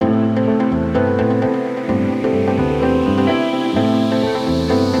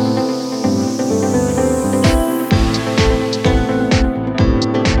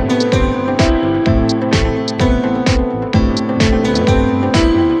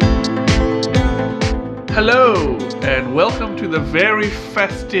Hello, and welcome to the very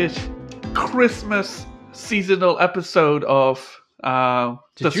festive Christmas seasonal episode of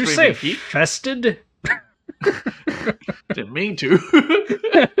Did you say fested? Didn't mean to.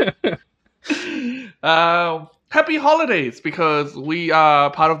 Happy holidays, because we are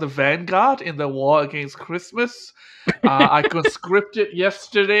part of the vanguard in the war against Christmas. I conscripted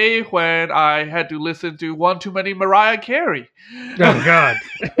yesterday when I had to listen to one too many Mariah Carey. Oh, God.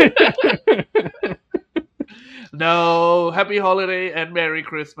 No, happy holiday and Merry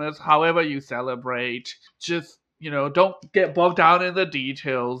Christmas, however you celebrate. Just, don't get bogged down in the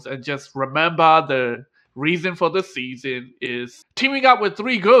details and just remember the reason for the season is teaming up with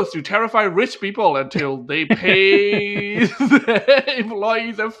three ghosts to terrify rich people until they pay their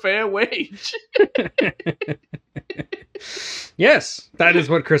employees a fair wage. Yes, that is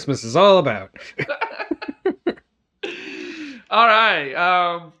what Christmas is all about. All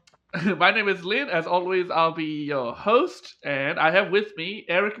right. My name is Lynn. As always, I'll be your host, and I have with me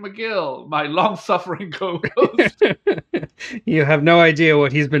Eric McGill, my long-suffering co-host. You have no idea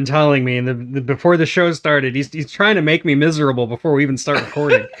what he's been telling me. Before the show started, he's trying to make me miserable before we even start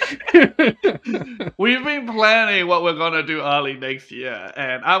recording. We've been planning what we're gonna do early next year,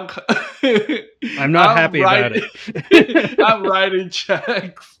 and I'm not happy about it. I'm writing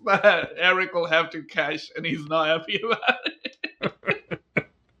checks that Eric will have to cash, and he's not happy about it.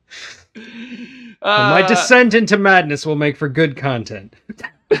 My descent into madness will make for good content.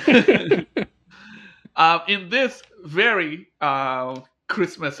 In this very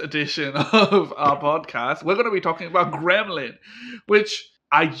Christmas edition of our podcast, we're going to be talking about Gremlin, which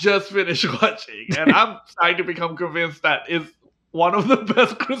I just finished watching, and I'm starting to become convinced that is one of the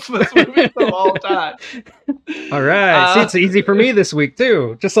best Christmas movies of all time. All right. See, it's easy for me this week,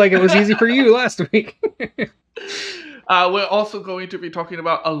 too, just like it was easy for you last week. We're also going to be talking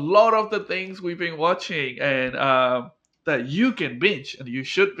about a lot of the things we've been watching and that you can binge and you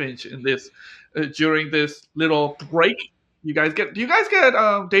should binge in this during this little break. Do you guys get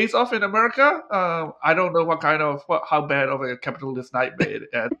days off in America? I don't know how bad of a capitalist nightmare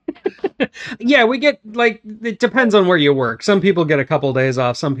it is. Yeah, we get, it depends on where you work. Some people get a couple days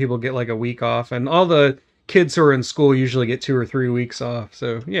off. Some people get a week off. And all the kids who are in school usually get 2 or 3 weeks off.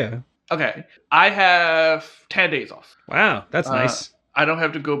 So, yeah. Okay, I have 10 days off. Wow, that's nice. I don't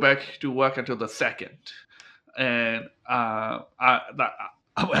have to go back to work until the 2nd. And I'm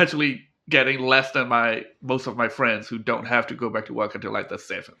actually getting less than most of my friends who don't have to go back to work until the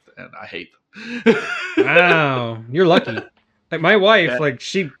 7th. And I hate them. Wow, you're lucky. My wife,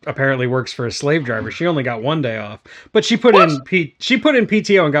 she apparently works for a slave driver. She only got 1 day off, but she put in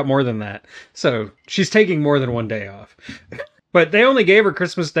PTO and got more than that. So she's taking more than 1 day off. But they only gave her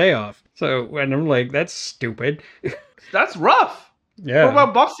Christmas Day off. So, and I'm like, that's stupid. That's rough. Yeah. What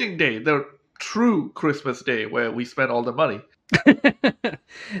about Boxing Day, the true Christmas Day where we spend all the money?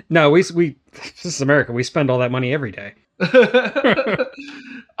 No, this is America. We spend all that money every day.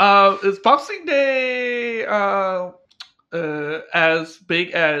 Is Boxing Day as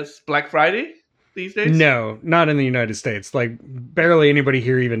big as Black Friday these days? No, not in the United States. Barely anybody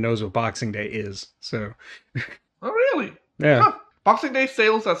here even knows what Boxing Day is. So. Oh, really? Yeah. Huh. Boxing Day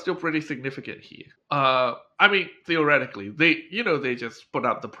sales are still pretty significant here. I mean, theoretically, they just put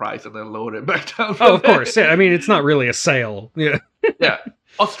up the price and then lower it back down. Oh, of course. Yeah. I mean, it's not really a sale. Yeah. Yeah.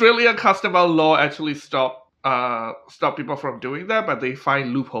 Australian customer law actually stop people from doing that, but they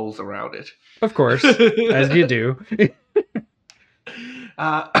find loopholes around it. Of course, as you do.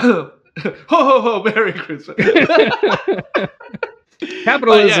 Ho ho ho! Merry Christmas.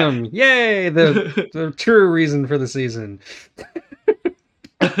 Capitalism! Yay! The true reason for the season.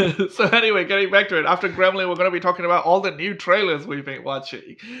 So anyway, getting back to it, after Gremlin, we're going to be talking about all the new trailers we've been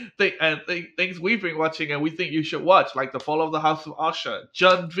watching, things we've been watching and we think you should watch, like The Fall of the House of Usher,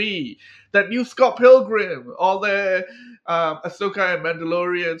 John V, that new Scott Pilgrim, all the Ahsoka and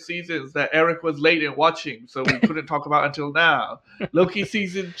Mandalorian seasons that Eric was late in watching, so we couldn't talk about until now. Loki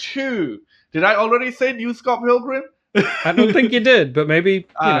season 2. Did I already say new Scott Pilgrim? I don't think you did, but maybe,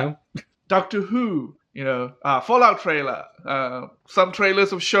 you know. Doctor Who, Fallout trailer, some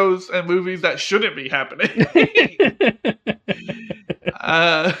trailers of shows and movies that shouldn't be happening.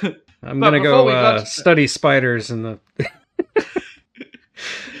 I'm going to go study spiders in the...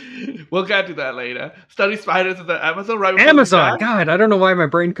 We'll get to that later. Study spiders in the Amazon, right? Amazon! God, I don't know why my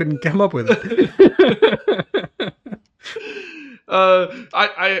brain couldn't come up with it.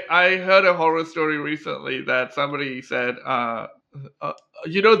 I heard a horror story recently that somebody said,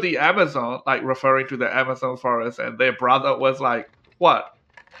 the Amazon, referring to the Amazon forest, and their brother was like, what?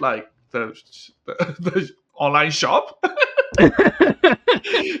 Like the online shop? And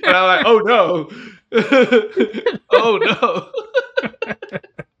I'm like, oh no, Oh no.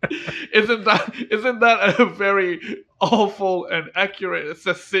 Isn't that a very awful and accurate,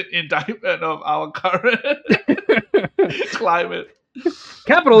 succinct indictment of our current climate?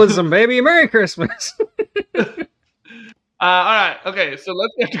 Capitalism, baby. Merry Christmas. All right, okay, so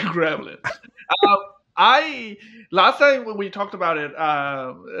let's get to Gremlins. I last time when we talked about it,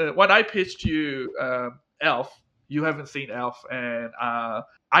 when I pitched you Elf, you haven't seen Elf, and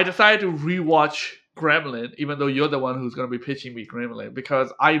I decided to rewatch Gremlin, even though you're the one who's going to be pitching me Gremlin,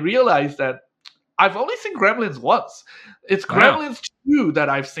 because I realized that I've only seen Gremlins once. It's Wow. Gremlins 2 that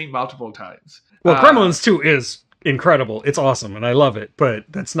I've seen multiple times. Well, Gremlins 2 is incredible. It's awesome, and I love it, but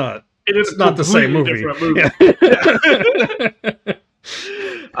that's not It is not the same movie. different movie.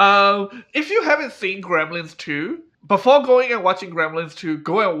 Yeah. If you haven't seen Gremlins 2, before going and watching Gremlins 2,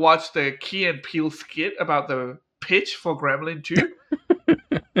 go and watch the Key and Peele skit about the pitch for Gremlin 2,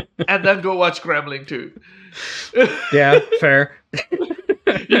 and then go watch Gremlin 2. Yeah, fair.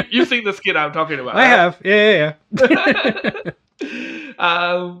 You've seen the skit I'm talking about. I have. Yeah.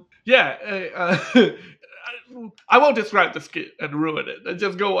 I won't describe the skit and ruin it.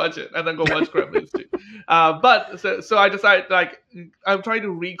 Just go watch it and then go watch Gremlins 2. So I decided, like, I'm trying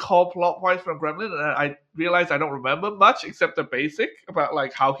to recall plot points from Gremlin, and I realized I don't remember much except the basic about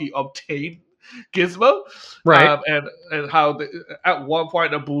like how he obtained Gizmo, Right. And how at one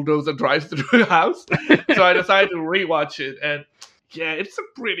point a bulldozer drives through a house. So I decided to rewatch it, and yeah, it's a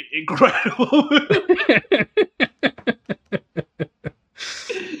pretty incredible movie.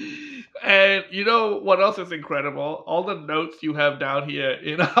 And you know what else is incredible? All the notes you have down here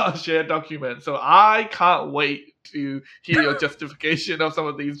in our shared document. So I can't wait to hear your justification of some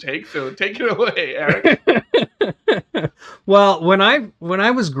of these takes. So take it away, Eric. Well, when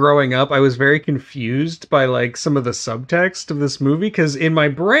I was growing up, I was very confused by like some of the subtext of this movie, because in my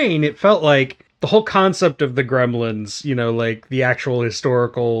brain it felt like the whole concept of the Gremlins, you know, like the actual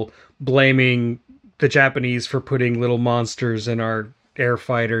historical blaming the Japanese for putting little monsters in our air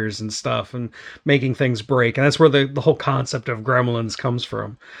fighters and stuff and making things break, and that's where the whole concept of Gremlins comes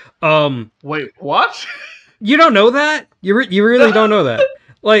from. Wait, what? You don't know that? You really don't know that?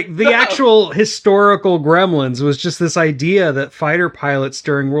 Like, the actual historical Gremlins was just this idea that fighter pilots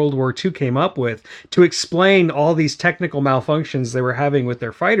during World War II came up with to explain all these technical malfunctions they were having with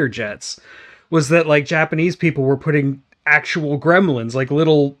their fighter jets. Was that, like, Japanese people were putting actual gremlins, like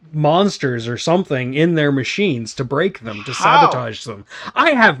little monsters or something, in their machines to break them, to sabotage them. I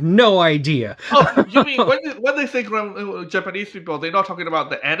have no idea. Oh, you mean when they say Japanese people, they're not talking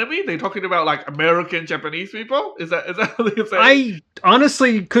about the enemy? They're talking about like American Japanese people? Is that what you're saying? I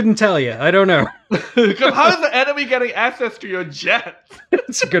honestly couldn't tell you. I don't know. Because how is the enemy getting access to your jet?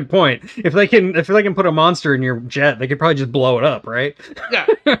 That's a good point. If they can put a monster in your jet, they could probably just blow it up, right? Yeah,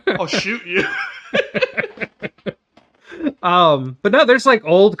 or shoot you. But no, there's like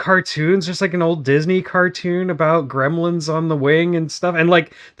old cartoons. There's like an old Disney cartoon about gremlins on the wing and stuff, and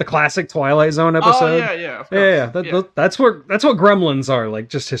like the classic Twilight Zone episode. Oh yeah. That's what gremlins are like,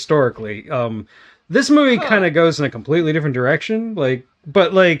 just historically. This movie kind of goes in a completely different direction.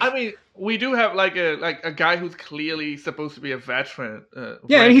 I mean, we do have like a guy who's clearly supposed to be a veteran.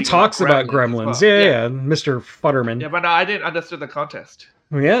 And he talks about gremlins. Well. Yeah, Mr. Futterman. Yeah, but no, I didn't understand the context.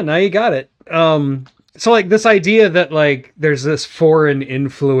 Well, yeah, now you got it. So like this idea that like there's this foreign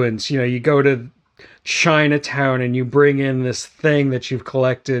influence, you know, you go to Chinatown and you bring in this thing that you've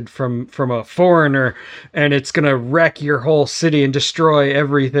collected from a foreigner, and it's gonna wreck your whole city and destroy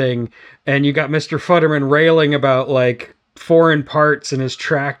everything. And you got Mr. Futterman railing about like foreign parts in his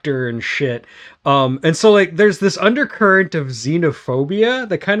tractor and shit. And so like there's this undercurrent of xenophobia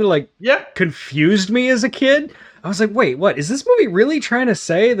that kind of like confused me as a kid. I was like, wait, what? Is this movie really trying to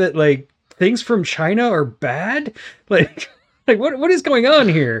say that like things from China are bad? Like what is going on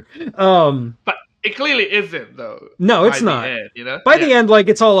here? But it clearly isn't, though. No, it's not. The end, you know? By the end, like,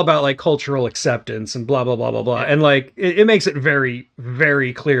 it's all about like cultural acceptance and blah blah blah blah blah. Yeah. And like it makes it very,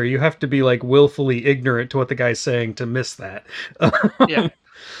 very clear. You have to be like willfully ignorant to what the guy's saying to miss that. Yeah.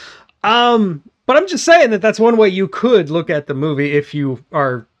 But I'm just saying that's one way you could look at the movie if you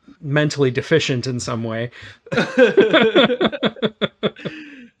are mentally deficient in some way.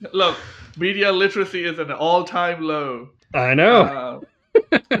 Look, media literacy is an all-time low. I know.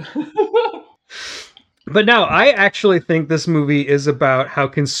 But no, I actually think this movie is about how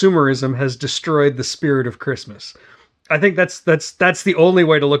consumerism has destroyed the spirit of Christmas. I think that's the only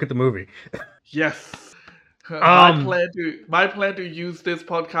way to look at the movie. Yes. My plan to use this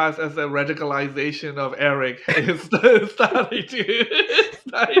podcast as a radicalization of Eric is starting to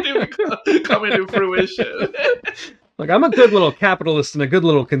come into fruition. Like, I'm a good little capitalist and a good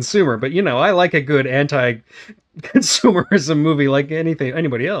little consumer, but I like a good anti-consumerism movie like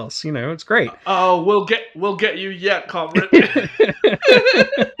anybody else. It's great. Oh, we'll get you yet, comrade.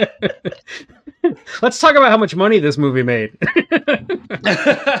 Let's talk about how much money this movie made.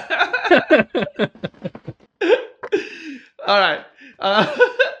 All right.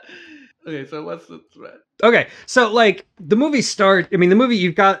 Okay, so what's the threat? Okay, so like the movie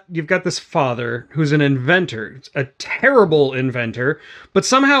you've got this father who's an inventor, a terrible inventor, but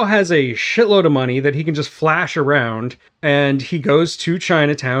somehow has a shitload of money that he can just flash around, and he goes to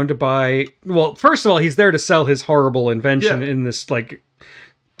Chinatown to buy, well, first of all, he's there to sell his horrible invention in this like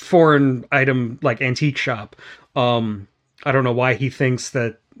foreign item like antique shop. I don't know why he thinks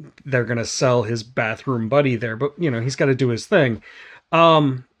that they're going to sell his bathroom buddy there, but he's got to do his thing.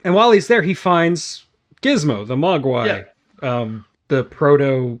 And while he's there, he finds Gizmo, the Mogwai, the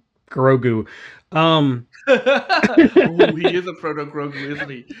proto Grogu. Ooh, he is a proto Grogu, isn't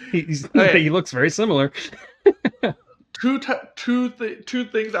he? He looks very similar. Two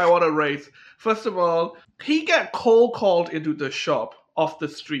things I want to raise. First of all, he got cold called into the shop off the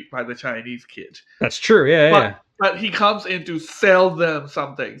street by the Chinese kid. That's true, yeah. But he comes in to sell them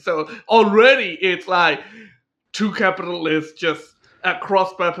something. So already it's like two capitalists just at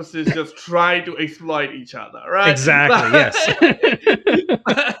cross purposes just trying to exploit each other, right? Exactly, yes.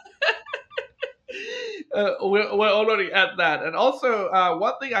 We're already at that. And also,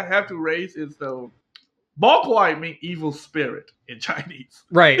 one thing I have to raise is though, Mogwai means evil spirit in Chinese.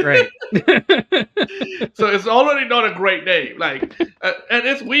 Right. So it's already not a great name. Like, and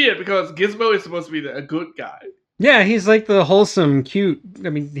it's weird because Gizmo is supposed to be a good guy. Yeah, he's like the wholesome, cute. I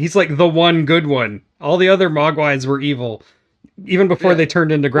mean, he's like the one good one. All the other Mogwais were evil, even before they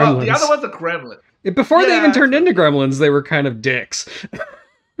turned into gremlins. Well, the other one's a gremlin. Before they even turned into gremlins, they were kind of dicks.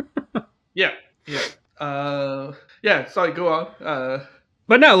 Yeah. Sorry, go on.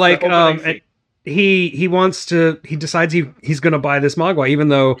 But no, like, he decides he's going to buy this Mogwai, even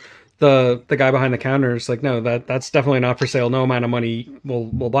though the guy behind the counter is like, no, that's definitely not for sale. No amount of money will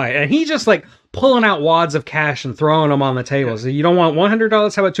buy it. And he just like pulling out wads of cash and throwing them on the table. So you don't want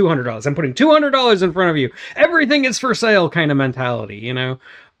 $100? How about $200? I'm putting $200 in front of you. Everything is for sale kind of mentality, And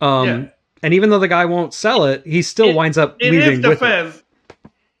even though the guy won't sell it, he still winds up leaving with it.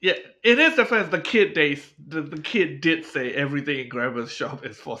 Yeah, it is the first. The kid did say everything in Grandma's shop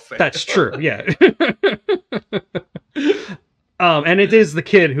is for sale. That's true, yeah. And it is the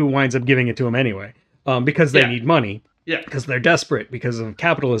kid who winds up giving it to him anyway, because they need money. Yeah, because they're desperate because of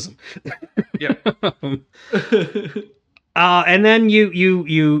capitalism. Yeah. And then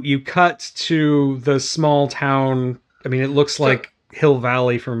you cut to the small town. I mean, it looks like Hill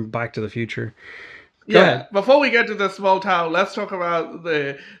Valley from Back to the Future. Go ahead. Before we get to the small town, let's talk about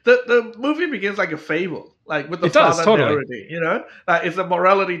the movie begins like a fable, like with the father narrating. Like it's a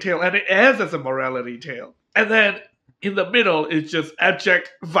morality tale, and it ends as a morality tale, and then in the middle it's just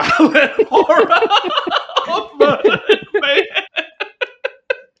abject violent horror.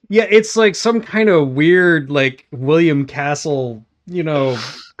 Yeah, it's like some kind of weird, like William Castle,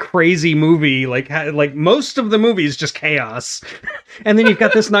 crazy movie. Like most of the movie is just chaos, and then you've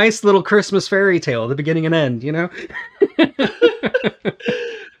got this nice little Christmas fairy tale at the beginning and end.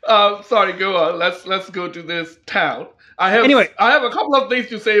 Sorry, go on. Let's go to this town. I have a couple of things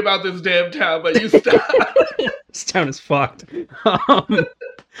to say about this damn town, but you stop. This town is fucked.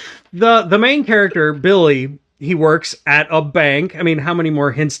 The main character, Billy, he works at a bank. I mean, how many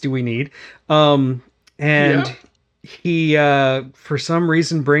more hints do we need? He, for some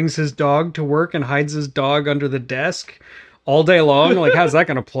reason, brings his dog to work and hides his dog under the desk all day long. Like, how's that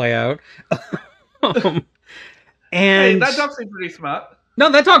going to play out? Hey, that dog seems pretty smart. No,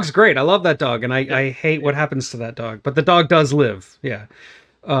 that dog's great. I love that dog, and I hate what happens to that dog. But the dog does live, yeah.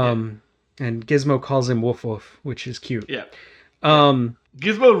 And Gizmo calls him Woof Woof, which is cute. Yeah.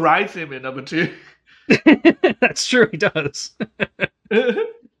 Gizmo rides him in number 2. That's true, he does.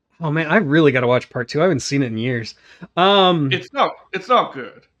 Oh man, I really got to watch part 2. I haven't seen it in years. It's not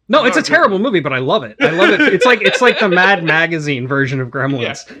good. No, it's a terrible movie, but I love it. I love it. It's like the Mad Magazine version of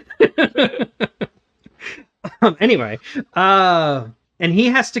Gremlins. Yeah. Anyway, and he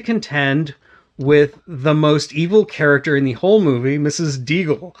has to contend with the most evil character in the whole movie, Mrs.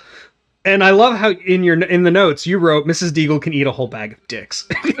 Deagle. And I love how in the notes you wrote Mrs. Deagle can eat a whole bag of dicks.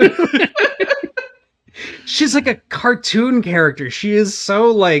 She's like a cartoon character. She is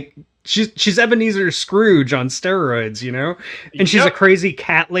so like she's Ebenezer Scrooge on steroids, And she's a crazy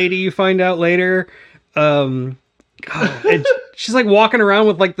cat lady you find out later. God, and she's like walking around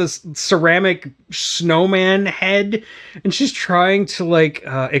with like this ceramic snowman head, and she's trying to like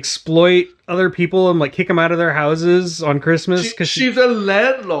exploit other people and like kick them out of their houses on Christmas because she's a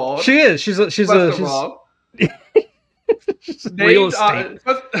landlord. she is. She's She's real estate.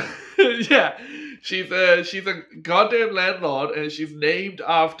 Yeah, she's a goddamn landlord, and she's named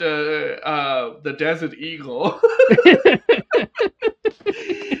after the desert eagle.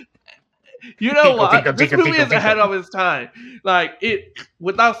 You know what? This movie is ahead of its time. Like it,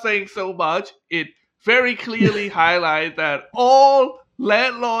 without saying so much, it very clearly highlights that all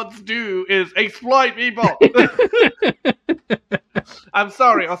landlords do is exploit people. I'm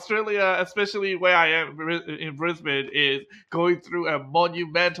sorry, Australia, especially where I am in Brisbane, is going through a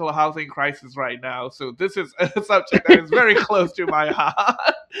monumental housing crisis right now. So this is a subject that is very close to my heart.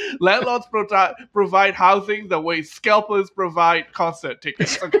 Landlords provide housing the way scalpers provide concert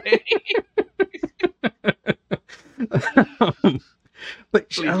tickets. Okay.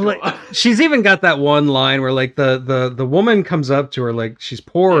 But she's even got that one line where like the woman comes up to her like she's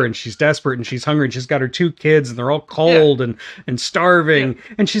poor and she's desperate and she's hungry and she's got her 2 kids and they're all cold and starving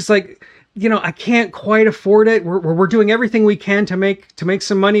and she's like, you know, I can't quite afford it. We're doing everything we can to make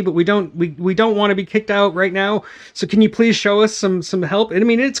some money, but we don't want to be kicked out right now. So can you please show us some help? And I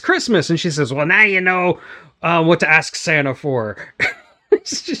mean, it's Christmas, and she says, well, now you know what to ask Santa for.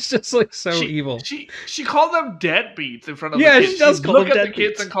 She's just like evil. She called them deadbeats in front of the kids. She does call them the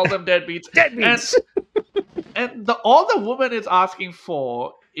kids and call them deadbeats. Deadbeats. And all the woman is asking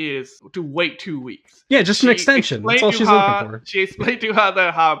for is to wait 2 weeks. Yeah, just an extension. That's all she's looking for. She explained to her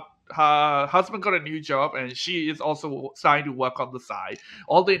that her husband got a new job and she is also starting to work on the side.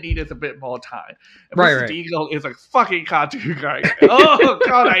 All they need is a bit more time. And Mrs. Deagle is a fucking cartoon character. Oh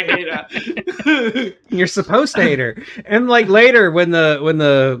god, I hate her. You're supposed to hate her. And like later when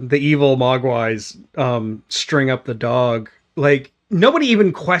the evil Mogwais string up the dog, like nobody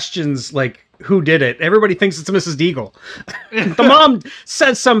even questions like who did it. Everybody thinks it's Mrs. Deagle. The mom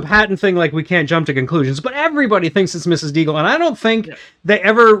says some patent thing like we can't jump to conclusions, but everybody thinks it's Mrs. Deagle, and I don't think they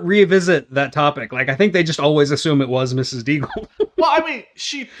ever revisit that topic. Like I think they just always assume it was Mrs. Deagle. Well, I mean,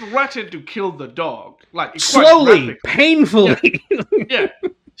 she threatened to kill the dog, like slowly, painfully. Yeah.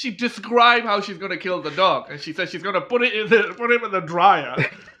 She described how she's going to kill the dog, and she said she's going to put him in the dryer.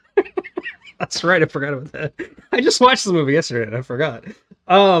 That's right. I forgot about that. I just watched the movie yesterday, and I forgot.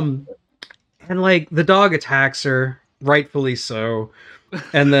 And like the dog attacks her, rightfully so.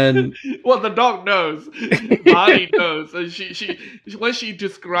 And then well, the dog knows. Bonnie knows. And she when she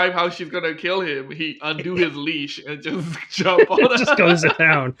described how she's gonna kill him, he undo his leash and just jump on her. Just goes to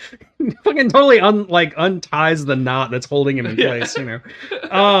town. Fucking totally unties the knot that's holding him in place, you know.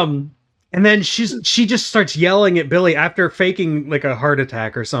 And then she just starts yelling at Billy after faking like a heart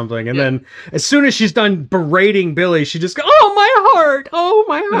attack or something. And then as soon as she's done berating Billy, she just goes, "Oh, my heart! Oh,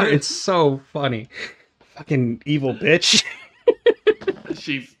 my heart!" It's so funny. Fucking evil bitch.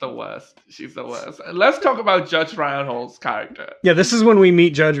 She's the worst. She's the worst. Let's talk about Judge Reinhold's character. Yeah, this is when we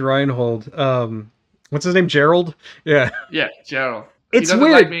meet Judge Reinhold. What's his name? Gerald? Yeah. Yeah, Gerald. It's he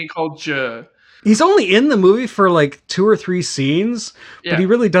weird. Like being called Jer. He's only in the movie for like 2 or 3 scenes, but he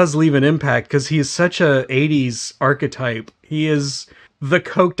really does leave an impact because he is such a 80s archetype. He is the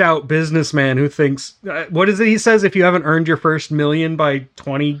coked out businessman who thinks, what is it he says? If you haven't earned your first million by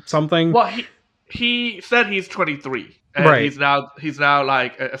 20 something. Well, he said he's 23. And he's now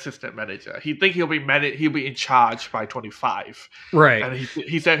like an assistant manager. He think he'll be in charge by 25. Right. And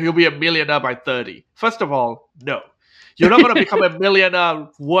he said he'll be a millionaire by 30. First of all, no. You're not going to become a millionaire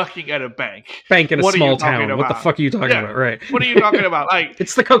working at a bank. Bank in a small town. What the fuck are you talking about? Right. What are you talking about? Like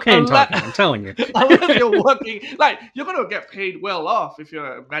it's the cocaine talking, I'm telling you. Unless you're working, like you're going to get paid well off if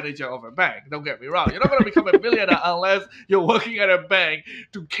you're a manager of a bank. Don't get me wrong. You're not going to become a millionaire unless you're working at a bank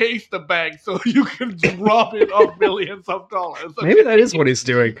to case the bank so you can rob it of millions of dollars. Okay? Maybe that is what he's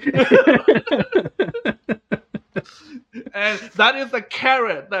doing. And that is the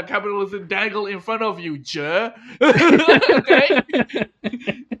carrot that capitalism dangle in front of you, Jer. Okay?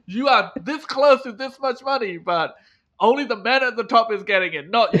 You are this close to this much money, but only the man at the top is getting it,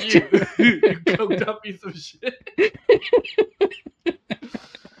 not you. You coked up piece of shit.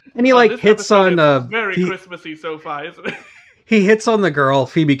 And he hits on very Christmassy so far, isn't it? He hits on the girl,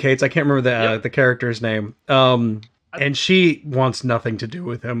 Phoebe Cates. I can't remember the character's name. And she wants nothing to do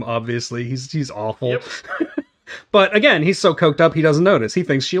with him, obviously. He's awful. Yep. But again, he's so coked up he doesn't notice. He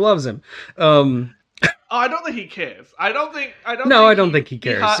thinks she loves him. Oh, I don't think he cares. I don't No, I think don't think he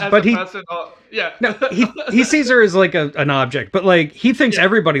her cares. as a But person. Or, yeah. no, he sees her as like an object, but like he thinks Yeah.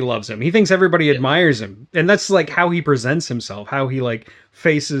 everybody loves him. He thinks everybody Yeah. admires him, and that's like Yeah. how he presents himself, how he like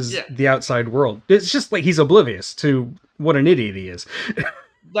faces Yeah. the outside world. It's just like he's oblivious to what an idiot he is.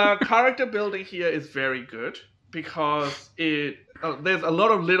 The character building here is very good because there's a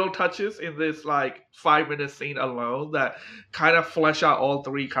lot of little touches in this like 5 minute scene alone that kind of flesh out all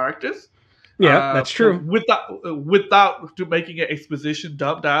three characters. Yeah, that's true. Without making it exposition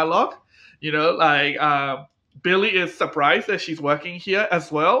dump dialogue, like Billy is surprised that she's working here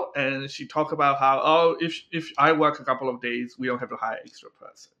as well, and she talk about how, oh, if I work a couple of days, we don't have to hire an extra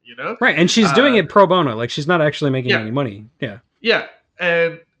person, Right, and she's doing it pro bono, like she's not actually making yeah, any money. Yeah. yeah,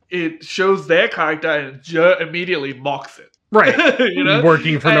 and it shows their character, and Joe immediately mocks it. Right.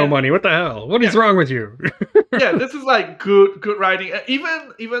 Working for no And money. What the hell? What is wrong with you? yeah, this is like good writing.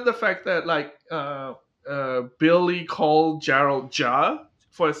 Even the fact that like Billy called Gerald Ja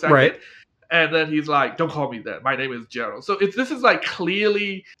for a second, Right. and then he's like, "Don't call me that. My name is Gerald." So this is like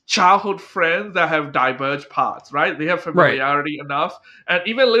clearly childhood friends that have diverged paths, right? They have familiarity enough, and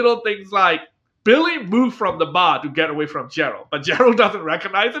even little things like Billy moved from the bar to get away from Gerald, but Gerald doesn't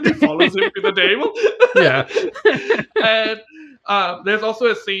recognize it. He follows him to the table. Yeah. And there's also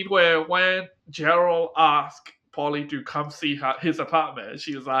a scene where when Gerald asks Polly to come see his apartment,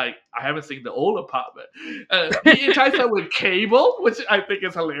 she was like, "I haven't seen the old apartment." He entices her with Cable, which I think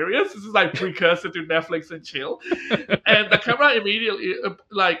is hilarious. This is like precursor to Netflix and chill. And the camera immediately,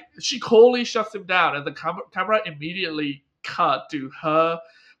 she coldly shuts him down, and the camera immediately cut to her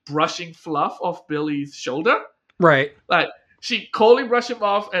brushing fluff off Billy's shoulder. Right. Like, she coldly brushed him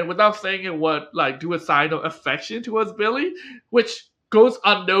off, and without saying it, would like do a sign of affection towards Billy, which goes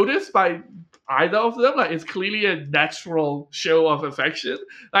unnoticed by either of them. Like, it's clearly a natural show of affection.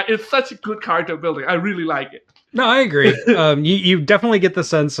 Like, it's such a good character building. I really like it. No, I agree. You definitely get the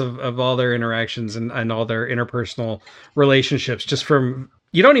sense of all their interactions and all their interpersonal relationships just from.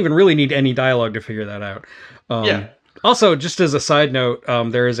 You don't even really need any dialogue to figure that out. Yeah. Also, just as a side note,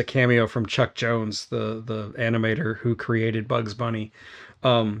 there is a cameo from Chuck Jones, the animator who created Bugs Bunny.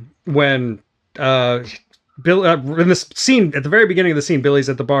 When Bill in this scene at the very beginning of the scene, Billy's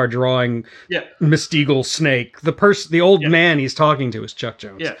at the bar drawing Mystigal Snake. The old man he's talking to is Chuck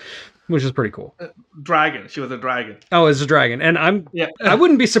Jones. Yeah. Which is pretty cool. Dragon. She was a dragon. Oh, it's a dragon. And I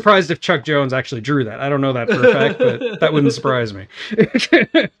wouldn't be surprised if Chuck Jones actually drew that. I don't know that for a fact, but that wouldn't surprise me.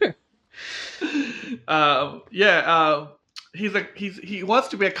 He wants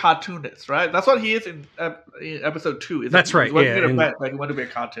to be a cartoonist, right? That's what he is in episode 2. That's right. He wants to be a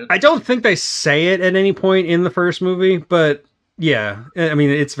cartoonist. I don't think they say it at any point in the first movie, but yeah, I mean,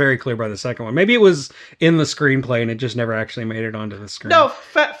 it's very clear by the second one. Maybe it was in the screenplay and it just never actually made it onto the screen. No,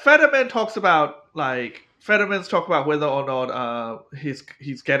 Fetterman talks about Fetterman's talk about whether or not he's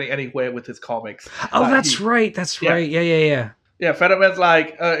getting anywhere with his comics. Oh, that's right. Yeah. Yeah, Fetterman's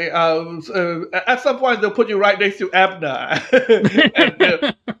like, at some point they'll put you right next to Abner.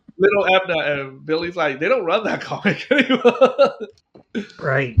 And, little Abner, and Billy's like, they don't run that comic anymore.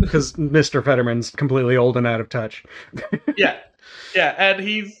 Right, because Mr. Fetterman's completely old and out of touch. Yeah, and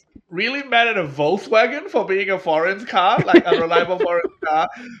he's really mad at a Volkswagen for being a foreign car, like a reliable foreign car.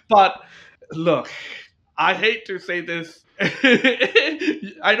 But look, I hate to say this.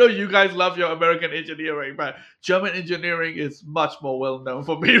 I know you guys love your American engineering, but German engineering is much more well known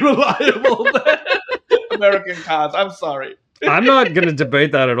for being reliable than American cars. I'm sorry. I'm not going to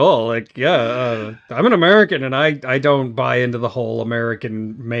debate that at all. Like, I'm an American and I don't buy into the whole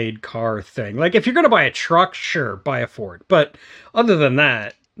American made car thing. Like, if you're going to buy a truck, sure, buy a Ford. But other than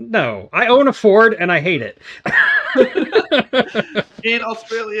that, no. I own a Ford and I hate it. In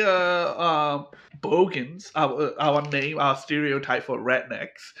Australia, bogans, our stereotype for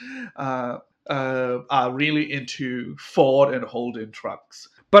rednecks, are really into Ford and Holden trucks.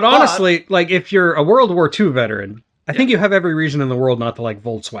 But honestly, like, if you're a World War II veteran, I think you have every reason in the world not to like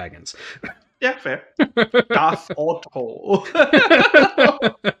Volkswagens. Yeah, fair. Das Auto.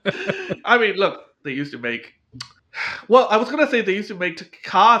 I mean, look, they used to make... Well, I was going to say they used to make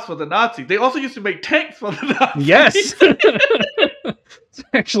cars for the Nazis. They also used to make tanks for the Nazis. Yes! It's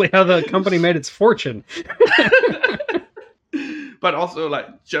actually how the company made its fortune. But also,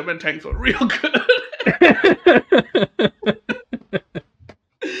 like, German tanks were real good.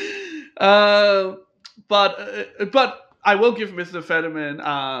 But I will give Mr. Fetterman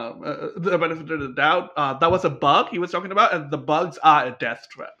the benefit of the doubt. That was a bug he was talking about, and the bugs are a death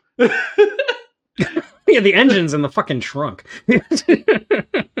trap. Yeah, the engine's in the fucking trunk.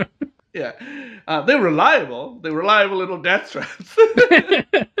 Yeah. They're reliable. They're reliable little death traps.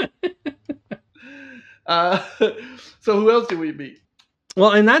 Uh, so who else do we meet?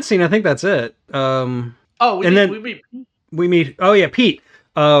 Well, in that scene, I think that's it. Oh, and then we meet. we meet. Oh yeah, Pete.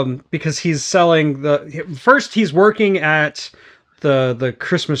 Because he's selling first he's working at the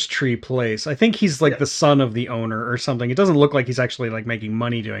Christmas tree place. I think he's like the son of the owner or something. It doesn't look like he's actually like making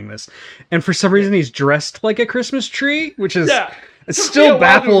money doing this. And for some reason he's dressed like a Christmas tree, which is it still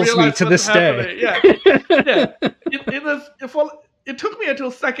baffles me to this day. Yeah. It took me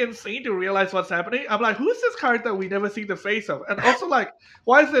until second scene to realize what's happening. I'm like, who's this character we never see the face of? And also like,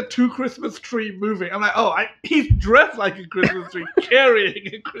 why is there two Christmas tree moving? I'm like, he's dressed like a Christmas tree,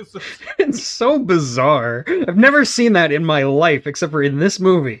 carrying a Christmas tree. It's so bizarre. I've never seen that in my life except for in this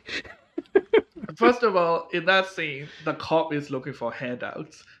movie. First of all, in that scene, the cop is looking for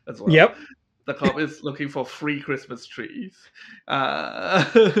handouts as well. Yep. The cop is looking for free Christmas trees.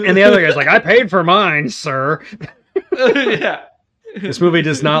 And the other guy's like, I paid for mine, sir. Yeah. This movie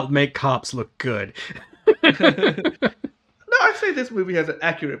does not make cops look good. No, I say this movie has an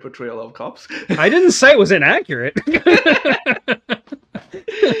accurate portrayal of cops. I didn't say it was inaccurate.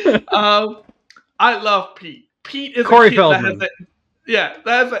 I love Pete. Pete is Corey a kid Feldman. that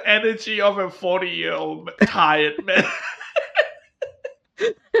has the energy of a 40-year-old tired man.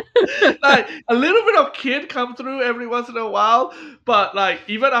 Like a little bit of kid come through every once in a while, but like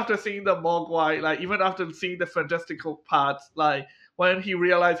even after seeing the Mogwai, like even after seeing the fantastical parts, like when he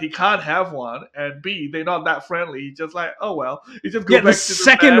realized he can't have one and B, they're not that friendly, he's just like, oh well, he just goes back the to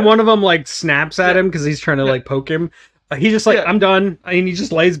second bed. one of them like snaps at him because he's trying to like poke him. He's just like, I'm done. And he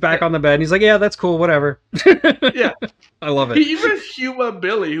just lays back on the bed and he's like, yeah, that's cool, whatever. Yeah. I love it. He even humor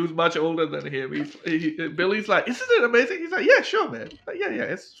Billy, who's much older than him. Billy's like, isn't it amazing? He's like, yeah, sure, man. Like, yeah,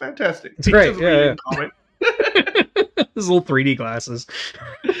 it's fantastic. It's great. Yeah. His little 3D glasses.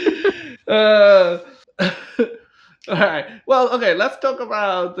 All right. Well, okay, let's talk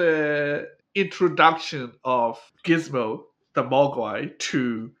about the introduction of Gizmo, the Mogwai,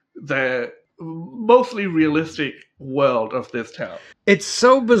 to the mostly realistic world of this town. It's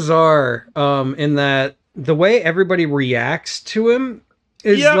so bizarre in that the way everybody reacts to him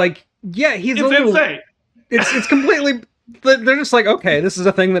is like, yeah, he's it's insane. It's completely. They're just like, okay, this is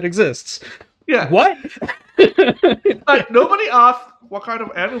a thing that exists. Yeah. What? Like nobody asked what kind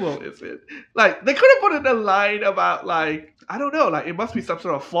of animal is it. Like they could have put in a line about like, I don't know, like it must be some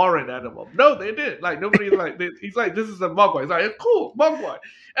sort of foreign animal. No, they didn't. Like nobody's like, he's like, this is a Mogwai. He's like, cool, Mogwai.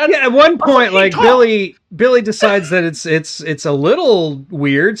 And at one point, like Billy decides that it's a little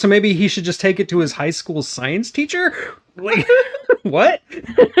weird, so maybe he should just take it to his high school science teacher. Like, what?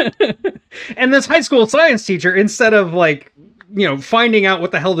 And this high school science teacher, instead of like, finding out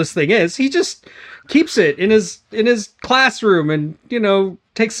what the hell this thing is, he just keeps it in his classroom and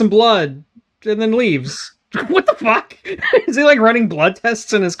takes some blood and then leaves. What the fuck? Is he like running blood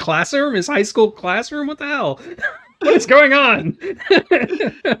tests in his classroom, his high school classroom? What the hell? What is going on?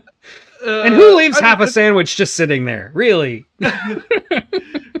 And who leaves half a sandwich just sitting there? Really?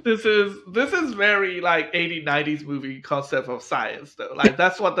 This is very like 80s, 90s movie concept of science though. Like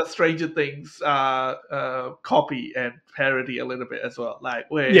that's what the Stranger Things copy and parody a little bit as well. Like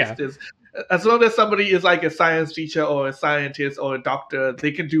where it's just, as long as somebody is like a science teacher or a scientist or a doctor,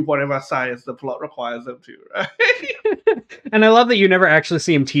 they can do whatever science the plot requires them to, right? And I love that you never actually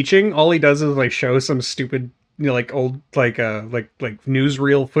see him teaching. All he does is like show some stupid like old like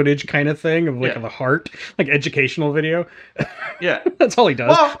newsreel footage kind of thing of like the heart, like educational video. Yeah. That's all he does.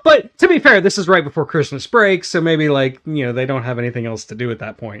 Well, but to be fair, this is right before Christmas break, so maybe like, they don't have anything else to do at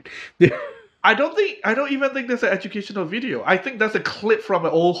that point. I don't even think that's an educational video. I think that's a clip from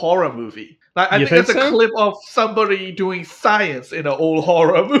an old horror movie. Like I think that's a clip of somebody doing science in an old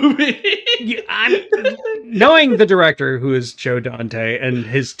horror movie. Knowing the director, who is Joe Dante, and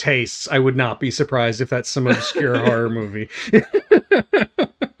his tastes, I would not be surprised if that's some obscure horror movie.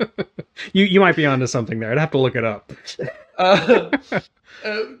 You might be onto something there. I'd have to look it up.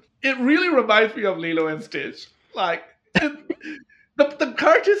 It really reminds me of Lilo and Stitch. Like the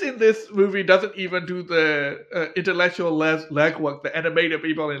characters in this movie doesn't even do the intellectual legwork the animated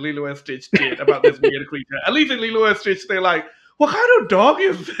people in Lilo and Stitch did about this weird creature. At least in Lilo and Stitch, they're like, what kind of dog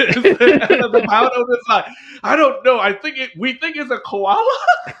is this? And the pound owner's like, I don't know. We think it's a koala.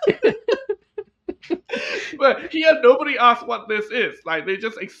 But here, nobody asked what this is. Like, they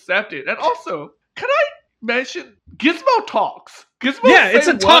just accept it. And also, can I mention Gizmo talks? Gizmo it's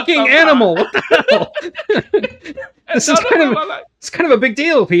a talking animal. What the hell? It's kind of a big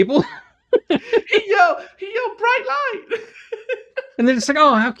deal, people. He yelled bright light. And they're just like,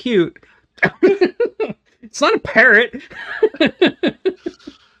 oh, how cute. It's not a parrot.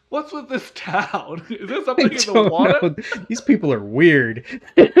 What's with this town? Is there something in the water? These people are weird.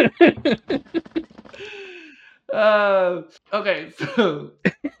 Uh, okay, so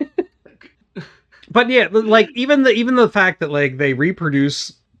But yeah, like even the fact that like they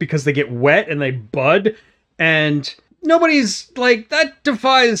reproduce because they get wet and they bud, and nobody's like that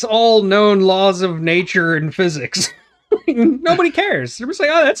defies all known laws of nature and physics. Nobody cares. They're just like,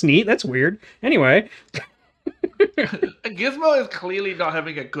 oh, that's neat. That's weird. Anyway, Gizmo is clearly not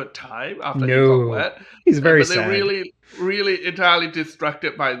having a good time after he got no, wet. he's very But they're sad. really entirely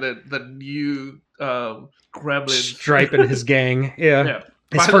distracted by the new Gremlins. Stripe and his gang. Yeah. Yeah.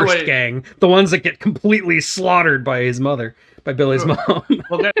 His By the first way, gang. The ones that get completely slaughtered by his mother. By Billy's mom.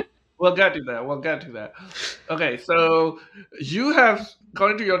 we'll get to that. We'll get to that. Okay, so you have,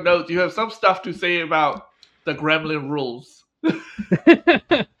 according to your notes, you have some stuff to say about the Gremlin rules.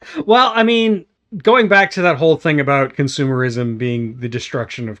 Well, I mean, going back to that whole thing about consumerism being the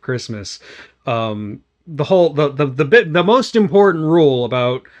destruction of Christmas, the most important rule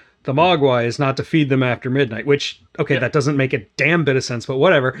about the Mogwai is not to feed them after midnight, which, okay, that doesn't make a damn bit of sense, but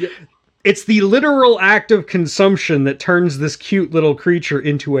whatever. Yeah. It's the literal act of consumption that turns this cute little creature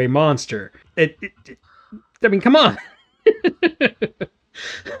into a monster. I mean, come on.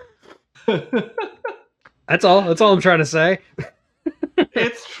 That's all I'm trying to say.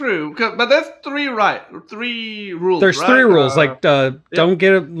 It's true, but there's three rules. There's right? three rules, like don't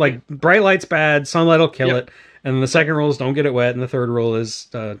get it, like bright light's bad, sunlight will kill it, and the second rule is don't get it wet, and the third rule is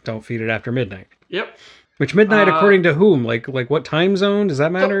don't feed it after midnight. Which midnight according to whom? Like what time zone? Does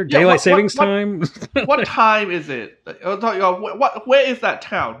that matter? Daylight savings time? What time is it? Where is that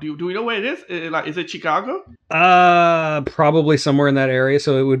town? Do we know where it is? Is it Chicago? Probably somewhere in that area,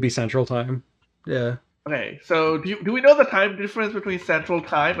 so it would be Central Time. Yeah. Okay, so do we know the time difference between Central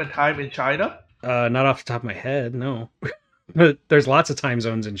Time and time in China? Not off the top of my head, no. But there's lots of time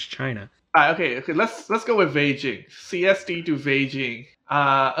zones in China. Okay. Let's go with Beijing. CST to Beijing.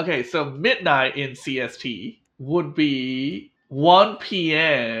 Okay, so midnight in CST would be 1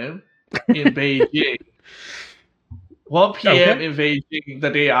 p.m. in Beijing. 1 p.m. in Beijing the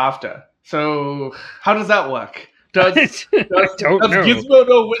day after. So how does that work? Does Gizmo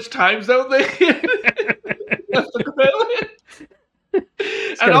know which time zone they in? That's the question.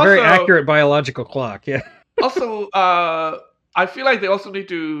 It's got a very accurate biological clock, yeah. Also, I feel like they also need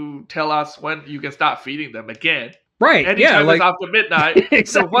to tell us when you can start feeding them again. Right, Anytime it's after midnight. Exactly.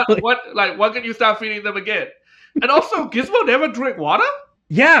 So when can you start feeding them again? And also, Gizmo never drink water?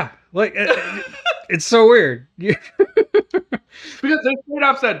 Yeah, like, it's so weird. Because they straight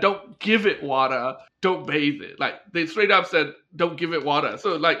up said, don't give it water, don't bathe it. Like, they straight up said, don't give it water.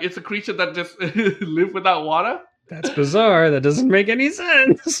 So, like, it's a creature that just lives without water? That's bizarre. That doesn't make any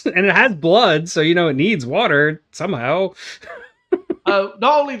sense. And it has blood, so you know it needs water somehow. Not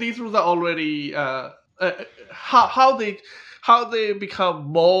only these rules are already how they become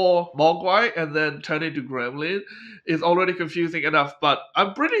more Mogwai and then turn into Gremlin is already confusing enough. But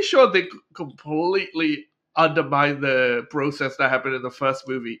I'm pretty sure they completely undermine the process that happened in the first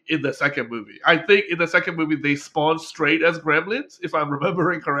movie in the second movie. I think in the second movie they spawn straight as Gremlins, if I'm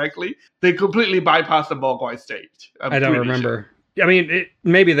remembering correctly. They completely bypass the Mogwai stage. I don't remember. Sure. I mean,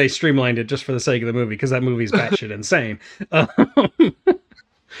 maybe they streamlined it just for the sake of the movie, because that movie's batshit insane.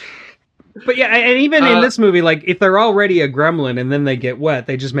 But yeah, and even in this movie, like, if they're already a gremlin and then they get wet,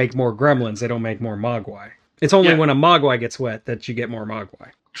 they just make more gremlins. They don't make more Mogwai. It's only when a Mogwai gets wet that you get more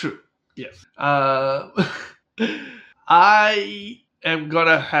Mogwai. True. Yes. I am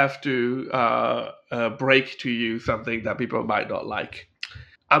gonna have to break to you something that people might not like.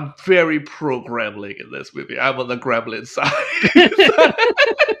 I'm very pro Gremlin in this movie. I'm on the Gremlin side.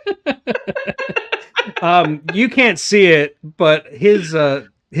 You can't see it, but his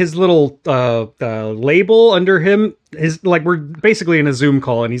little label under him is like, we're basically in a Zoom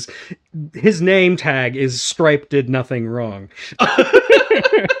call, and his name tag is Stripe did nothing wrong.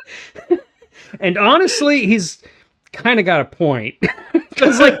 And honestly, he's kind of got a point.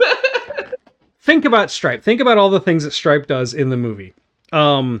 Because, like, think about Stripe. Think about all the things that Stripe does in the movie.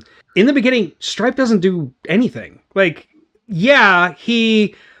 In the beginning, Stripe doesn't do anything. Like, yeah,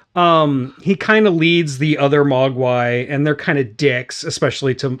 he kind of leads the other Mogwai, and they're kind of dicks,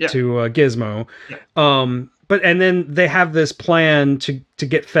 especially to Gizmo. Yeah. And then they have this plan to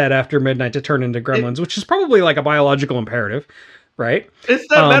get fed after midnight to turn into gremlins, which is probably like a biological imperative, right? It's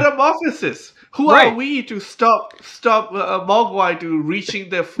the metamorphosis. Who are we to stop Mogwai to reaching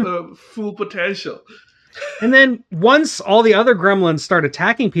their full potential? And then once all the other gremlins start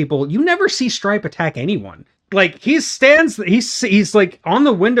attacking people, you never see Stripe attack anyone. Like, he's like on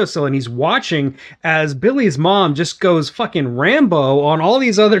the windowsill, and he's watching as Billy's mom just goes fucking Rambo on all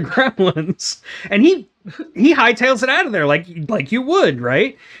these other gremlins, and he hightails it out of there like you would,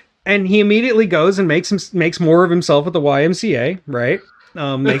 right? And he immediately goes and makes more of himself at the YMCA, right?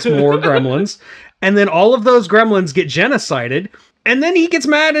 Makes more gremlins. And then all of those gremlins get genocided. And then he gets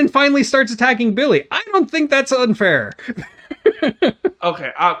mad and finally starts attacking Billy. I don't think that's unfair.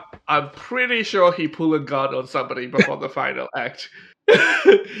 Okay, I'm pretty sure he pulled a gun on somebody before the final act.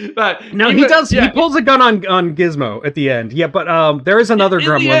 But No, even, he does. Yeah, He pulls a gun on Gizmo at the end. Yeah, but there is another in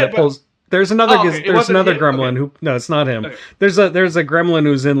the gremlin end, that pulls. There's another Oh, okay, it there's wasn't another him. gremlin Okay. who no, it's not him. Okay. There's a gremlin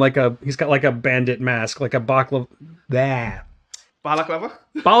who's in he's got like a bandit mask, like a baklava. Balaclava?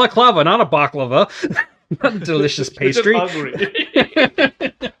 Balaclava, not a baklava. Not a delicious You're just pastry. hungry.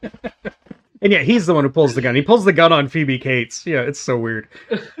 And yeah, he's the one who pulls the gun. He pulls the gun on Phoebe Cates. Yeah, it's so weird.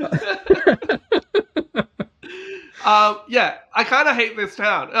 Yeah, I kind of hate this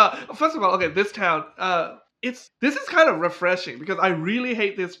town. First of all, okay, this town. This is kind of refreshing because I really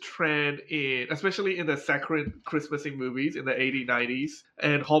hate this trend especially in the saccharine Christmassy movies in the 80s, 90s,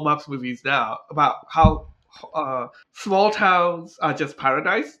 and Hallmark's movies now about how small towns are just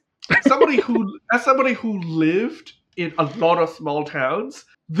paradise. As somebody who lived in a lot of small towns,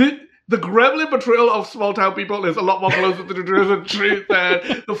 the gremlin portrayal of small town people is a lot more closer to the truth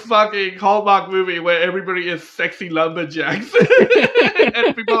than the fucking Hallmark movie where everybody is sexy lumberjacks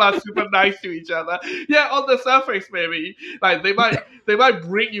and people are super nice to each other. Yeah, on the surface, maybe like they might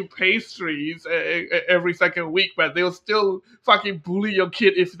bring you pastries every second week, but they'll still fucking bully your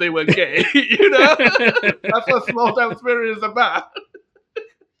kid if they were gay. That's what small town spirit is about.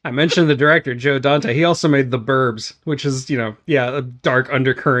 I mentioned the director, Joe Dante. He also made The Burbs, which is, a dark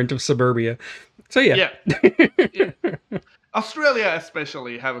undercurrent of suburbia. So, yeah. Yeah. Australia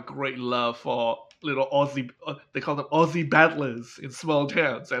especially have a great love for little Aussie, they call them Aussie battlers in small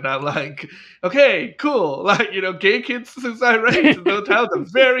towns. And I'm like, okay, cool. Like, gay kids suicide rates in those towns are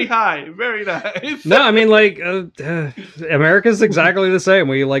very high. Very nice. No, I mean, America's exactly the same.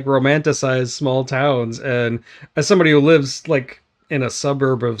 We, romanticize small towns. And as somebody who lives, in a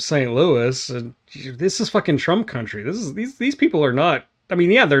suburb of St. Louis, and this is fucking Trump country. These people are not. I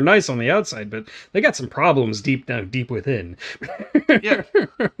mean, yeah, they're nice on the outside, but they got some problems deep within. Yeah.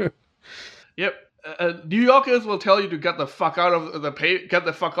 Yep. New Yorkers will tell you to get the fuck out of get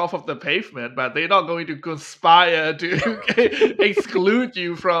the fuck off of the pavement, but they're not going to conspire to exclude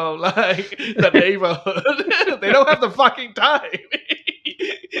you from the neighborhood. They don't have the fucking time.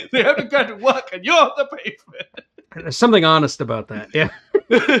 They have to go to work, and you're on the pavement. There's something honest about that, yeah.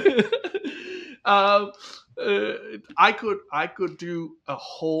 I could do a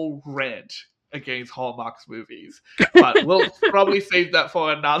whole rant against Hallmark's movies, but we'll probably save that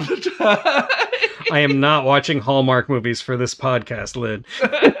for another time. I am not watching Hallmark movies for this podcast, Lynn.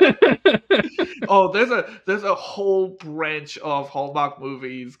 Oh, there's a whole branch of Hallmark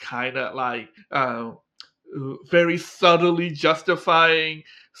movies, kind of very subtly justifying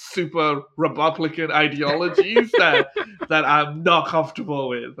super Republican ideologies that I'm not comfortable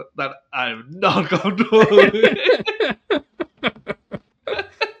with. That I'm not comfortable with.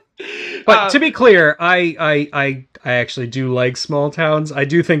 But to be clear, I actually do like small towns. I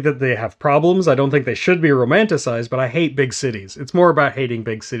do think that they have problems. I don't think they should be romanticized, but I hate big cities. It's more about hating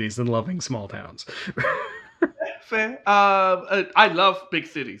big cities than loving small towns. Fair. I love big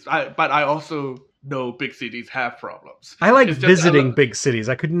cities, but I also know big cities have problems. I like visiting big cities.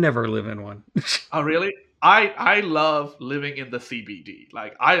 I could never live in one. Oh, really? I love living in the CBD.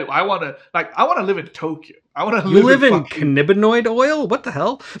 I want to live in Tokyo. I want to live. You live in cannabinoid oil? What the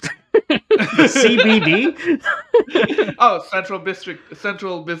hell? CBD? Oh, Central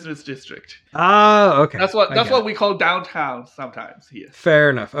Business District. Ah, okay. That's what we call downtown sometimes here. Fair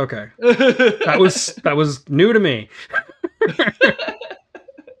enough. Okay. That was new to me.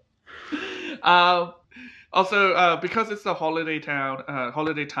 Also, because it's a holiday time,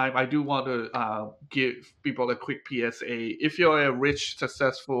 I do want to give people a quick PSA. If you're a rich,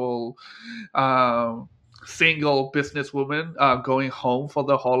 successful, single businesswoman going home for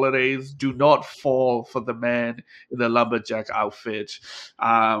the holidays, do not fall for the man in the lumberjack outfit.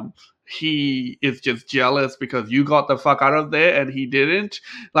 He is just jealous because you got the fuck out of there and he didn't.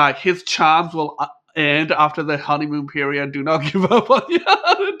 His charms will end after the honeymoon period. Do not give up on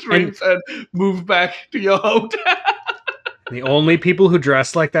your dreams and move back to your hometown. The only people who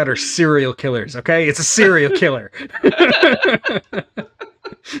dress like that are serial killers, okay? It's a serial killer.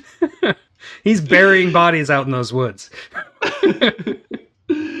 He's burying bodies out in those woods.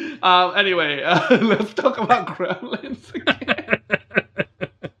 Anyway, let's talk about Gremlins again.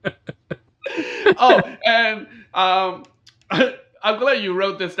 Oh, and I'm glad you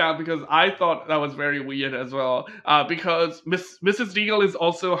wrote this down because I thought that was very weird as well. Because Mrs. Deagle is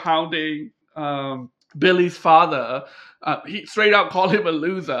also hounding Billy's father, he straight out called him a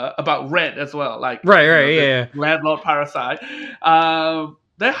loser about rent as well. Like, Right, you know, right, the yeah. landlord parasite.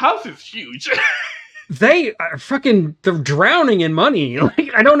 Their house is huge. They are fucking, they're drowning in money.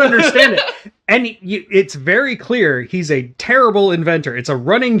 Like, I don't understand it. And it's very clear he's a terrible inventor. It's a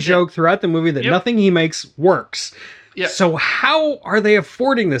running joke throughout the movie that Yep. nothing he makes works. Yep. So how are they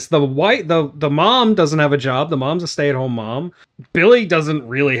affording this? The mom doesn't have a job. The mom's a stay-at-home mom. Billy doesn't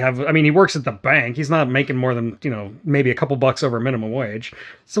really have, I mean, he works at the bank. He's not making more than, maybe a couple bucks over minimum wage.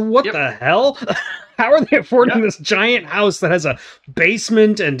 So what the hell? How are they affording this giant house that has a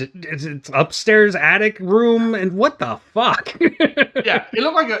basement and it's upstairs attic room and what the fuck? Yeah, it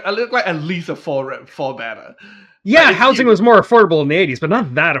looked like at least a four better. Yeah, housing was more affordable in the 80s, but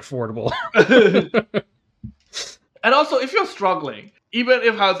not that affordable. And also, if you're struggling, even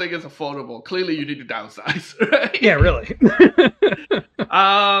if housing is affordable, clearly you need to downsize, right? Yeah, really.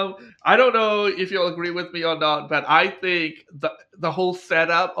 I don't know if you'll agree with me or not, but I think the whole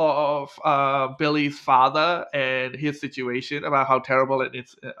setup of Billy's father and his situation about how terrible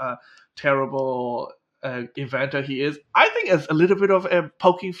terrible inventor he is, I think it's a little bit of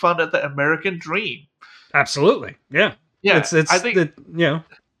poking fun at the American dream. Absolutely, yeah. Yeah, I think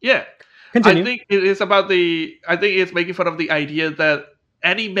yeah. Continue. I think it is about I think it's making fun of the idea that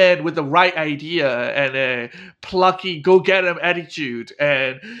any man with the right idea and a plucky go-get-em attitude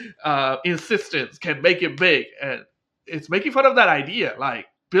and insistence can make it big. And it's making fun of that idea. Like,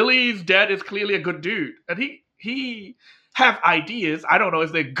 Billy's dad is clearly a good dude. And he have ideas. I don't know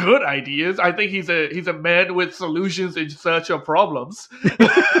if they're good ideas. I think he's a man with solutions in search of problems.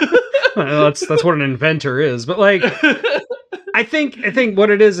 Well, that's what an inventor is. But like... I think what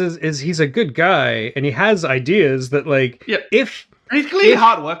it is he's a good guy and he has ideas that like if he's clearly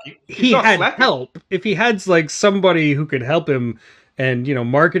hardworking. He had help. If he had like somebody who could help him and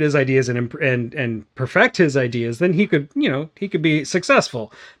market his ideas and perfect his ideas, then he could be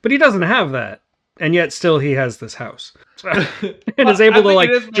successful. But he doesn't have that, and yet still he has this house and is able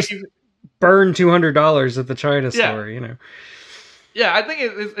to just burn $200 at the China store. Yeah, I think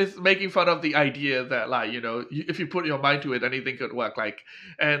it's making fun of the idea that, like, if you put your mind to it, anything could work. Like,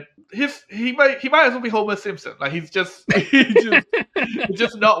 and he might as well be Homer Simpson. Like, it's just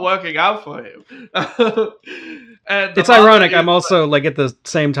not working out for him. And it's ironic. I'm also like at the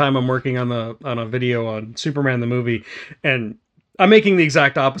same time I'm working on a video on Superman the movie, and I'm making the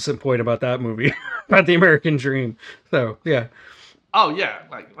exact opposite point about that movie, about the American dream. So yeah. Oh yeah,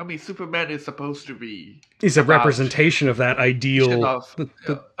 like, I mean, Superman is supposed to be... He's a representation of that ideal of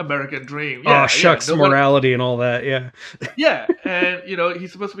American dream. Yeah, shucks, morality and all that, yeah. Yeah, and,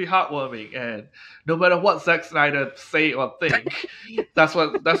 he's supposed to be heartwarming, and no matter what Zack Snyder say or think, that's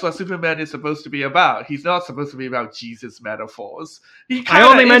what Superman is supposed to be about. He's not supposed to be about Jesus metaphors. I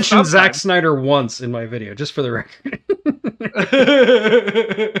only mentioned Zack Snyder once in my video, just for the record.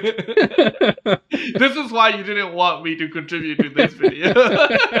 This is why you didn't want me to contribute to this video.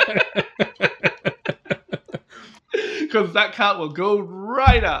 Because that count will go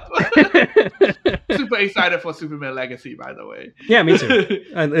right up. Super excited for Superman Legacy, by the way. Yeah, me too.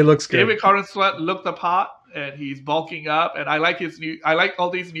 It looks good. David Corenswet looked the part, and he's bulking up. And I like all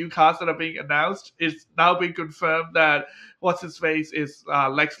these new casts that are being announced. It's now been confirmed that what's his face is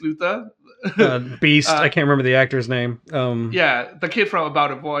Lex Luthor. Beast. I can't remember the actor's name. Yeah, the kid from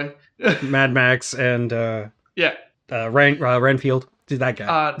About a Boy. Mad Max and Renfield. That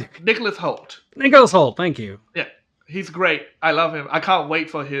guy. Nicholas Hoult. Nicholas Hoult. Thank you. Yeah. He's great. I love him. I can't wait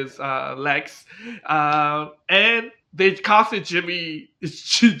for his Lex. And they casted Jimmy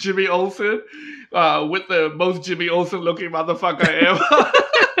Olsen with the most Jimmy Olsen looking motherfucker ever.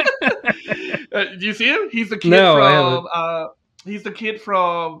 Do you see him? He's the kid he's the kid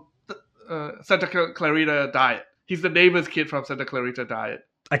from Santa Clarita Diet. He's the neighbor's kid from Santa Clarita Diet.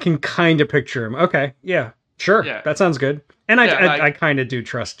 I can kind of picture him. Okay, yeah. Sure, that sounds good. And I kind of do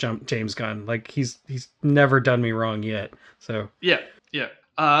trust James Gunn. Like, he's never done me wrong yet. So yeah.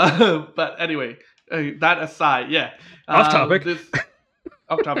 But anyway, that aside, off topic.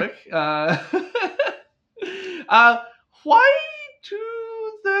 Off topic. Why do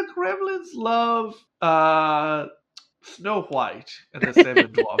the Gremlins love Snow White and the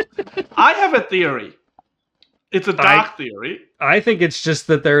Seven Dwarfs? I have a theory. It's a dark theory. I think it's just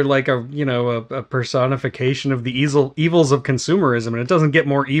that they're like a personification of the evils of consumerism, and it doesn't get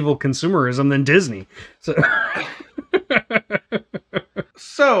more evil consumerism than Disney.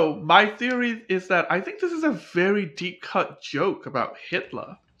 So my theory is that I think this is a very deep cut joke about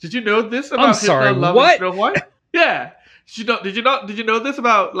Hitler. Did you know this about Hitler loving Snow White? Yeah. Did you know this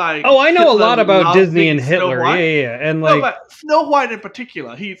about like Oh, I know a Hitler lot about Disney loving and Snow Hitler. White? Yeah. And No, like, but Snow White in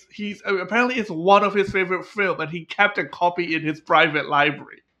particular, he's apparently it's one of his favorite films, and he kept a copy in his private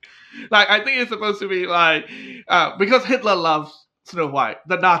library. Like I think it's supposed to be like because Hitler loves Snow White,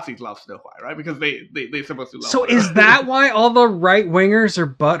 the Nazis love Snow White, right? Because they're supposed to love so is her. that why all the right wingers are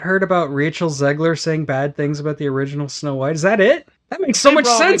butthurt about Rachel Zegler saying bad things about the original Snow White? Is that it? That makes so They much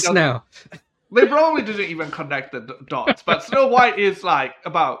probably sense don't. now. They probably didn't even connect the dots, but Snow White is like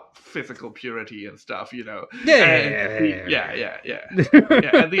about physical purity and stuff, you know. And and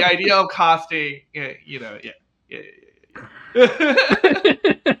the idea of casting, you know,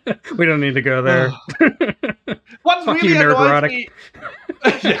 We don't need to go there. What Fuck really you, annoys neurotic. me,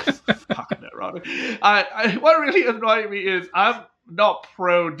 yes, fucking neurotic. What really annoys me is I'm not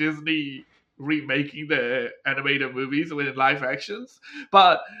pro Disney remaking the animated movies with live actions,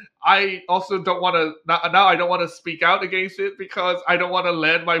 but I also don't want to now. I don't want to speak out against it because I don't want to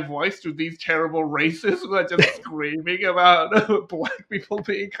lend my voice to these terrible racists who are just screaming about black people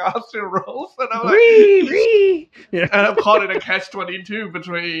being cast in roles, and I'm like, Yeah. and I'm caught in a catch-22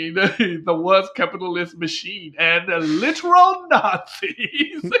 between the worst capitalist machine and the literal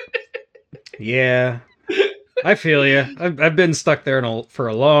Nazis. Yeah. I feel you. I've been stuck there for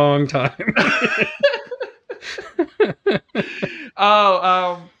a long time.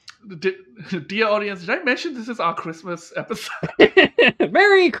 Oh, dear audience, did I mention this is our Christmas episode?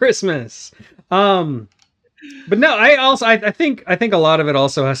 Merry Christmas. But no, I think a lot of it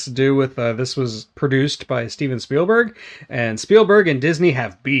also has to do with this was produced by Steven Spielberg, and Spielberg and Disney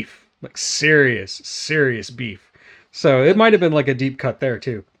have beef, like serious beef. So it might have been like a deep cut there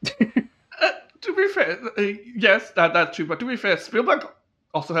too. To be fair, yes, that's true. But to be fair, Spielberg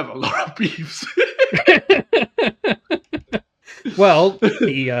also have a lot of beefs. Well,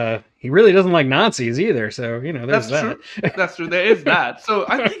 he really doesn't like Nazis either, so you know there's That's that. true. That's true. There is that. So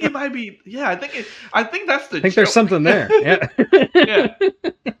I think it might be. Yeah, I think that's the. I think there's something there. Yeah.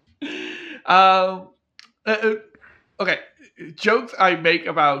 Yeah. Okay. Jokes I make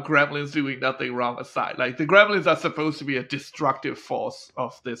about Gremlins doing nothing wrong aside, like the Gremlins are supposed to be a destructive force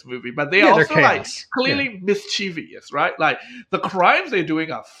of this movie, but they are they're also like chaos. clearly mischievous, right? Like the crimes they're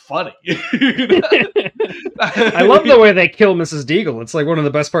doing are funny. I love the way they kill Mrs. Deagle. It's like one of the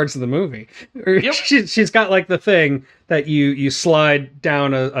best parts of the movie. Yep. She's got like the thing that you slide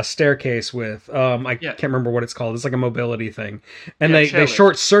down a staircase with. I can't remember what it's called. It's like a mobility thing, and they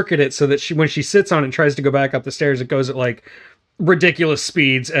short circuit it so that when she sits on it and tries to go back up the stairs, it goes at like ridiculous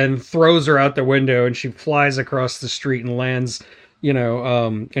speeds and throws her out the window, and she flies across the street and lands, in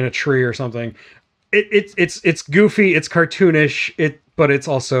a tree or something. It's goofy, it's cartoonish, but it's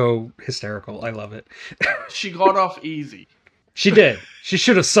also hysterical. I love it. She got off easy. She did. She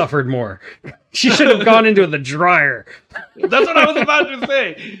should have suffered more. She should have gone into the dryer. That's what I was about to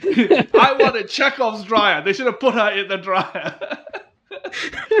say. I wanted Chekhov's dryer. They should have put her in the dryer.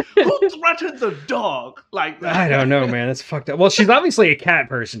 Who threatened the dog like that? I don't know, man. It's fucked up. Well, she's obviously a cat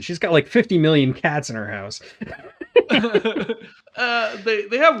person. She's got like 50 million cats in her house.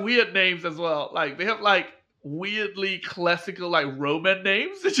 They have weird names as well. Like they have like weirdly classical like Roman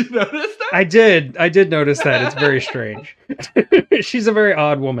names. Did you notice that? I did notice that. It's very strange. She's a very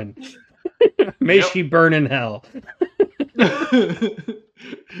odd woman. May she burn in hell.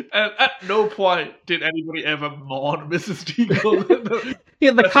 And at no point did anybody ever mourn Mrs. Deagle.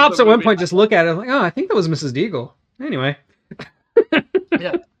 Yeah, the cops at one point just look at it like, oh, I think that was Mrs. Deagle. Anyway.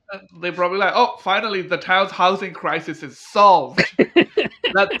 Yeah. They probably like, oh, finally the town's housing crisis is solved.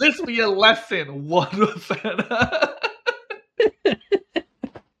 Let this be a lesson. What was that?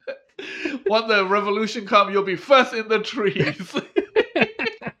 When the revolution comes, you'll be first in the trees.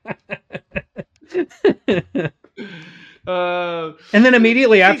 And then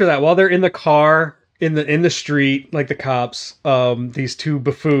immediately after that, while they're in the car in the street, like the cops, these two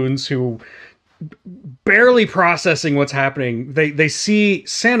buffoons who barely processing what's happening, they see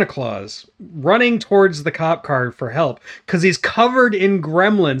Santa Claus running towards the cop car for help because he's covered in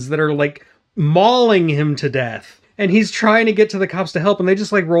gremlins that are like mauling him to death. And he's trying to get to the cops to help, and they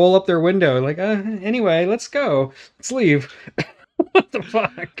just like roll up their window, like, anyway, let's go, let's leave. What the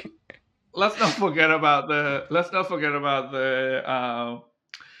fuck? Let's not forget about the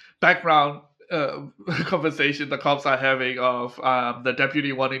background conversation the cops are having of the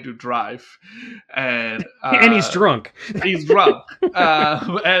deputy wanting to drive, and he's drunk. He's drunk,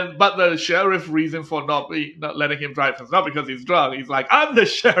 but the sheriff reason for not letting him drive is not because he's drunk. He's like, I'm the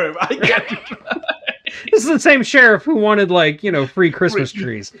sheriff, I get to drive. This is the same sheriff who wanted free Christmas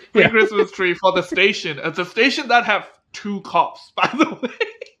trees. Free Christmas tree for the station. It's a station that have 2 cops, by the way.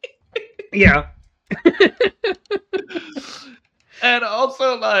 Yeah. And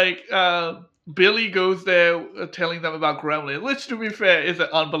also, like, Billy goes there telling them about Gremlin, which, to be fair, is an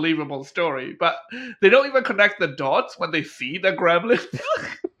unbelievable story. But they don't even connect the dots when they see the Gremlin.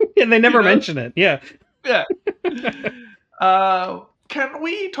 And they never You know? mention it. Yeah. Yeah. Can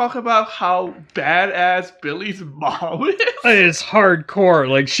we talk about how badass Billy's mom is? It's hardcore.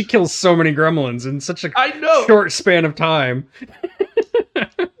 Like, she kills so many gremlins in such a I know. short span of time.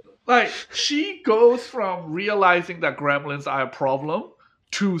 Like, she goes from realizing that gremlins are a problem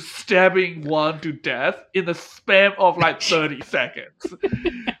to stabbing one to death in the span of like 30 seconds.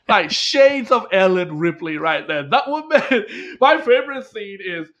 Like, shades of Ellen Ripley right there. That woman, my favorite scene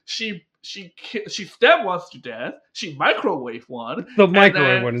is she stabbed one to death, she microwaved one, The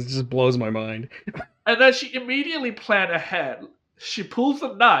microwave one just blows my mind. and then she immediately planned ahead. She pulls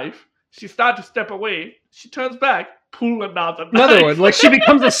a knife, she starts to step away, she turns back, pull another one. Like, she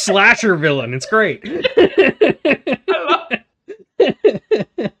becomes a slasher villain. It's great.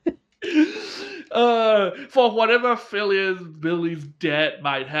 For whatever failures Billy's dad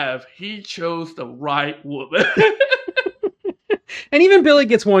might have, he chose the right woman. And even Billy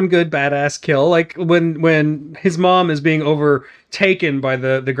gets one good badass kill, like when his mom is being overtaken by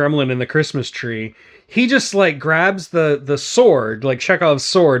the gremlin in the Christmas tree. He just like grabs the sword, like Chekhov's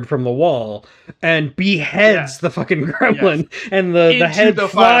sword from the wall, and beheads the fucking gremlin, and the head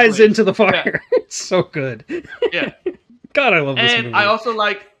flies into the fire. Yeah. It's so good. Yeah. God, I love this movie. And I also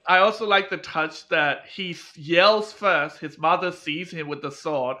like the touch that he yells first. His mother sees him with the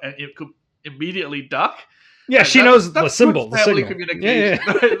sword, and it could immediately duck. Yeah, and that's, knows the symbol, the signal. Communication.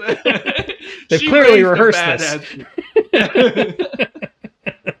 Yeah. They've clearly rehearsed this.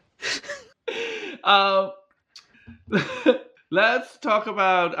 Let's talk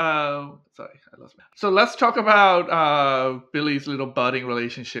about. Sorry, I lost my. So let's talk about Billy's little budding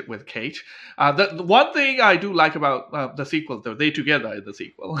relationship with Kate. The one thing I do like about the sequel, though, they together in the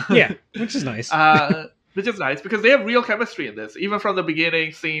sequel. Yeah, which is nice. Which is nice because they have real chemistry in this. Even from the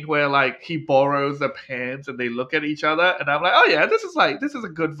beginning scene where like he borrows the pens and they look at each other, and I'm like, oh yeah, this is a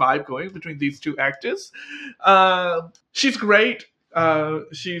good vibe going between these two actors. She's great.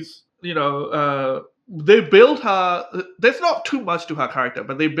 She's they build her. There's not too much to her character,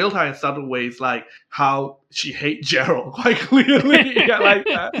 but they build her in subtle ways, like how she hates Gerald quite clearly. I like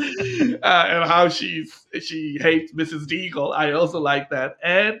that, and how she hates Mrs. Deagle. I also like that,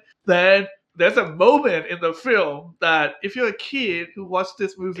 and then there's a moment in the film that if you're a kid who watched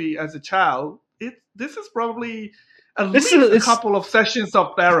this movie as a child, this is probably at least a couple of sessions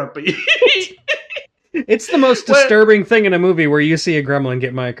of therapy. It's the most disturbing thing in a movie where you see a gremlin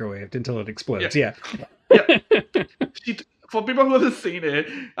get microwaved until it explodes. Yeah. For people who haven't seen it,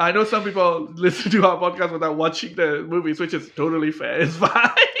 I know some people listen to our podcast without watching the movies, which is totally fair. It's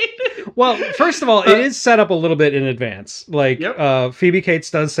fine. Well, first of all, it is set up a little bit in advance. Like, Phoebe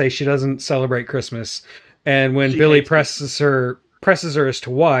Cates does say she doesn't celebrate Christmas, and when Billy presses her as to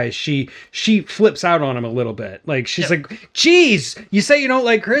why, she flips out on him a little bit. Like, she's like, geez, you say you don't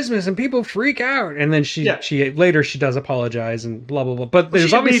like Christmas and people freak out. And then she later she does apologize and blah, blah, blah. But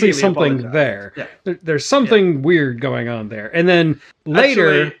there's obviously something there. Yeah. There's something weird going on there. And then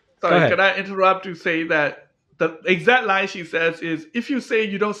later... Actually, sorry, can I interrupt to say that the exact line she says is, if you say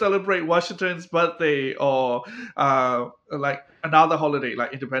you don't celebrate Washington's birthday or like another holiday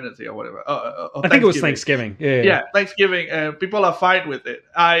like Independence Day or whatever. Or I think it was Thanksgiving. Yeah, Thanksgiving, and people are fine with it.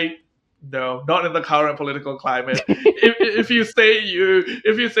 No, not in the current political climate. if you say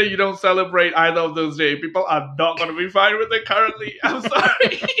you don't celebrate either of those days, people are not going to be fine with it currently. I'm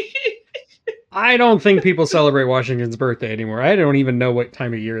sorry. I don't think people celebrate Washington's birthday anymore. I don't even know what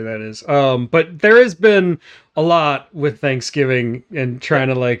time of year that is. But there has been a lot with Thanksgiving and trying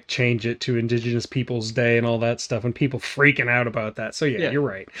to like change it to Indigenous Peoples Day and all that stuff, and people freaking out about that. So yeah. You're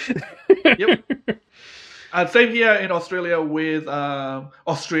right. Yep. Same here in Australia with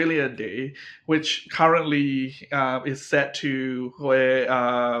Australia Day, which currently is set to where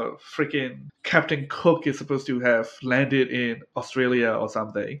freaking Captain Cook is supposed to have landed in Australia or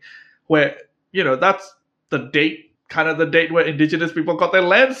something, where that's the date, kind of the date where Indigenous people got their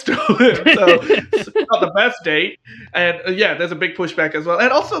land stolen. So it's not the best date. And there's a big pushback as well.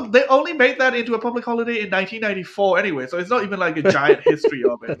 And also, they only made that into a public holiday in 1994 anyway. So it's not even like a giant history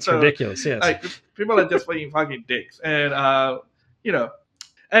of it. That's ridiculous, yes. Like, people are just being fucking dicks. And, and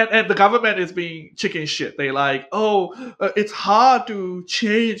the government is being chicken shit. They like, it's hard to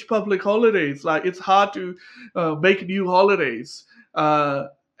change public holidays. Like, it's hard to make new holidays.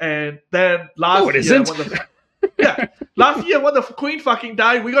 And then last year when the Queen fucking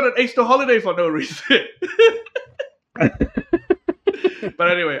died, we got an extra holiday for no reason.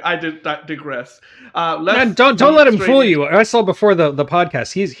 But anyway, I did digress. Man, Let's don't lead let him straight fool in. you. I saw before the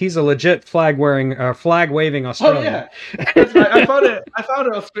podcast. He's a legit flag waving Oh Australian. yeah, that's right. I found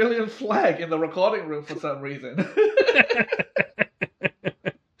an Australian flag in the recording room for some reason.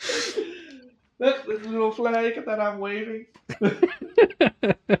 That's this little flag that I'm waving.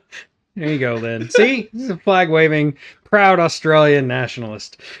 There you go. Then see, he's a flag waving, proud Australian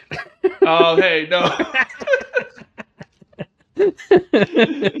nationalist. Oh hey, no.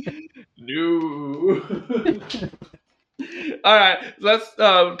 No. All right, let's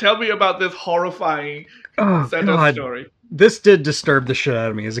tell me about this horrifying Oh Santa God, story. this did disturb the shit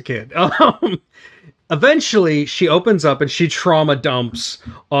out of me as a kid. Eventually, she opens up and she trauma dumps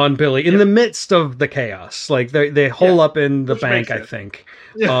on Billy in the midst of the chaos. Like they hole up in the Which bank, makes I sense. think.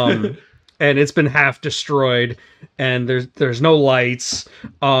 And it's been half destroyed, and there's no lights.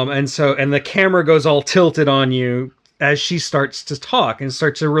 And the camera goes all tilted on you as she starts to talk and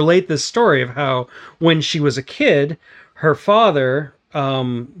starts to relate this story of how when she was a kid, her father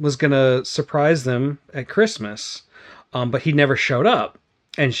was gonna surprise them at Christmas, but he never showed up,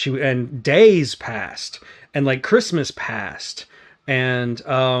 and days passed, and like Christmas passed, and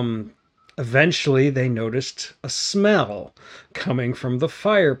eventually they noticed a smell coming from the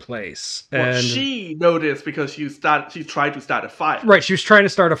fireplace. Well, And she noticed because she tried to start a fire. right, she was trying to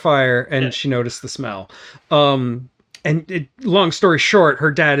start a fire, and she noticed the smell. Long story short,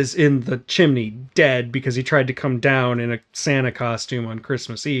 her dad is in the chimney dead because he tried to come down in a Santa costume on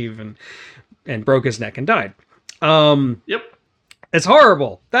Christmas Eve and broke his neck and died. Yep. It's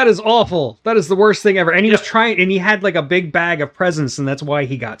horrible. That is awful. That is the worst thing ever. And he was trying, and he had like a big bag of presents, and that's why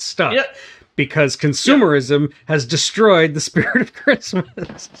he got stuck. Yep. Because consumerism has destroyed the spirit of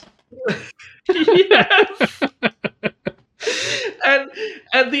Christmas. Yes.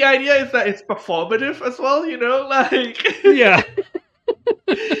 And the idea is that it's performative as well, like Yeah.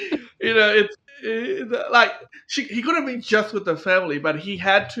 it's like he could have been just with the family, but he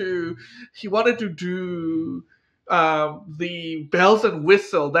wanted to do the bells and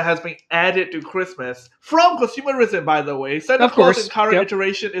whistle that has been added to Christmas from consumerism, by the way. Santa Of Claus course. in current Yep.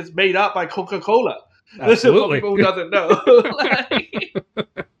 iteration is made up by Coca-Cola. Absolutely. For people who doesn't know.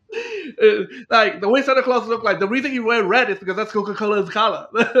 Like the way Santa Claus look like, the reason you wear red is because that's Coca-Cola's color.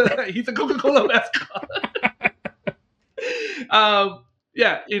 He's a Coca-Cola mascot.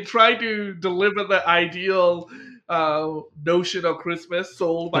 In trying to deliver the ideal notion of Christmas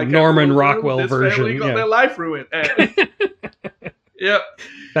sold by Norman capitalism, Rockwell this version, family got their life ruined. Yep.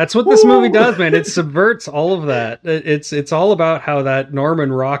 That's what this movie does, man. It subverts all of that. It's all about how that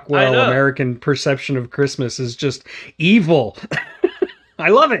Norman Rockwell American perception of Christmas is just evil. I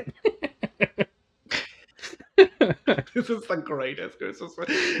love it. This is the greatest Christmas story.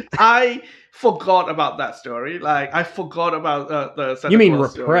 I forgot about that story. Like, I forgot about the Santa You mean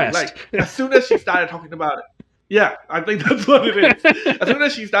Claus repressed? Story. Like, as soon as she started talking about it. Yeah, I think that's what it is. As soon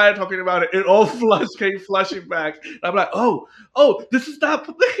as she started talking about it, it all came flushing back. And I'm like, oh, this is that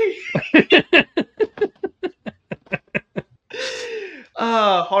thing.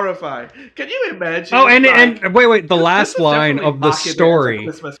 Horrifying. Can you imagine? Oh, and wait, the last line of the story.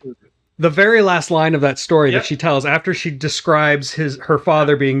 The very last line of that story that she tells after she describes her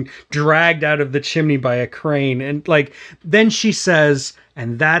father being dragged out of the chimney by a crane, and like then she says,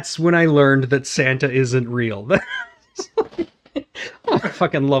 and that's when I learned that Santa isn't real. I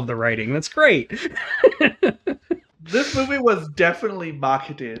fucking love the writing. That's great. This movie was definitely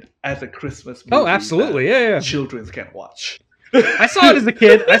marketed as a Christmas movie. Oh, absolutely. Yeah. Children can watch. I saw it as a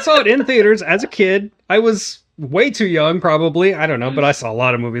kid. I saw it in theaters as a kid. I was way too young, probably. I don't know, but I saw a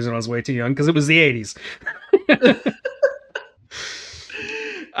lot of movies when I was way too young because it was the 80s.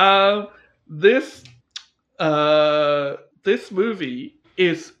 This movie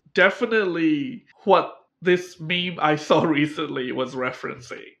is definitely what this meme I saw recently was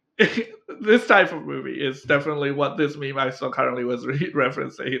referencing. This type of movie is definitely what this meme I saw currently was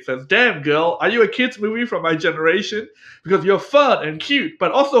referencing. It says, "Damn girl, are you a kids movie from my generation? Because you're fun and cute,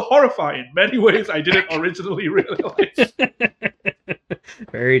 but also horrifying in many ways I didn't originally realize."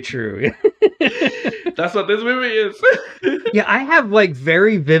 Very true. That's what this movie is. Yeah, I have like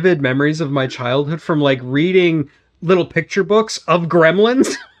very vivid memories of my childhood from like reading little picture books of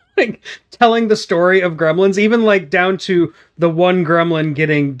Gremlins. Like telling the story of Gremlins, even like down to the one gremlin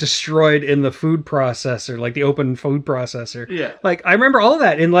getting destroyed in the food processor, like the open food processor. Yeah. Like I remember all of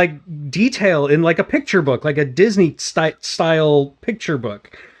that in like detail in like a picture book, like a Disney style picture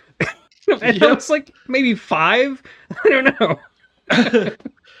book. And I was like maybe 5. I don't know.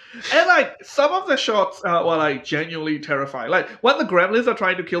 And like some of the shots were like genuinely terrifying. Like when the Gremlins are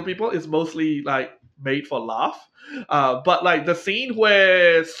trying to kill people, it's mostly like made for laugh. But like the scene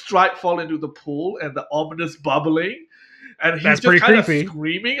where Stripe fall into the pool and the ominous bubbling, and he's That's just pretty kind of creepy.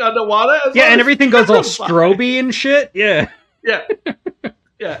 screaming underwater. As Yeah, well. and It's everything goes all terrifying. stroby and shit. Yeah. Yeah,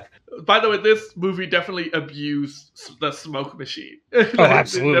 yeah. By the way, this movie definitely abused the smoke machine. Oh,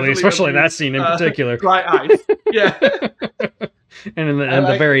 absolutely. Especially that scene in particular. Dry ice. Yeah. And in I the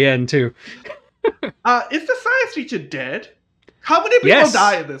like very end, too. Is the science teacher dead? How many people Yes.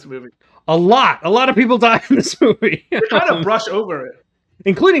 die in this movie? A lot of people die in this movie. They kind of brush over it.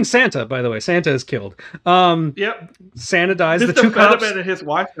 Including Santa, by the way. Santa is killed. Yep. Santa dies. Mr. The two cops, Fetterman and his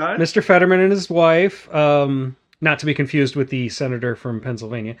wife died. Mr. Fetterman and his wife, not to be confused with the senator from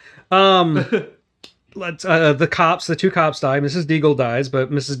Pennsylvania. The two cops die. Mrs. Deagle dies,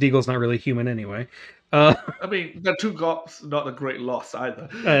 but Mrs. Deagle's not really human anyway. I mean, the two cops, not a great loss either.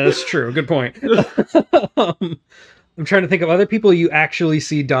 That's true. Good point. I'm trying to think of other people you actually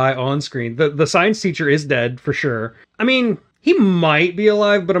see die on screen. The science teacher is dead for sure. I mean, he might be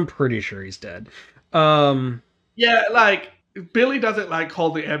alive, but I'm pretty sure he's dead. Yeah, like Billy doesn't like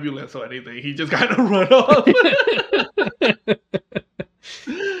call the ambulance or anything. He just kind of run off.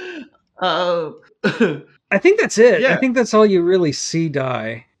 I think that's it. Yeah. I think that's all you really see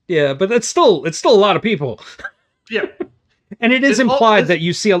die. Yeah, but it's still a lot of people. Yeah. And it is It's implied that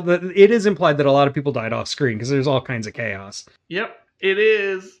you see it is implied that a lot of people died off screen because there's all kinds of chaos. Yep. It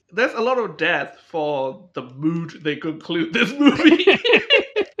is. There's a lot of death for the mood they conclude this movie.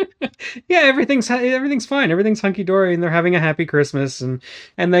 Yeah, everything's fine. Everything's hunky dory, and they're having a happy Christmas, and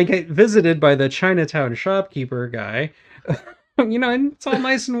they get visited by the Chinatown shopkeeper guy. And it's all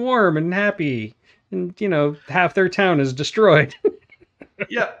nice and warm and happy, and half their town is destroyed.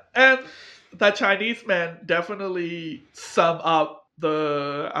 Yeah, and that Chinese man definitely sum up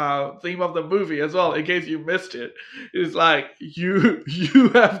the theme of the movie as well. In case you missed it, it's like you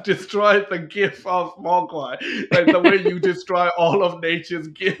have destroyed the gift of Mogwai, like the way you destroy all of nature's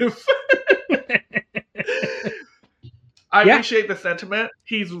gift. I appreciate the sentiment.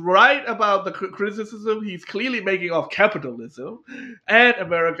 He's right about the criticism he's clearly making of capitalism and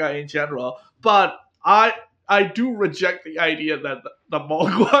America in general, but I do reject the idea that the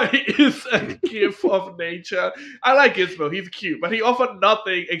Mogwai is a gift of nature. I like Gizmo; he's cute, but he offered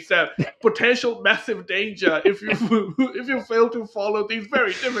nothing except potential massive danger if you fail to follow these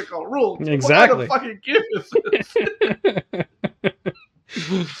very difficult rules. Exactly. What kind of fucking gift is this?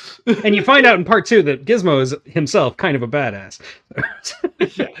 And you find out in part 2 that Gizmo is himself kind of a badass.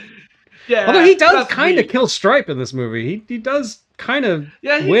 Yeah. Although he does kind of kill Stripe in this movie. He does kind of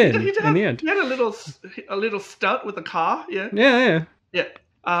win in the end. He had a little stunt with the car. Yeah. Yeah.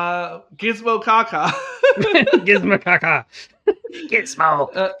 Gizmo Kaka. Gizmo Kaka.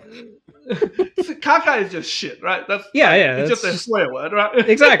 Gizmo. Kaka is just shit, right? Yeah. It's just a swear word, right?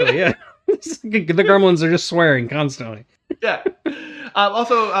 Exactly. Yeah. The Gremlins are just swearing constantly. Yeah.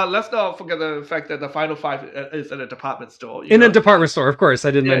 Also, let's not forget the fact that the final fight is in a department store. In a department store, of course.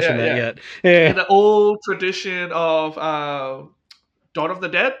 I didn't mention that yet. Yeah. In the old tradition of Dawn of the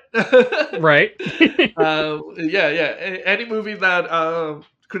Dead. Right. Any movie that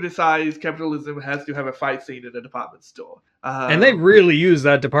criticize capitalism has to have a fight scene in a department store. And they really use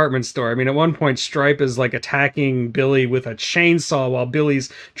that department store. I mean, at one point, Stripe is like attacking Billy with a chainsaw while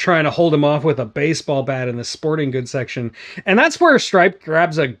Billy's trying to hold him off with a baseball bat in the sporting goods section. And that's where Stripe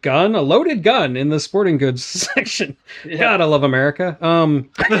grabs a loaded gun in the sporting goods section. Yeah. God, I love America.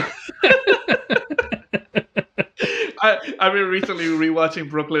 I've been recently rewatching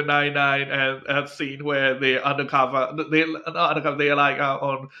Brooklyn Nine-Nine and that scene where they're they're like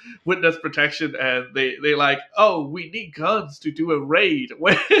on witness protection and they're like, oh, we need guns to do a raid.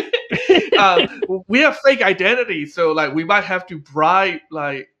 We have fake identities, so like we might have to bribe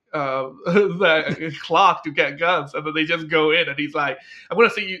like the clock to get guns, and then they just go in and he's like, I'm gonna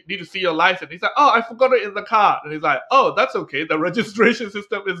need to see your license. He's like, oh, I forgot it in the car. And he's like, oh, that's okay, the registration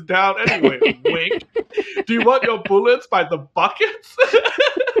system is down anyway. Wink. Do you want your bullets by the buckets?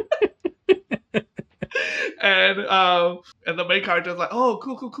 And the main character is like, oh,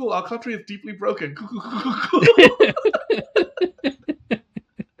 cool, our country is deeply broken. Cool.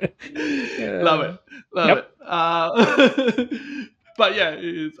 Love it. But yeah,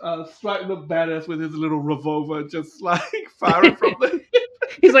 it's Stripe the badass with his little revolver, just like firing from the.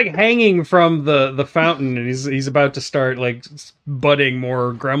 He's like hanging from the fountain, and he's about to start like budding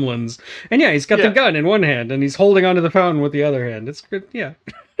more gremlins. And yeah, he's got the gun in one hand, and he's holding onto the fountain with the other hand. It's good, yeah.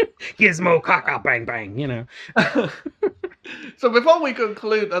 Gizmo, caca, bang, bang. So before we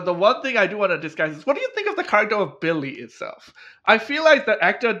conclude, the one thing I do want to discuss is, what do you think of the character of Billy itself? I feel like the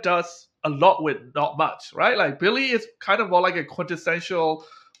actor does a lot with not much, right? Like Billy is kind of more like a quintessential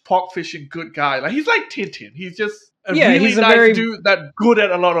pork fishing good guy. Like he's like Tintin. He's just a Yeah, really he's a nice very dude that good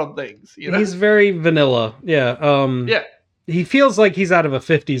at a lot of things. You know? he's very vanilla. Yeah. Yeah. He feels like he's out of a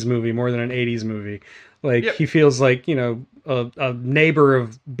 50s movie more than an 80s movie. Like Yep. he feels like, a neighbor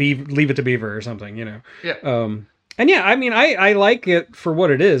of Leave It to Beaver or something, Yeah. And yeah, I mean, I like it for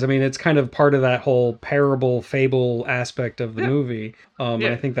what it is. I mean, it's kind of part of that whole parable, fable aspect of the Yeah. movie. And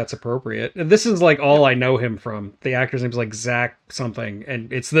Yeah. I think that's appropriate. And this is like all I know him from. The actor's name's like Zach something,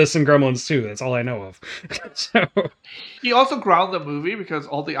 and it's this and Gremlins too. That's all I know of. So He also ground the movie because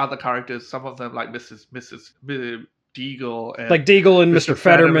all the other characters, some of them like Mrs. Deagle and like Deagle and Mr.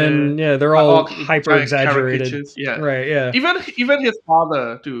 Fetterman, yeah, they're all hyper giant exaggerated. caricatures. Yeah. Right, yeah. Even his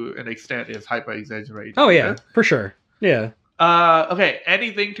father, to an extent, is hyper exaggerated. Oh yeah, for sure. Yeah. Okay.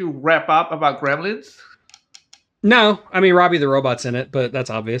 Anything to wrap up about Gremlins? No, I mean Robbie the Robot's in it, but that's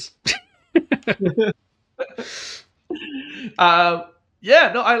obvious.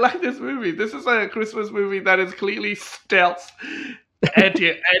 Yeah, no, I like this movie. This is a Christmas movie that is clearly stealth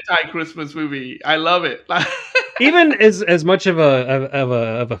anti Christmas movie. I love it. Even as much of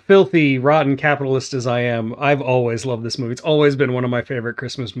a filthy, rotten capitalist as I am, I've always loved this movie. It's always been one of my favorite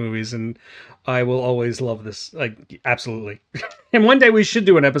Christmas movies, and I will always love this. Like, absolutely. And one day we should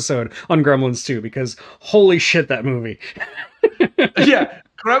do an episode on Gremlins 2, because holy shit, that movie. Yeah,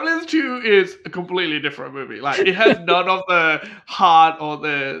 Gremlins 2 is a completely different movie. Like, it has none of the heart or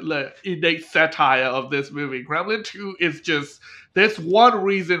the innate satire of this movie. Gremlin 2 is just, there's one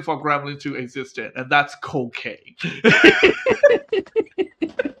reason for Gremlin 2 existed, and that's cocaine.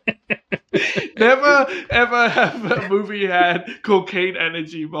 Never ever have a movie had cocaine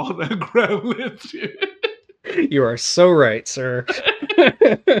energy more than Gremlins 2. You are so right, sir.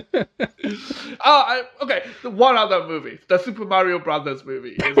 Okay. One other movie, the Super Mario Brothers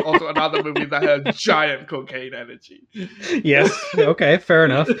movie, is also another movie that has giant cocaine energy. Yes. Okay. Fair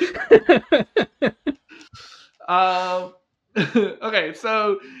enough. Okay.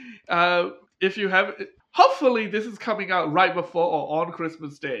 So, if you have, hopefully this is coming out right before or on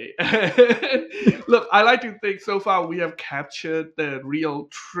Christmas Day. Look, I like to think so far we have captured the real,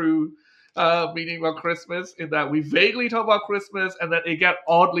 true meaning of Christmas, in that we vaguely talk about Christmas and then it got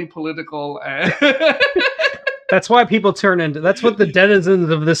oddly political, and that's why people turn into, that's what the denizens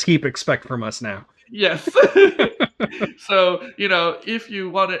of this heap expect from us now. Yes. So, if you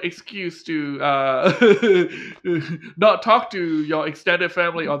want an excuse to not talk to your extended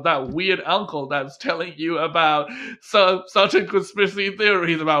family or that weird uncle that's telling you about certain conspiracy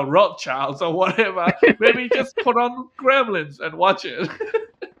theories about Rothschilds or whatever, maybe just put on Gremlins and watch it.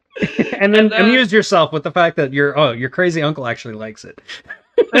 And then amuse yourself with the fact that your crazy uncle actually likes it.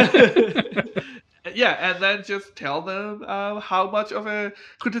 Yeah, and then just tell them how much of a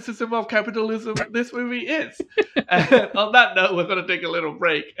criticism of capitalism this movie is. And on that note, we're going to take a little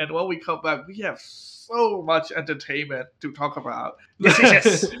break. And when we come back, we have so much entertainment to talk about.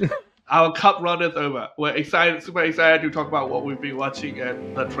 Yes. Our cup runneth over. We're excited, super excited to talk about what we've been watching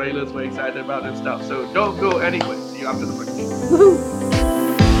and the trailers we're excited about and stuff. So don't go anywhere. See you after the break. Woohoo!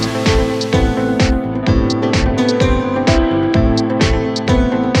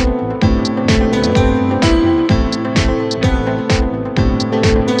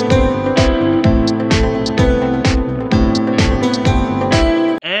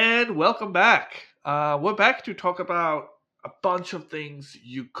 Welcome back. We're back to talk about a bunch of things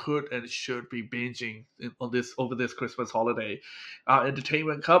you could and should be binging over this Christmas holiday.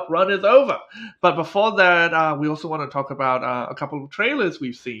 Entertainment Cup run is over. But before that, we also want to talk about a couple of trailers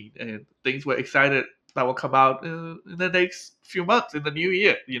we've seen and things we're excited that will come out in the next few months, in the new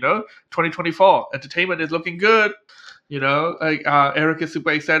year. 2024. Entertainment is looking good. Eric is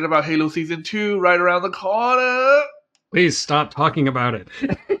super excited about Halo Season 2 right around the corner. Please stop talking about it.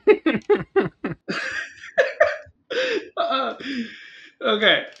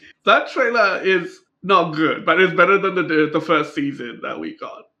 Okay, that trailer is not good, but it's better than the first season that we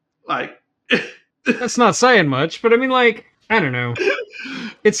got. That's not saying much, but I mean, I don't know.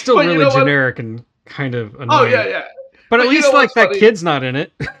 It's still really generic and kind of annoying. Oh yeah. But at least that funny? Kid's not in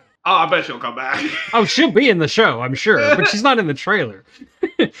it. Oh, I bet she'll come back. Oh, she'll be in the show, I'm sure, but she's not in the trailer.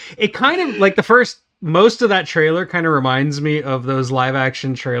 It kind of most of that trailer kind of reminds me of those live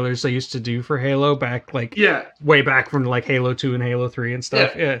action trailers they used to do for Halo back, way back from Halo 2 and Halo 3 and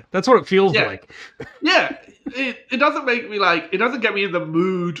stuff. Yeah, that's what it feels like. Yeah, it doesn't make me it doesn't get me in the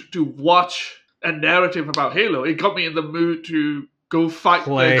mood to watch a narrative about Halo. It got me in the mood to go fight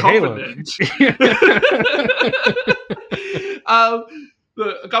the Covenant.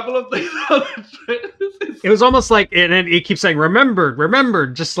 A couple of things on the trailers. It was almost like, and it keeps saying, remember,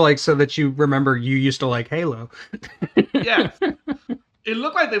 just so that you remember you used to like Halo. Yes. it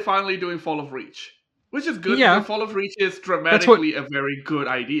looked like they're finally doing Fall of Reach, which is good Yeah, because Fall of Reach is that's what dramatically a very good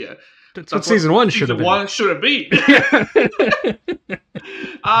idea. that's what That's what season one should have season been. one should have been.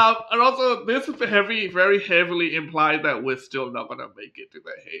 And also, this very heavily implied that we're still not gonna make it to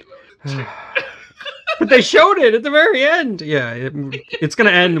the Halo. But they showed it at the very end. Yeah, it's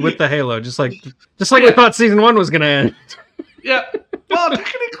gonna end with the Halo, just like we thought season one was gonna end. Yeah. Well,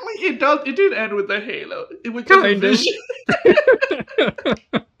 technically, it does. It did end with the Halo. It was just a vision.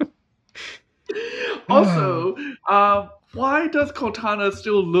 Also, why does Cortana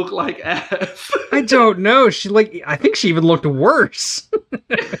still look like ass? I don't know. I think she even looked worse.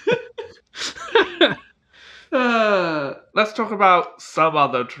 Let's talk about some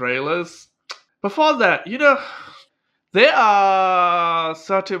other trailers. Before that, there are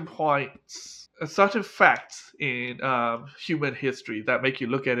certain points, certain facts in human history that make you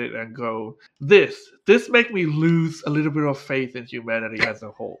look at it and go, this make me lose a little bit of faith in humanity as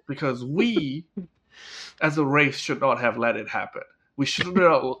a whole, because we as a race should not have let it happen. We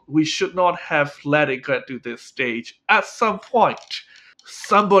should not have let it get to this stage. At some point,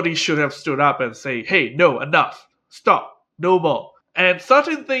 somebody should have stood up and say, hey, no, enough, stop, no more. And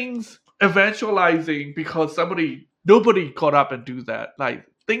certain things eventualizing because nobody got up and do that. Like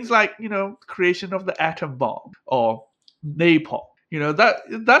things like, creation of the atom bomb or napalm.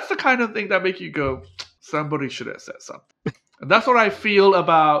 That's the kind of thing that make you go, somebody should have said something. And that's what I feel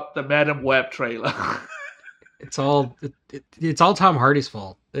about the Madam Web trailer. It's all Tom Hardy's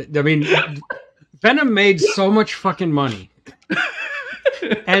fault. I mean, Venom made so much fucking money.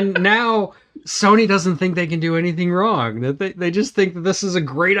 And now Sony doesn't think they can do anything wrong. That they just think that this is a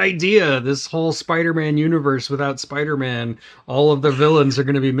great idea. This whole Spider-Man universe without Spider-Man, all of the villains are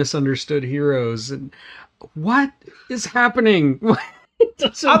going to be misunderstood heroes. And what is happening? Are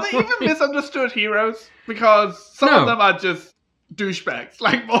they even misunderstood heroes? Because some of them are just douchebags,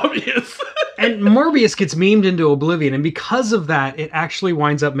 like Morbius. And Morbius gets memed into oblivion, and because of that, it actually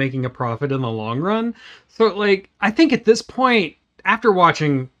winds up making a profit in the long run. So, I think at this point, after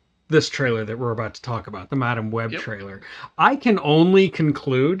watching this trailer that we're about to talk about, the Madam Web trailer, I can only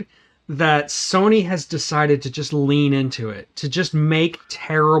conclude that Sony has decided to just lean into it, to just make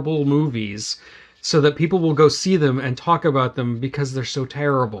terrible movies so that people will go see them and talk about them because they're so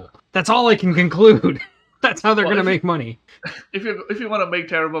terrible. That's all I can conclude. That's how they're going to make money. If you want to make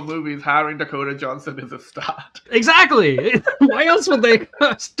terrible movies, hiring Dakota Johnson is a start. Exactly. Why else would they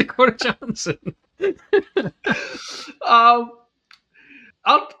cast Dakota Johnson? I'll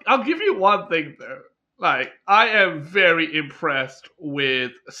give you one thing though. I am very impressed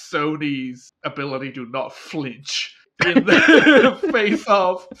with Sony's ability to not flinch in the face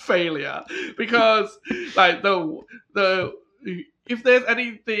of failure, because if there's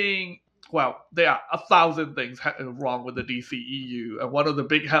anything. Well, there are 1,000 things wrong with the DCEU, and one of the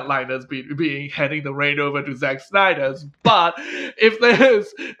big headliners being handing the reign over to Zack Snyder's. But if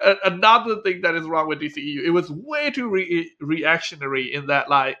there's another thing that is wrong with DCEU, it was way too reactionary in that,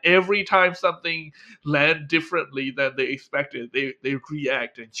 every time something landed differently than they expected, they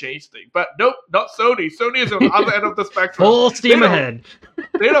react and change things. But nope, not Sony. Sony is on the other end of the spectrum. Full steam ahead.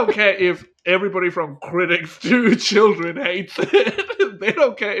 They don't care if everybody from critics to children hates it. They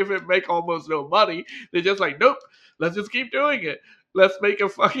don't care if it make almost no money. They're just like, nope, let's just keep doing it. Let's make a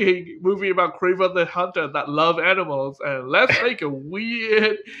fucking movie about Kraven the Hunter that love animals, and let's make a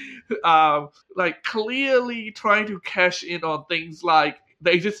weird, clearly trying to cash in on things like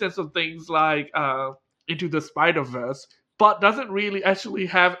the existence of things like Into the Spider-Verse, but doesn't really actually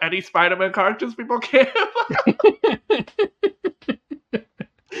have any Spider-Man characters people care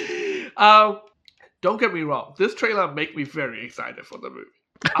about. Don't get me wrong. This trailer make me very excited for the movie.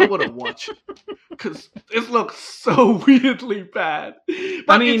 I want to watch it because it looks so weirdly bad.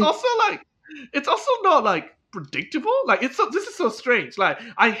 But it's also not predictable. This is so strange.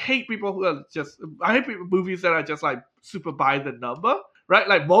 I hate people who are movies that are just super by the number. Right?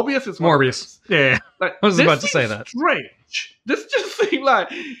 Morbius is Morbius. Yeah. I was about to say that. Strange. This just seemed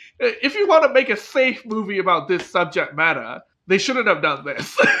if you want to make a safe movie about this subject matter, they shouldn't have done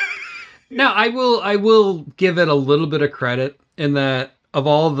this. Now, I will give it a little bit of credit in that of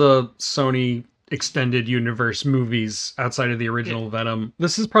all the Sony extended universe movies outside of the original Venom,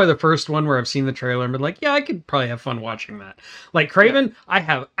 this is probably the first one where I've seen the trailer and been like, yeah, I could probably have fun watching that. Kraven, I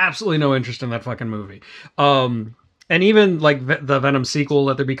have absolutely no interest in that fucking movie. And even the Venom sequel,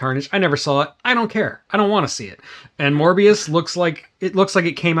 Let There Be Carnage, I never saw it. I don't care. I don't want to see it. And Morbius looks like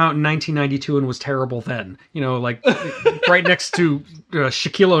it came out in 1992 and was terrible then. Right next to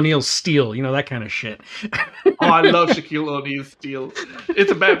Shaquille O'Neal's Steel. That kind of shit. Oh, I love Shaquille O'Neal's Steel.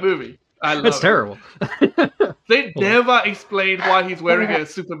 It's a bad movie. I That's love terrible. it. They Hold on. never explained why he's wearing a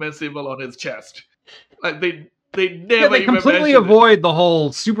Superman symbol on his chest. Like they Yeah, never they even completely mentioned it. avoid the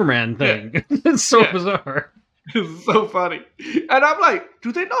whole Superman Yeah, thing. It's so yeah. bizarre. It's so funny. And I'm like,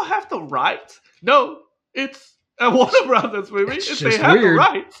 do they not have the rights? No, it's a Warner Brothers movie. It's They just have the weird.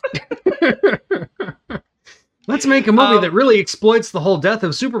 rights. Let's make a movie that Um, really exploits the whole death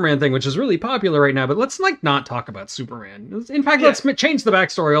of Superman thing, which is really popular right now. But let's not talk about Superman. In fact, yeah, let's change the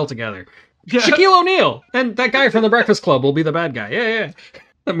backstory altogether. yeah. Shaquille O'Neal and that guy from The Breakfast Club will be the bad guy. Yeah.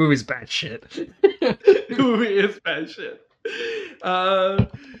 That movie's bad shit. The movie is bad shit.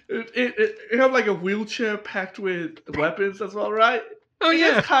 It have like a wheelchair packed with weapons as well, right? Oh It is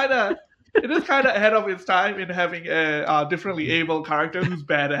yeah. kind of. It is kind of ahead of its time in having a differently able character who's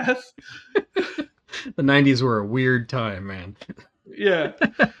badass. The 90s were a weird time, man. Yeah.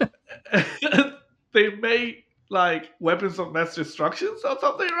 They made like weapons of mass destruction or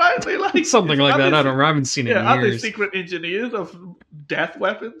something, right? They like Something like that. I haven't seen it in Are they years. secret engineers of death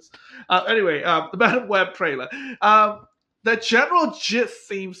weapons? Anyway, the Madam Web trailer. The general gist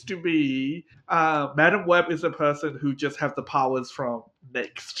seems to be Madam Web is a person who just have the powers from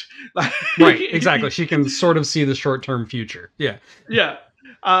Next. Like, Right, exactly. She can sort of see the short-term future. Yeah. Yeah.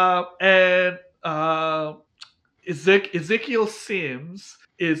 And Ezekiel Sims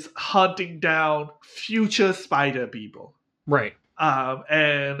is hunting down future spider people. Right.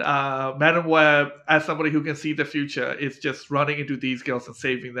 And Madam Web, as somebody who can see the future, is just running into these girls and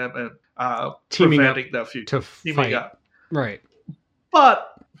saving them and Teaming up preventing the future. to fight. Right. But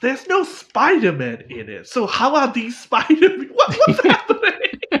there's no Spider-Man in it. So how are these Spider-Man? What's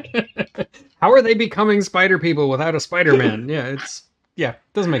happening? How are they becoming spider people without a Spider-Man? Yeah,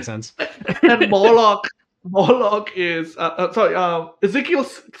 doesn't make sense. And Morlock is Ezekiel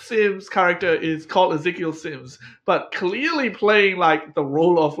Sims' character is called Ezekiel Sims, but clearly playing like the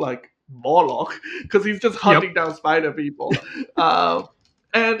role of like Morlock because he's just hunting down spider people,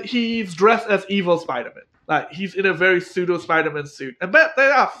 and he's dressed as evil Spider-Man. Like he's in a very pseudo Spider-Man suit, and but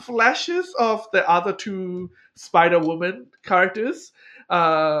there are flashes of the other two Spider-Woman characters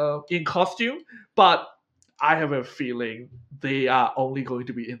in costume, but I have a feeling they are only going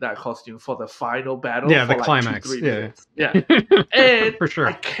to be in that costume for the final battle. Yeah, for the like climax. 2-3 minutes. Yeah. And for sure.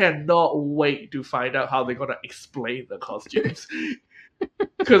 I cannot wait to find out how they're gonna explain the costumes.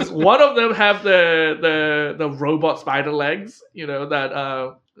 Because one of them have the robot spider legs, you know, that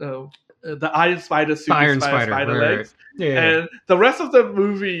the Iron Spider suit, Iron spider right, legs. Right. Yeah. And the rest of the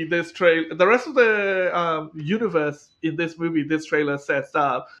movie, the rest of the universe in this movie, this trailer sets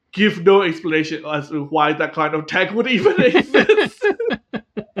up, give no explanation as to why that kind of tech would even exist.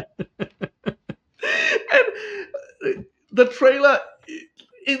 And the trailer,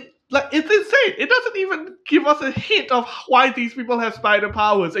 it's insane. It doesn't even give us a hint of why these people have spider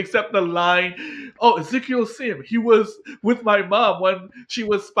powers, except the line, "Oh, Ezekiel Sim, he was with my mom when she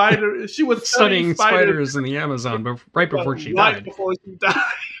was studying spiders in the Amazon, but right before she died. Before she died."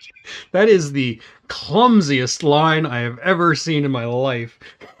 That is the clumsiest line I have ever seen in my life.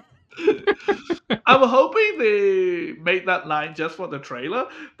 I'm hoping they made that line just for the trailer,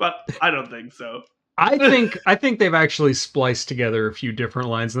 but I don't think so. I think they've actually spliced together a few different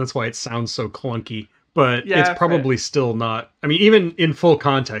lines, and that's why it sounds so clunky. But Yeah, it's probably still not. I mean, even in full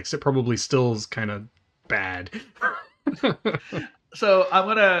context, it probably still is kind of bad. So I'm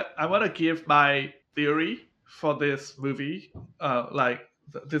gonna give my theory for this movie,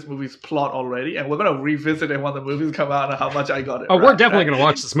 this movie's plot already, and we're gonna revisit it when the movies come out and how much I got it. Oh, right, we're definitely gonna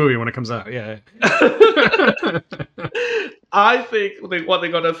watch this movie when it comes out. Yeah. I think what they're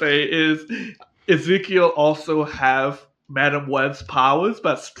gonna say is Ezekiel also have Madam Web's powers,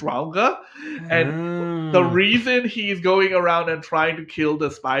 but stronger. And the reason he's going around and trying to kill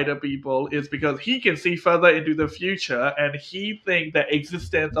the spider people is because he can see further into the future, and he thinks the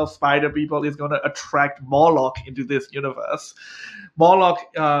existence of spider people is going to attract Morlock into this universe. Morlock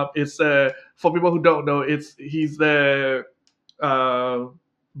is, for people who don't know, he's the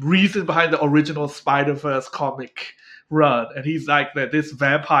reason behind the original Spider-Verse comic run, and he's like this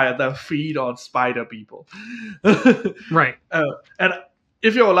vampire that feed on spider people. Right. And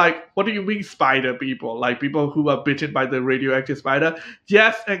if you're like, what do you mean spider people? Like people who are bitten by the radioactive spider?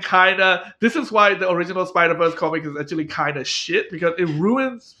 Yes, and kinda. This is why the original Spider-Verse comic is actually kind of shit, because it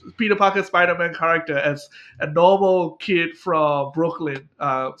ruins Peter Parker's Spider-Man character as a normal kid from Brooklyn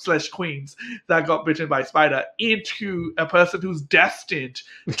 / Queens that got bitten by a spider into a person who's destined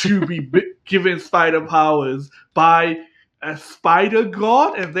to be given spider powers by a spider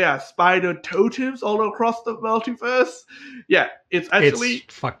god, and there are spider totems all across the multiverse. Yeah, it's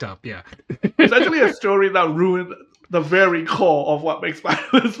fucked up. Yeah. it's actually a story that ruined the very core of what makes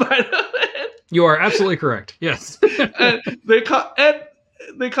Spider-Man Spider-Man. You are absolutely correct. Yes. And they're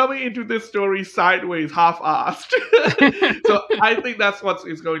coming into this story sideways, half-assed. So I think that's what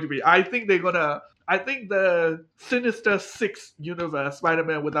it's going to be. I think the Sinister Six universe,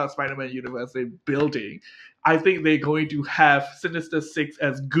 Spider-Man without Spider-Man universe they're building, I think they're going to have Sinister Six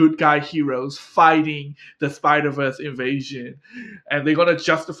as good guy heroes fighting the Spider-Verse invasion. And they're going to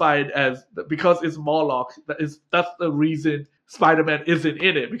justify it as, because it's Morlock, that's the reason Spider-Man isn't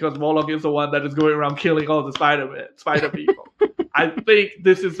in it, because Morlock is the one that is going around killing all the Spider people. I think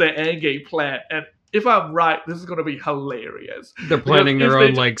this is their endgame plan. And if I'm right, this is going to be hilarious. They're planning their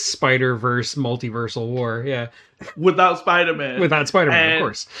own, like, Spider-Verse multiversal war, yeah. Without Spider-Man. Without Spider-Man, of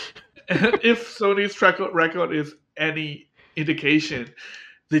course. If Sony's track record is any indication,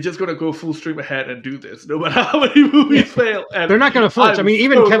 they're just going to go full stream ahead and do this, no matter how many movies fail. And they're not going to flinch. I mean,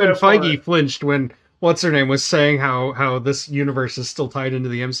 even so Kevin Feige flinched when, what's-her-name, was saying how this universe is still tied into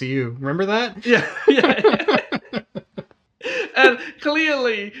the MCU. Remember that? Yeah. And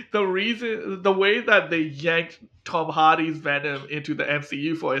clearly, the way that they yanked Tom Hardy's Venom into the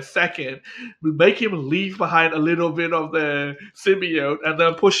MCU for a second, make him leave behind a little bit of the symbiote and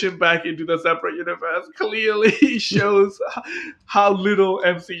then push him back into the separate universe, clearly shows how little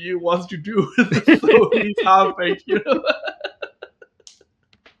MCU wants to do with the Sony's half-baked universe.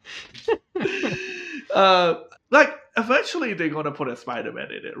 Like, eventually they're going to put a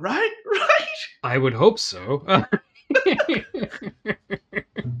Spider-Man in it, right? Right? I would hope so.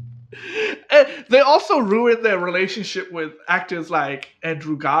 And they also ruined their relationship with actors like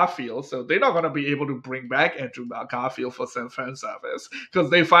Andrew Garfield, so they're not going to be able to bring back Andrew Garfield for some fan service, because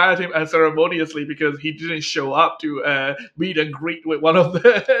they fired him unceremoniously because he didn't show up to meet and greet with one of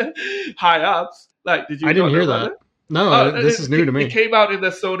the high-ups. Like, did you? I didn't hear that. No, this is new to me. It came out in the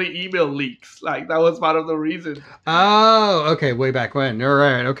Sony email leaks. Like, that was part of the reason. Oh, okay, way back when. All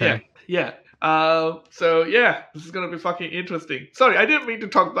right, okay. Yeah. So yeah, this is gonna be fucking interesting. Sorry, I didn't mean to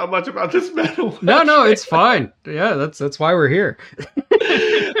talk that much about this metal. No, it's fine. Yeah, that's why we're here.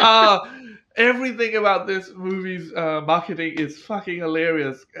 Everything about this movie's marketing is fucking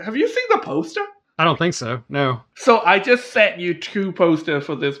hilarious. Have you seen the poster? I don't think so. No. So I just sent you 2 posters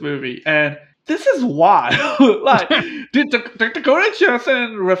for this movie, and this is wild. Like, did Dakota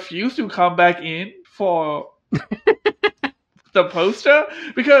Johnson refuse to come back in for the poster?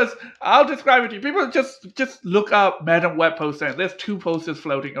 Because I'll describe it to you. People just look up Madam Web poster, and there's 2 posters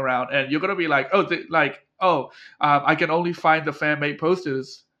floating around, and you're gonna be like, I can only find the fan-made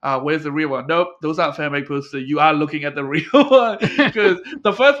posters. Where's the real one? Nope, those aren't fan-made posters. You are looking at the real one, because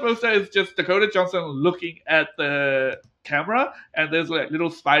the first poster is just Dakota Johnson looking at the camera, and there's like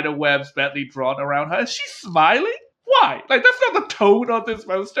little spider webs badly drawn around her. She's smiling. Why? Like, that's not the tone of this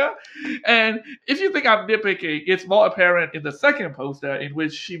poster. And if you think I'm nitpicking, it's more apparent in the second poster, in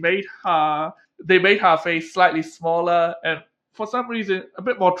which they made her face slightly smaller and for some reason a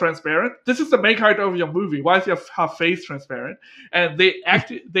bit more transparent. This is the main character of your movie. Why is her face transparent? And they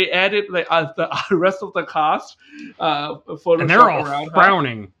added the rest of the cast Photoshop and they're all around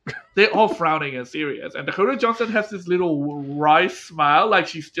frowning. They're all frowning and serious. And Dakota Johnson has this little wry smile, like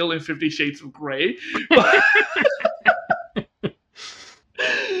she's still in 50 Shades of Grey.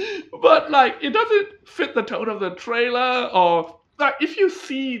 But like, it doesn't fit the tone of the trailer. Or like, if you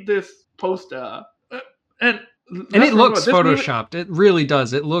see this poster, and it looks photoshopped. It really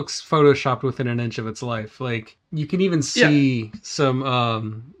does. It looks photoshopped within an inch of its life. Like, you can even see some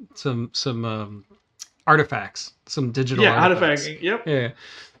artifacts, some digital artifacts. Yep. Yeah.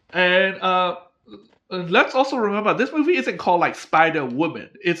 And let's also remember, this movie isn't called like Spider-Woman.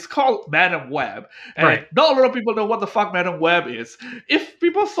 It's called Madam Web. And right. Not a lot of people know what the fuck Madam Web is. If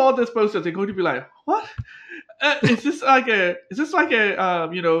people saw this poster, they're going to be like, what? Is this like a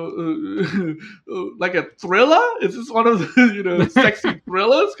like a thriller? Is this one of the sexy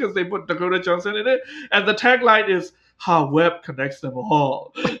thrillers because they put Dakota Johnson in it? And the tagline is, "How web connects them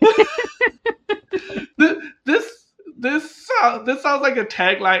all." This sounds like a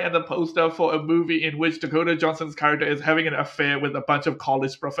tagline and the poster for a movie in which Dakota Johnson's character is having an affair with a bunch of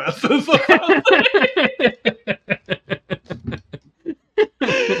college professors or something.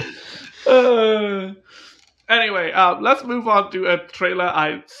 Anyway, let's move on to a trailer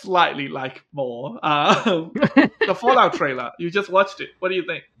I slightly like more. The Fallout trailer. You just watched it. What do you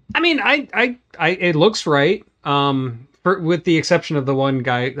think? I mean, I it looks right. With the exception of the one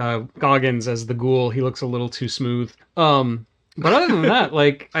guy, Goggins as the ghoul, he looks a little too smooth. But other than that,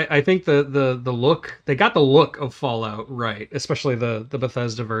 like, I think the look, they got the look of Fallout right, especially the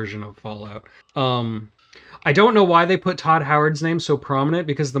Bethesda version of Fallout. I don't know why they put Todd Howard's name so prominent,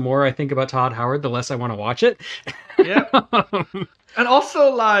 because the more I think about Todd Howard, the less I want to watch it. Yeah, and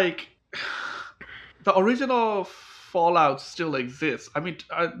also like the original Fallout still exists. I mean,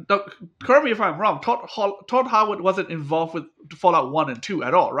 correct me if I'm wrong. Todd Howard wasn't involved with Fallout 1 and 2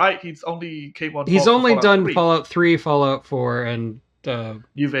 at all, right? He's only came on He's board for only Fallout done 3, Fallout 3, Fallout 4, and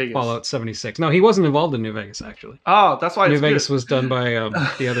New Vegas. Fallout 76. No, he wasn't involved in New Vegas, actually. Oh, that's why New it's Vegas good. was done by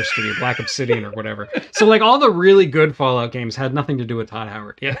the other studio, Black Obsidian or whatever. So, like, all the really good Fallout games had nothing to do with Todd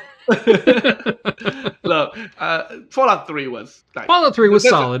Howard. Yeah. Look, Fallout 3 was like, Fallout 3 was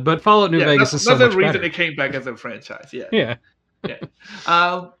solid, but Fallout New Vegas is so that's much the reason better. it came back as a franchise. Yeah. Yeah. Yeah.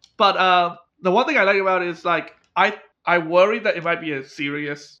 But the one thing I like about it is like I worry that it might be a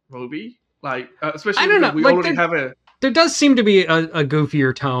serious movie, like especially I don't know. because we Like, already have a. there does seem to be a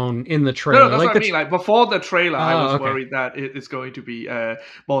goofier tone in the trailer. No, that's like what I mean. Like before the trailer, I was okay. worried that it is going to be a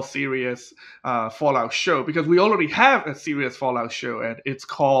more serious Fallout show, because we already have a serious Fallout show, and it's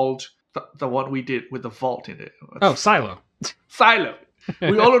called the one we did with the vault in it. Oh, Silo. Silo.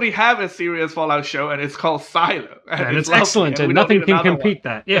 We already have a serious Fallout show, and it's called Silo, And it's lovely, excellent, and we don't nothing need can another compete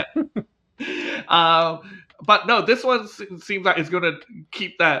that. Yeah. But no, this one seems like it's going to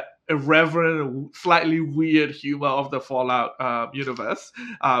keep that irreverent, slightly weird humor of the Fallout universe,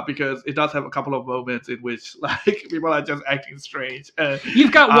 because it does have a couple of moments in which like people are just acting strange.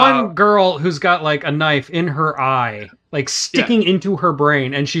 You've got one girl who's got like a knife in her eye, like sticking into her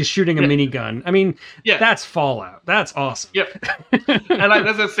brain, and she's shooting a minigun. I mean, that's Fallout. That's awesome. Yep. And like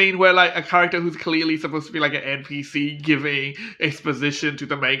there's a scene where like a character who's clearly supposed to be like an NPC giving exposition to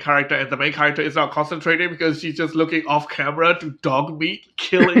the main character, and the main character is not concentrating because she's just looking off camera to dog meat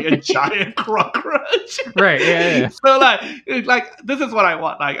killing a giant cockroach. Right. Yeah. So like this is what I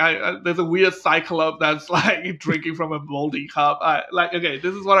want. Like there's a weird cyclops that's like drinking from a moldy cup. Okay,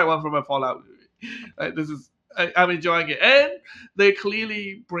 this is what I want from a Fallout movie. Like, I'm enjoying it, and they're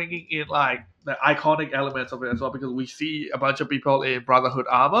clearly bringing in like the iconic elements of it as well, because we see a bunch of people in Brotherhood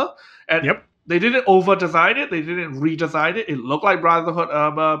armor, and they didn't over-design it, they didn't redesign it. It looked like Brotherhood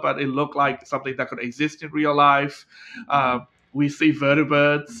armor, but it looked like something that could exist in real life. We see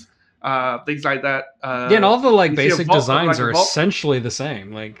vertebrates, things like that. And all the like basic designs are essentially the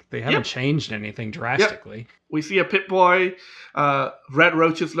same. Like they haven't changed anything drastically. We see a Pip-Boy. Red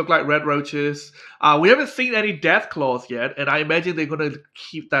roaches look like red roaches. We haven't seen any death claws yet, and I imagine they're going to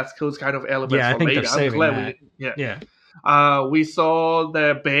keep those kind of elements for I think later. they're saving that. We saw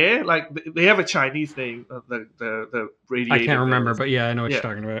the bear. Like they have a Chinese name. The radiator. I can't remember, but I know what you're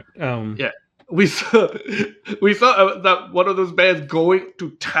talking about. We saw that one of those bears going to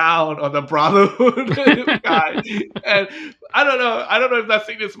town on the Brotherhood guy, and I don't know if that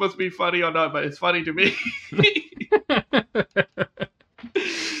scene is supposed to be funny or not, but it's funny to me.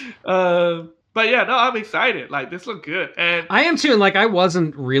 But yeah, no, I'm excited. Like this looked good, and I am too. And like I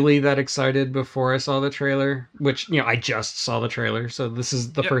wasn't really that excited before I saw the trailer, which I just saw the trailer, so this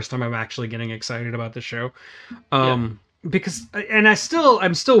is the first time I'm actually getting excited about the show. Because, and I'm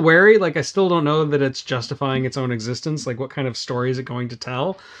still wary. Like I still don't know that it's justifying its own existence. Like what kind of story is it going to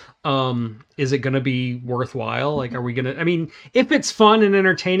tell? Is it going to be worthwhile? Like, are we going to? I mean, if it's fun and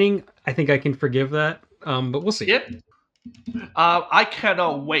entertaining, I think I can forgive that. But we'll see. Yep. I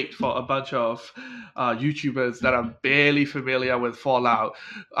cannot wait for a bunch of YouTubers that are barely familiar with Fallout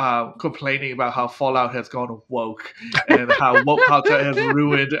complaining about how Fallout has gone woke and how woke culture has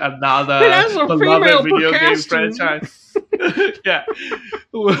ruined another beloved video game franchise.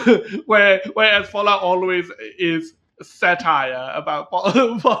 Whereas Fallout always is satire about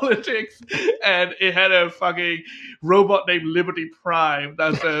politics, and it had a fucking robot named Liberty Prime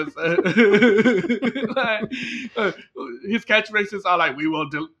that says his catchphrases are like, we will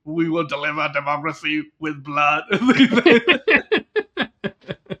deliver democracy with blood.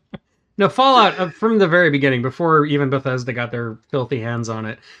 No, Fallout from the very beginning, before even Bethesda got their filthy hands on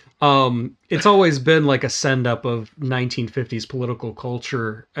it, it's always been like a send up of 1950s political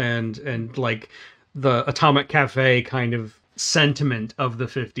culture and like the Atomic Cafe kind of sentiment of the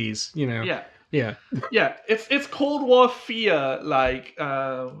 50s, Yeah, it's Cold War fear, like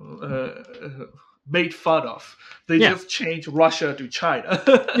made fun of. They just changed Russia to China.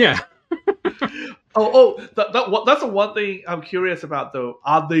 That's the one thing I'm curious about, though.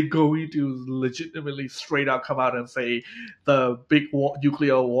 Are they going to legitimately straight up come out and say the big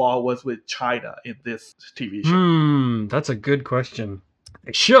nuclear war was with China in this TV show? That's a good question.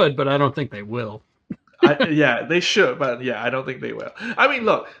 They should, but I don't think they will. Yeah, they should, but yeah, I don't think they will. I mean,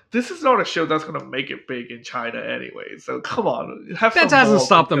 look, this is not a show that's gonna make it big in China anyway. So come on, have That some hasn't balls.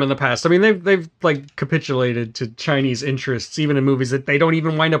 stopped them in the past. I mean, they've like capitulated to Chinese interests, even in movies that they don't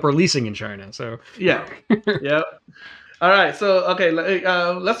even wind up releasing in China. So Yeah, yeah. All right, so okay,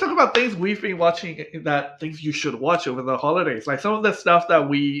 let's talk about things we've been watching. That things you should watch over the holidays, like some of the stuff that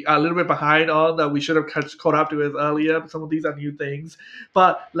we are a little bit behind on that we should have caught up to earlier. Some of these are new things,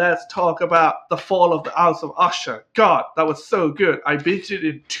 but let's talk about the Fall of the House of Usher. God, that was so good. I binged it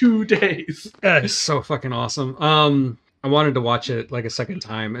in 2 days. it's so fucking awesome. I wanted to watch it like a second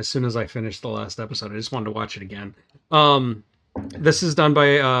time as soon as I finished the last episode. I just wanted to watch it again. This is done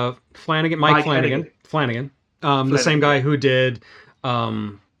by Mike Flanagan. The same guy who did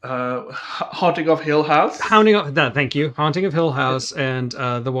Haunting of Hill House. Thank you. Haunting of Hill House, and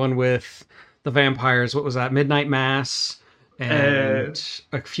the one with the vampires. What was that? Midnight Mass, and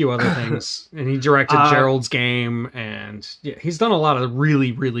a few other things. And he directed Gerald's Game, and yeah, he's done a lot of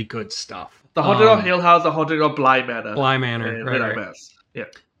really, really good stuff. The Haunting of Hill House, the Haunting of Bly Manor. Right. Midnight Mass. Yeah.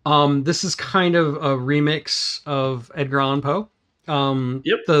 This is kind of a remix of Edgar Allan Poe.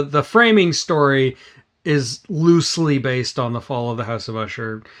 Yep. The framing story is loosely based on the Fall of the House of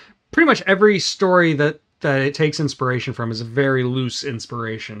Usher. Pretty much every story that it takes inspiration from is a very loose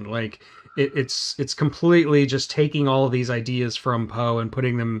inspiration. Like it's completely just taking all of these ideas from Poe and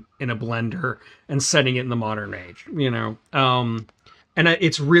putting them in a blender and setting it in the modern age. And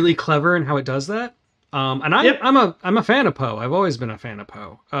it's really clever in how it does that. And I'm a fan of Poe. I've always been a fan of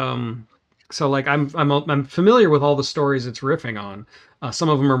Poe. So like I'm familiar with all the stories it's riffing on. Some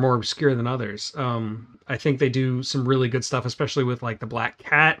of them are more obscure than others. I think they do some really good stuff, especially with like the Black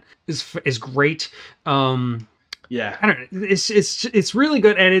Cat is great. Yeah, I don't know. It's really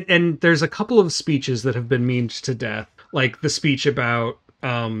good, and there's a couple of speeches that have been memed to death, like the speech about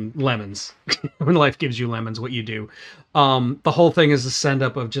lemons. When life gives you lemons, what you do. The whole thing is a send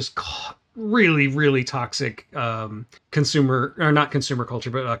up of just really, really toxic consumer, or not consumer culture,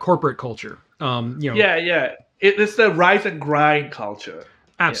 but corporate culture. Yeah. It's the rise and grind culture.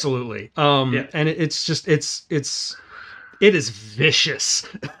 Absolutely. And it's just it is vicious.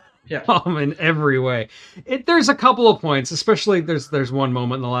 Yeah. In every way. There's a couple of points, especially there's one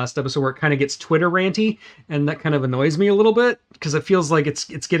moment in the last episode where it kind of gets Twitter ranty, and that kind of annoys me a little bit because it feels like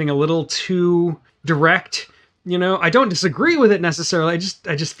it's getting a little too direct. I don't disagree with it necessarily. I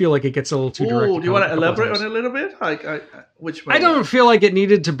just feel like it gets a little too direct. Do you want to elaborate on it a little bit? Which moment? I don't feel like it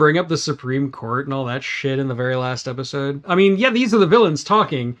needed to bring up the Supreme Court and all that shit in the very last episode. I mean, yeah, these are the villains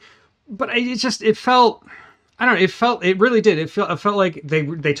talking, but it felt, I don't know, it really did. It felt like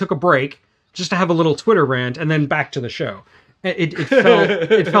they took a break just to have a little Twitter rant and then back to the show.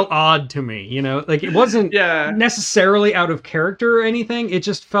 It felt odd to me, like it wasn't necessarily out of character or anything. It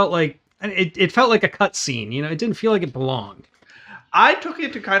just felt like it felt like a cutscene. It didn't feel like it belonged. I took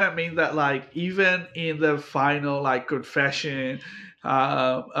it to kind of mean that, like, even in the final, like, confession,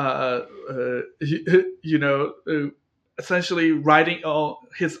 essentially writing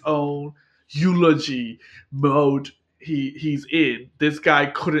his own eulogy mode he's in, this guy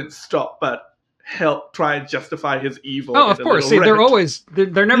couldn't stop but try and justify his evil. Oh, of course. See, they're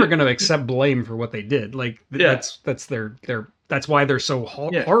never going to accept blame for what they did. Like, that's why they're so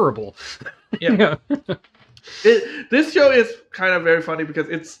horrible. Yeah. This show is kind of very funny because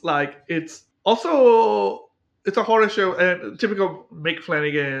it's a horror show, and typical Mick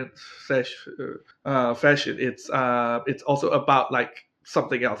Flanagan fashion. It's also about like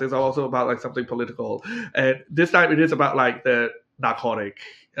something else. It's also about like something political, and this time it is about like the narcotic.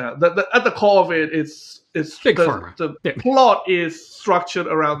 At the core of it, it's Big Pharma. The plot is structured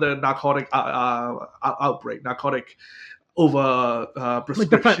around the narcotic outbreak, narcotic over prescription,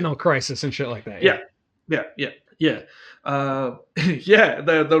 like the fentanyl crisis and shit like that. Yeah.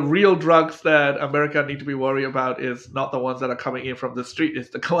 The real drugs that America need to be worried about is not the ones that are coming in from the street.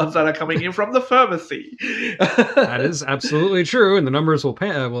 It's the ones that are coming in from the pharmacy. That is absolutely true, and the numbers will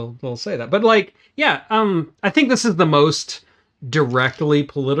say that. But I think this is the most directly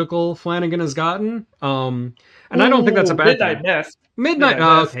political Flanagan has gotten. And I don't think that's a bad thing. Midnight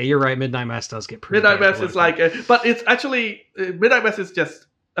Mass. Okay, you're right. Midnight Mass does get pretty. Midnight Mass is but it's actually Midnight Mass is just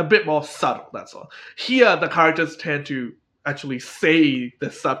a bit more subtle. That's all. Here, the characters tend to actually say the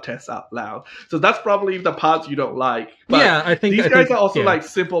subtext out loud, so that's probably the parts you don't like. But I think these guys are also like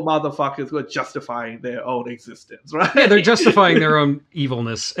simple motherfuckers who are justifying their own existence, right? Yeah, they're justifying their own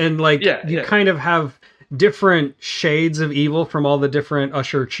evilness, and you kind of have different shades of evil from all the different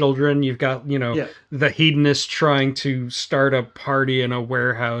Usher children. You've got, the hedonist trying to start a party in a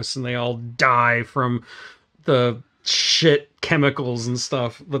warehouse and they all die from the shit chemicals and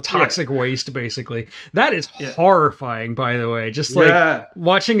stuff, the toxic waste, basically. That is Yeah. horrifying, by the way. Just like Yeah.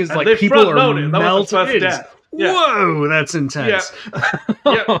 watching as And like they people are front-loaded. That was the melted. first death. Yeah. Whoa, that's intense.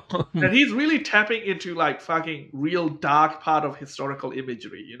 Yeah. And he's really tapping into like fucking real dark part of historical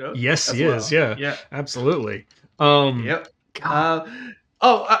imagery, you know? Yes, as he well. is. Yeah, Yeah. absolutely. Yep. God.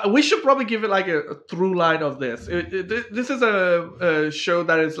 We should probably give it like a through line of this. This is a show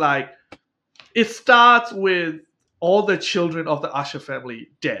that is like, it starts with all the children of the Usher family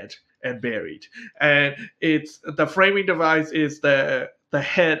dead and buried, and it's the framing device is the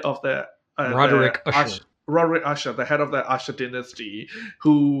head of the Roderick Usher. Roderick Usher, the head of the Usher dynasty,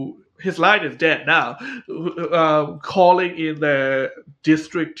 who his line is dead now, calling in the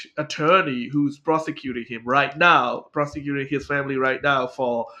district attorney who's prosecuting him right now, prosecuting his family right now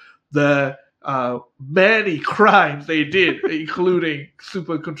for the many crimes they did, including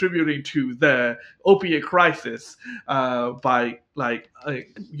super contributing to the opiate crisis by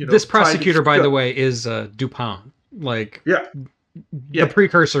This prosecutor, by the way, is Dupin, like the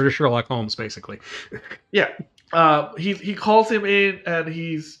precursor to Sherlock Holmes, basically. Yeah, he calls him in, and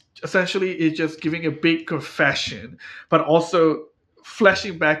he's essentially is just giving a big confession, but also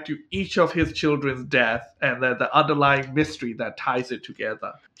flashing back to each of his children's death and the underlying mystery that ties it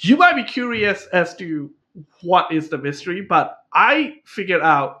together. You might be curious as to what is the mystery, but I figured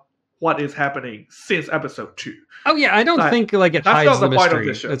out what is happening since episode 2. Oh yeah, I don't think like it hides the mystery.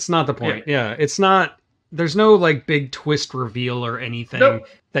 It's not the point. Yeah, it's not. There's no like big twist reveal or anything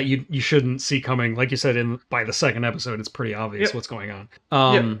that you shouldn't see coming. Like you said, by the second episode, it's pretty obvious what's going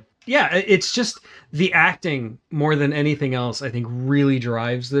on. Yeah, it's just the acting more than anything else, I think, really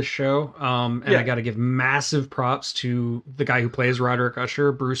drives this show. And I got to give massive props to the guy who plays Roderick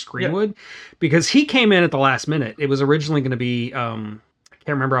Usher, Bruce Greenwood, because he came in at the last minute. It was originally going to be, I can't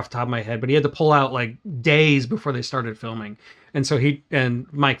remember off the top of my head, but he had to pull out like days before they started filming. And so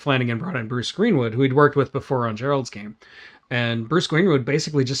Mike Flanagan brought in Bruce Greenwood, who he'd worked with before on Gerald's Game. And Bruce Greenwood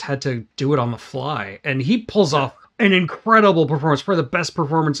basically just had to do it on the fly. And he pulls off an incredible performance, probably the best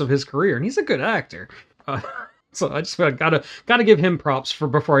performance of his career, and he's a good actor. So I just gotta give him props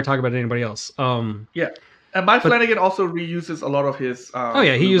before I talk about anybody else. And Mike Flanagan also reuses a lot of his.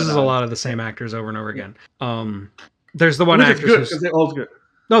 He uses a lot of the same actors over and over again. There's the one actress because they're all good.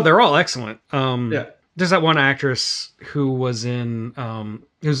 No, they're all excellent. There's that one actress who was in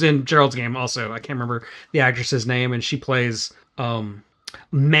Gerald's Game also. I can't remember the actress's name, and she plays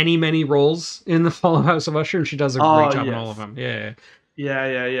many roles in the Fall of House of Usher, and she does a great job in all of them. Yeah.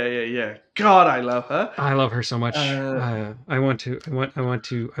 God, I love her. I love her so much. I want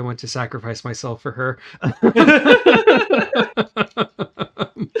to sacrifice myself for her.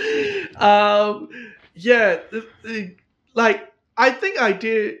 Like I think I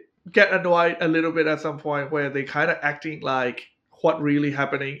did get annoyed a little bit at some point where they kind of acting like what really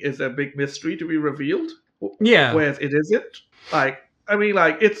happening is a big mystery to be revealed. Yeah, whereas it isn't. Like, I mean,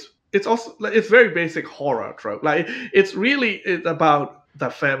 like it's also it's very basic horror trope. Like it's about the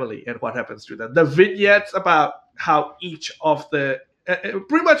family and what happens to them. The vignettes about how each of the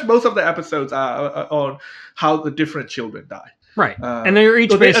pretty much most of the episodes are on how the different children die. Right, and they're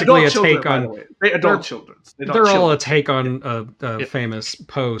each basically a take on. They're adult children. They're all a take on a famous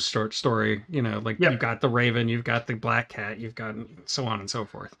Poe short story. You know, like you've got the Raven, you've got the Black Cat, you've got so on and so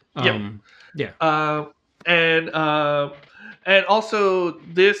forth. And also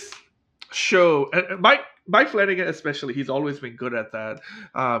this show, and Mike Flanagan especially, he's always been good at that.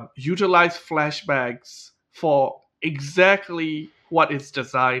 Utilize flashbacks for exactly what it's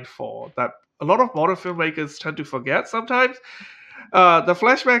designed for. That a lot of modern filmmakers tend to forget sometimes. The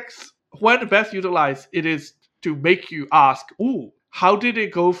flashbacks, when best utilized, it is to make you ask, "Ooh, how did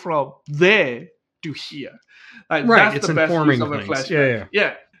it go from there to here?" Like, right, that's it's the best informing use of a things. flashback.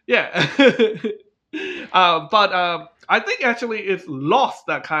 Yeah. But I think actually it's lost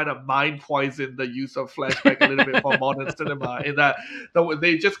that kind of mind poison, the use of flashback a little bit for modern cinema, in that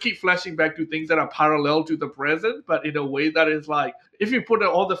they just keep flashing back to things that are parallel to the present, but in a way that is like, if you put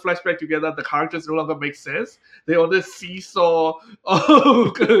all the flashback together, the characters no longer make sense. They on this seesaw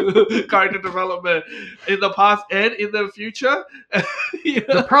character development in the past and in the future.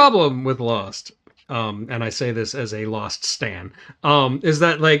 The problem with Lost, and I say this as a Lost stan, is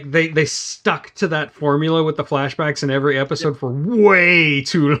that like they stuck to that formula with the flashbacks in every episode for way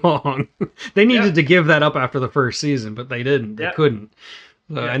too long. They needed to give that up after the first season, but they didn't. They couldn't.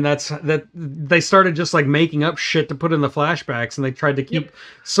 And that they started just like making up shit to put in the flashbacks, and they tried to keep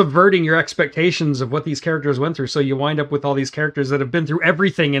subverting your expectations of what these characters went through, so you wind up with all these characters that have been through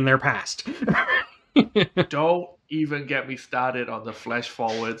everything in their past. Don't even get me started on the flash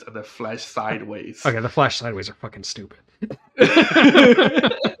forwards and the flash sideways. Okay, the flash sideways are fucking stupid.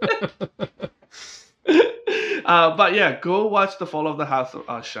 But yeah, go watch The Fall of the House of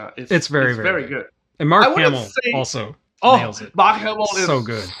Usher. It's very good. And Mark Hamill also nails it. Mark Hamill is so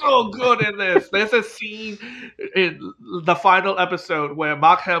good. So good in this. There's a scene in the final episode where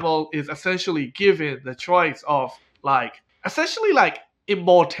Mark Hamill is essentially given the choice of essentially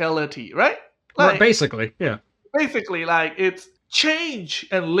immortality, right? Like, basically, yeah. Basically, it's change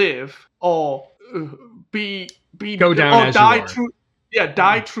and live, or be go down or as die you are. true. Yeah,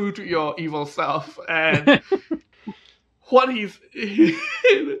 die true to your evil self. And what he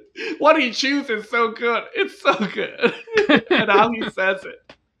chooses is so good. It's so good, and how he says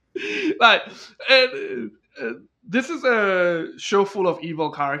it. This is a show full of evil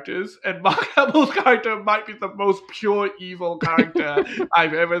characters, and Mark Hamill's character might be the most pure evil character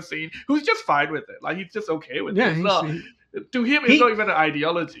I've ever seen. Who's just fine with it. He's just okay with it. To him, it's not even an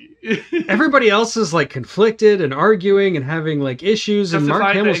ideology. Everybody else is conflicted and arguing and having issues, and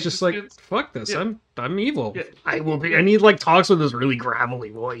Mark Hamill's just fuck this. Yeah. I'm evil. Yeah. I will be. And he talks with this really gravelly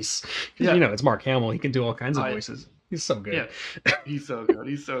voice. Yeah. It's Mark Hamill. He can do all kinds of voices. He's so good. Yeah. He's so good.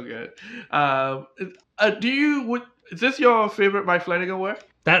 He's so good. Is this your favorite Mike Flanagan work?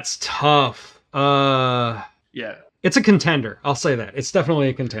 That's tough. Yeah. It's a contender. I'll say that. It's definitely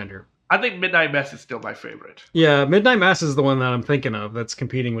a contender. I think Midnight Mass is still my favorite. Yeah, Midnight Mass is the one that I'm thinking of that's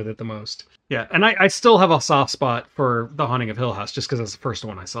competing with it the most. Yeah, and I still have a soft spot for The Haunting of Hill House just because that's the first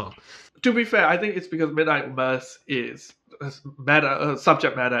one I saw. To be fair, I think it's because Midnight Mass is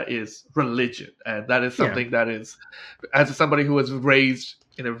subject matter is religion, and that is something that is, as somebody who was raised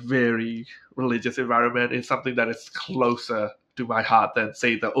in a very religious environment, is something that is closer to my heart than,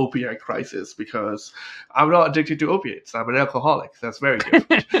 say, the opioid crisis, because I'm not addicted to opiates. I'm an alcoholic. That's very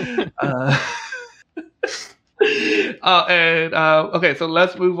different. Okay, so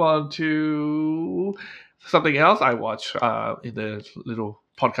let's move on to something else I watched in the little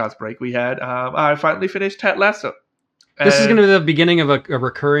podcast break we had. I finally finished Ted Lasso. This is going to be the beginning of a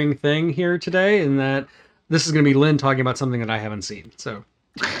recurring thing here today, in that this is going to be Lynn talking about something that I haven't seen. So,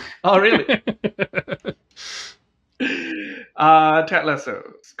 oh really? Ted Lasso,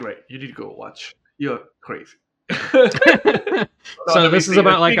 it's great. You need to go watch. You're crazy. So this is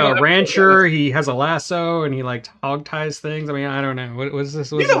about a rancher. He has a lasso and he hog ties things. I mean, I don't know. What was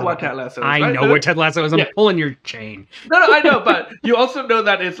this? You know what Ted Lasso is, right? I know what Ted Lasso is. I'm pulling your chain. No, I know, but you also know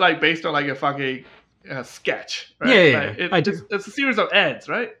that it's based on a fucking sketch, right? Yeah, it's a series of ads,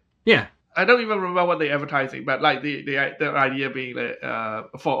 right? Yeah. I don't even remember what they're advertising, but the idea being that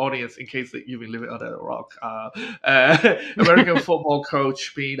for audience, in case that you've been living under a rock, American football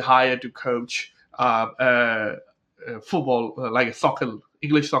coach being hired to coach football, a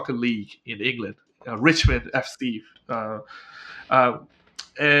English soccer league in England, Richmond FC.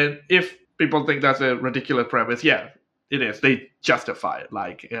 And if people think that's a ridiculous premise, yeah, it is. They justify it.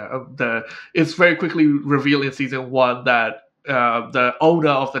 It's very quickly revealed in season 1 that the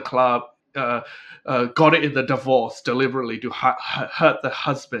owner of the club got it in the divorce deliberately to hurt the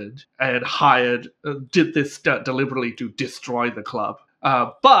husband, and did this stunt deliberately to destroy the club.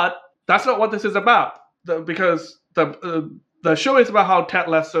 But that's not what this is about, because the show is about how Ted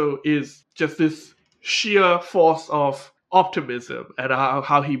Lasso is just this sheer force of optimism, and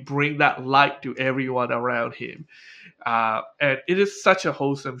how he brings that light to everyone around him. And it is such a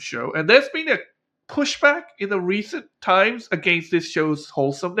wholesome show. And there's been a pushback in the recent times against this show's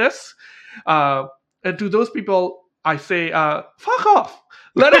wholesomeness. And to those people, I say, fuck off.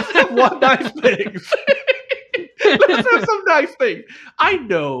 Let us have one nice thing. Let's have some nice things. I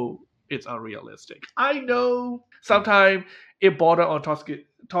know it's unrealistic. I know sometimes it borders on toxic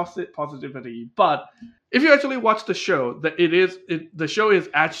positivity. But if you actually watch the show, the show is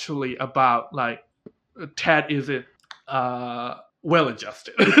actually about Ted isn't well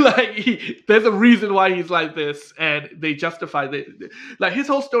adjusted. There's a reason why he's like this, and they justify that. His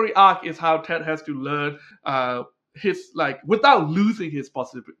whole story arc is how Ted has to learn his without losing his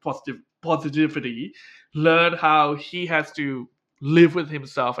positivity, learn how he has to live with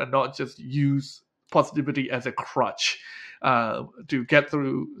himself and not just use positivity as a crutch to get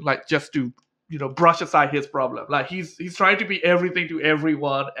through, just to brush aside his problem. He's trying to be everything to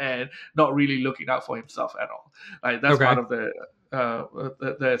everyone and not really looking out for himself at all. That's part of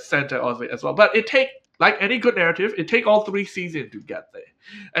the center of it as well. But it takes, like any good narrative, it takes all 3 seasons to get there.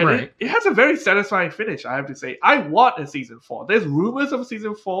 And it has a very satisfying finish, I have to say. I want a season 4. There's rumors of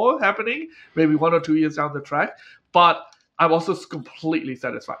season 4 happening, maybe 1 or 2 years down the track. But I'm also completely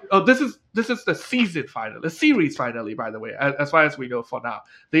satisfied. Oh, this is the season finale, the series finale, by the way, as far as we know for now.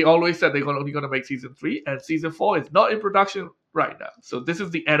 They always said they're only going to make season 3, and season 4 is not in production right now. So this is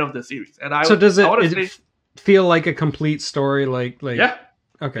the end of the series. And So does I want to say, feel like a complete story? Like yeah,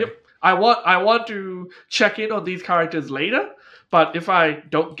 okay. Yep. I want to check in on these characters later, but if I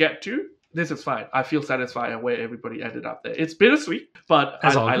don't get to, this is fine. I feel satisfied at where everybody ended up there. It's bittersweet, but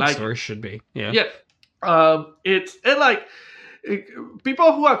As all I good like stories it. should be. Yeah. Yeah. It's and like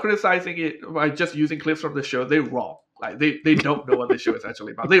people who are criticizing it by just using clips from the show, they're wrong. Like they don't know what the show is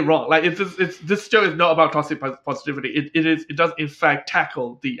actually about. They're wrong. Like this show is not about toxic positivity. It does in fact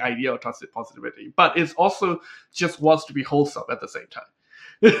tackle the idea of toxic positivity, but it's also just wants to be wholesome at the same time.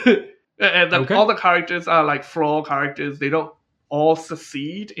 And then all the characters are like flawed characters. They don't all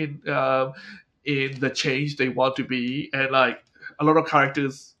succeed in the change they want to be, and like a lot of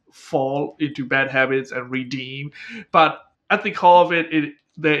characters fall into bad habits and redeem. But at the core of it,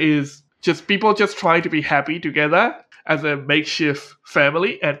 there is just people just trying to be happy together as a makeshift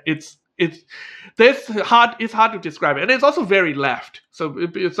family, and it's hard to describe it, and it's also very left. So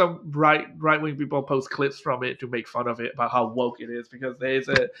some right wing people post clips from it to make fun of it about how woke it is, because there's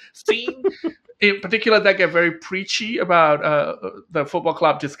a scene in particular that get very preachy about the football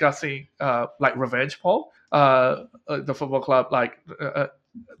club discussing like revenge porn. The football club,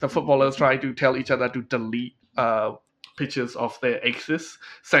 the footballers trying to tell each other to delete pictures of their exes,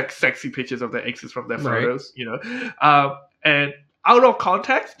 sexy pictures of their exes from their photos, and out of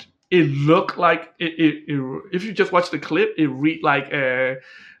context, it looked like it if you just watch the clip, it read like a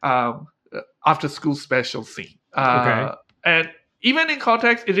after school special scene. And even in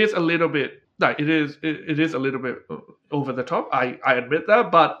context, it is a little bit like it is a little bit over the top. I admit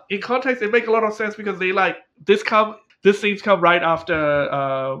that, but in context, it makes a lot of sense, because they like this scenes come right after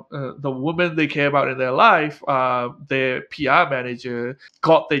the woman they care about in their life, their PR manager,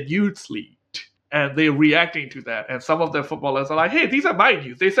 got their nudes leaked. And they're reacting to that. And some of the footballers are like, hey, these are my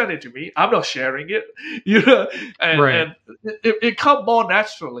news. They sent it to me. I'm not sharing it. And it come more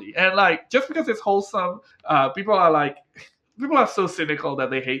naturally. And like, just because it's wholesome, people are so cynical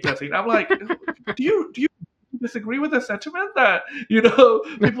that they hate that scene. I'm like, do you disagree with the sentiment that,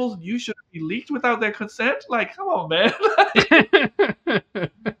 people's news shouldn't be leaked without their consent? Like, come on, man.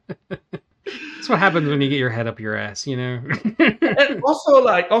 That's what happens when you get your head up your ass, And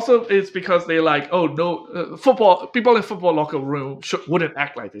also it's because they like, oh no, football people in football locker room wouldn't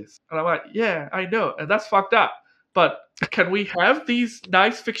act like this. And I'm like, yeah, I know, and that's fucked up. But can we have these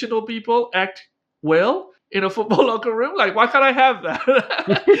nice fictional people act well in a football locker room? Like, why can't I have that?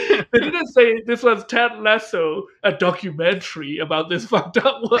 They didn't say this was Ted Lasso, a documentary about this fucked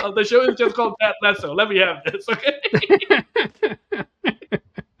up world. The show is just called Ted Lasso. Let me have this, okay?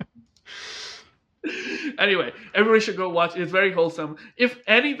 Anyway, everybody should go watch. It's very wholesome. If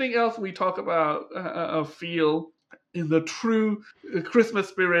anything else we talk about feel in the true Christmas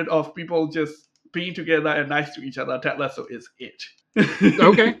spirit of people just being together and nice to each other, Ted Lasso is it.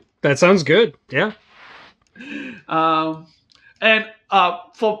 Okay, that sounds good. Yeah. And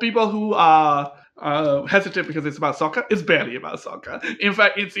for people who are hesitant because it's about soccer, it's barely about soccer. In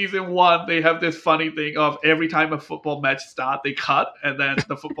fact, in season 1, they have this funny thing of every time a football match starts, they cut, and then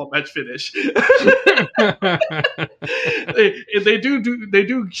the football match finish. they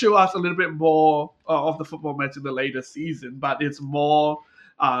do show us a little bit more of the football match in the later season, but it's more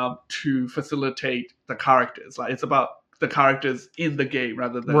to facilitate the characters. Like, it's about the characters in the game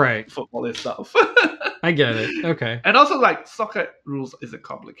rather than football itself. I get it. Okay. And also, like, soccer rules isn't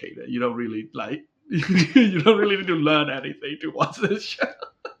complicated. You don't really you don't really need to learn anything to watch this show.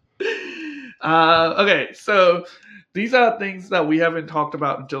 Okay, so these are things that we haven't talked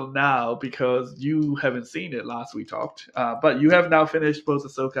about until now because you haven't seen it last we talked. But you have now finished both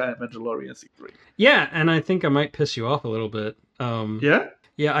Ahsoka and Mandalorian Season 3. Yeah, and I think I might piss you off a little bit. Yeah?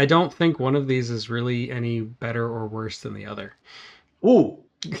 Yeah, I don't think one of these is really any better or worse than the other. Ooh.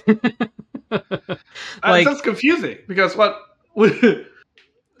 That's confusing because I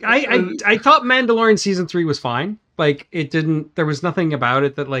thought Mandalorian Season 3 was fine. Like, there was nothing about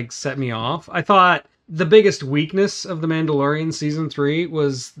it that like set me off. I thought the biggest weakness of the Mandalorian Season 3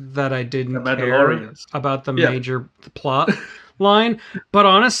 was that I didn't care about the major plot line. But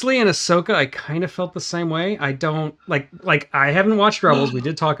honestly, in Ahsoka, I kind of felt the same way. I don't like I haven't watched Rebels. We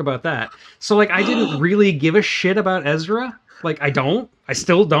did talk about that. So like, I didn't really give a shit about Ezra. Like, I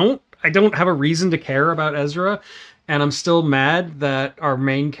still don't. I don't have a reason to care about Ezra. And I'm still mad that our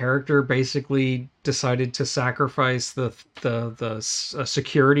main character basically decided to sacrifice the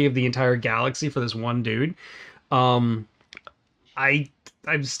security of the entire galaxy for this one dude. I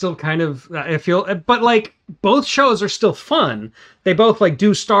I'm still kind of, I feel, but like both shows are still fun. They both like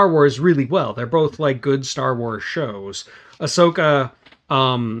do Star Wars really well. They're both like good Star Wars shows. Ahsoka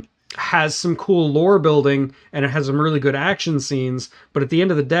has some cool lore building and it has some really good action scenes, but at the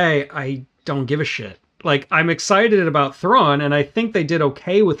end of the day, I don't give a shit. Like, I'm excited about Thrawn, and I think they did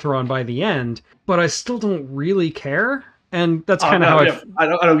okay with Thrawn by the end, but I still don't really care. And that's kind of how I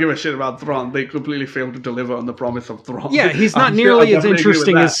don't give a shit about Thrawn. They completely failed to deliver on the promise of Thrawn. Yeah, he's not nearly as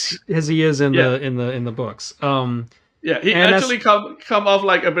interesting as he is in the books. Yeah, he actually come off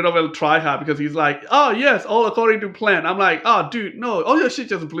like a bit of a tryhard because he's like, oh yes, all according to plan. I'm like, oh dude, no, all your shit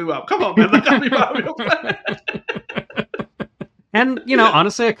just blew up. Come on, man, that can't be part of your plan. And, you know,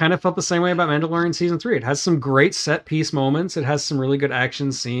 honestly, I kind of felt the same way about Mandalorian Season 3. It has some great set-piece moments. It has some really good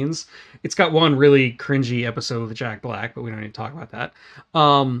action scenes. It's got one really cringy episode with Jack Black, but we don't need to talk about that.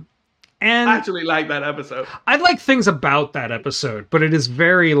 And I actually like that episode. I like things about that episode, but it is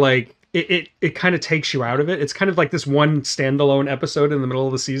very, like, it kind of takes you out of it. It's kind of like this one standalone episode in the middle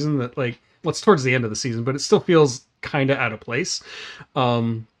of the season that, like, well, it's towards the end of the season, but it still feels kind of out of place.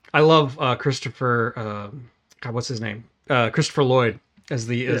 I love Christopher... God, what's his name? Christopher Lloyd as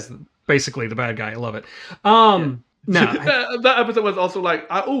basically the bad guy. I love it. No, that episode was also like,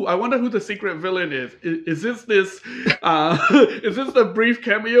 I wonder who the secret villain is. Is this is this the brief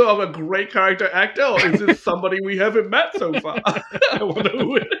cameo of a great character actor, or is this somebody we haven't met so far? I wonder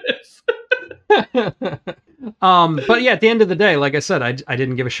who it is. But yeah, at the end of the day, like I said, I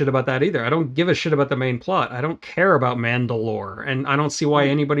didn't give a shit about that either. I don't give a shit about the main plot. I don't care about Mandalore, and I don't see why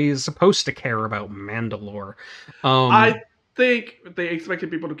anybody is supposed to care about Mandalore. I think they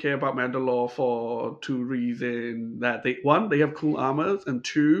expected people to care about Mandalore for two reasons: that they have cool armors, and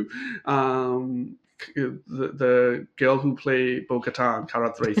two, the girl who played Bo-Katan,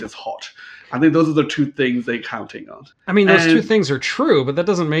 Cara Thrace, is hot. I think those are the two things they're counting on. I mean, those two things are true, but that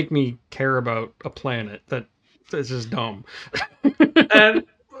doesn't make me care about a planet. That's just dumb. And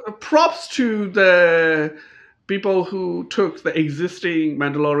props to the people who took the existing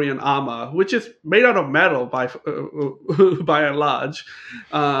Mandalorian armor, which is made out of metal by and large,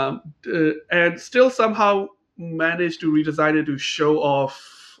 and still somehow managed to redesign it to show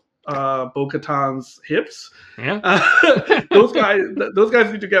off Bo-Katan's hips. Yeah, those guys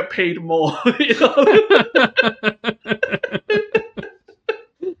need to get paid more. You know?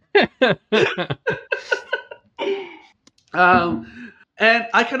 And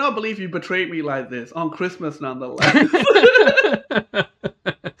I cannot believe you betrayed me like this on Christmas, nonetheless.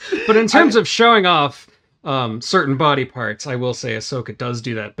 But in terms of showing off certain body parts, I will say Ahsoka does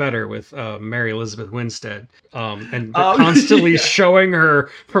do that better with Mary Elizabeth Winstead, and constantly showing her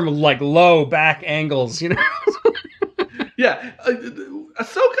from like low back angles, you know. Yeah,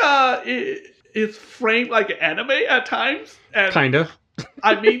 Ahsoka is framed like an anime at times, and kind of.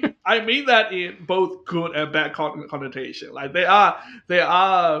 I mean that in both good and bad connotation. Like there are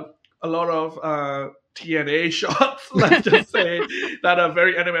a lot of TNA shots, let's just say, that are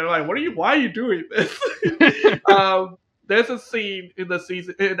very anime. Like, why are you doing this? There's a scene in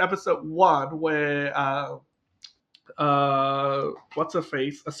episode 1 where what's her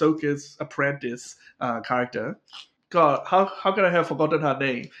face? Ahsoka's apprentice character. God, how could I have forgotten her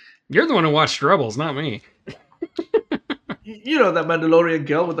name? You're the one who watched Rebels, not me. You know that Mandalorian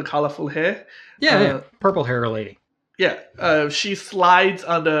girl with the colorful hair? Yeah, purple hair lady. Yeah, she slides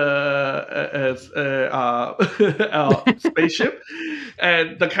under a spaceship,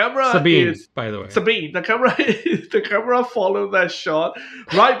 and the camera Sabine, by the way. Sabine. The camera followed that shot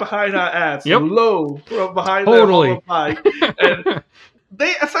right behind her ass, low from behind the mic, and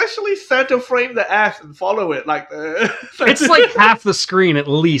they essentially center frame the ass and follow it like the. It's like half the screen at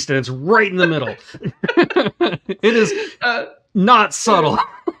least, and it's right in the middle. It is not subtle.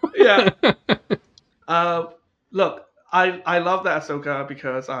 Yeah. Look, I love that Ahsoka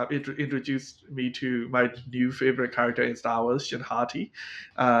because it introduced me to my new favorite character in Star Wars, Shin Hati.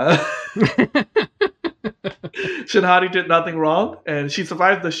 Shin Hati did nothing wrong, and she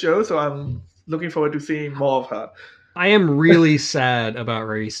survived the show, so I'm looking forward to seeing more of her. I am really sad about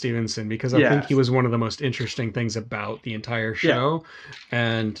Ray Stevenson because I think he was one of the most interesting things about the entire show. Yeah.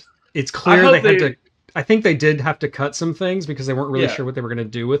 And it's clear they had to... I think they did have to cut some things because they weren't really sure what they were going to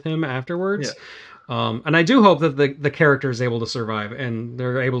do with him afterwards. Yeah. And I do hope that the character is able to survive and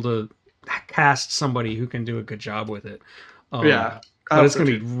they're able to cast somebody who can do a good job with it. But it's going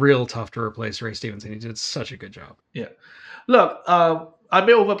to be real tough to replace Ray Stevenson. He did such a good job. Yeah. Look, I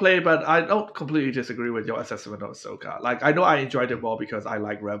may overplay, but I don't completely disagree with your assessment of Ahsoka. Like, I know I enjoyed it more because I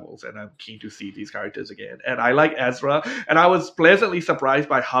like Rebels and I'm keen to see these characters again. And I like Ezra, and I was pleasantly surprised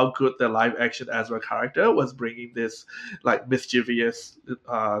by how good the live action Ezra character was, bringing this like mischievous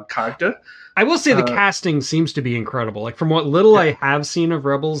character. I will say the casting seems to be incredible. Like from what little I have seen of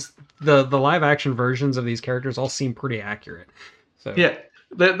Rebels, the live action versions of these characters all seem pretty accurate. So yeah.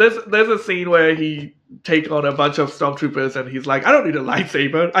 There's a scene where he takes on a bunch of stormtroopers and he's like, I don't need a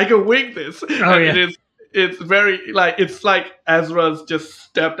lightsaber, I can wing this. It's very like, it's like Ezra's just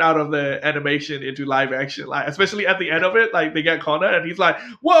stepped out of the animation into live action, like especially at the end of it, like they get cornered and he's like,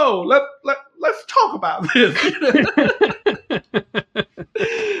 whoa, let's talk about this.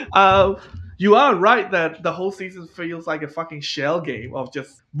 You are right that the whole season feels like a fucking shell game of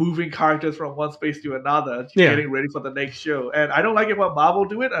just moving characters from one space to another, getting ready for the next show. And I don't like it when Marvel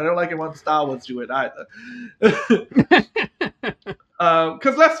do it. I don't like it when Star Wars do it either.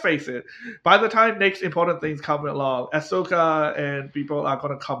 Because let's face it, by the time next important things come along, Ahsoka and people are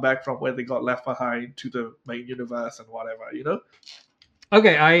going to come back from where they got left behind to the main universe and whatever, you know?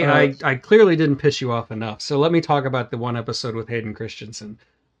 Okay, I clearly didn't piss you off enough. So let me talk about the one episode with Hayden Christensen.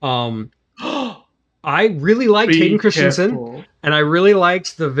 I really liked Hayden Christensen, and I really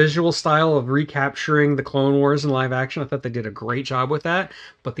liked the visual style of recapturing the Clone Wars in live action. I thought they did a great job with that,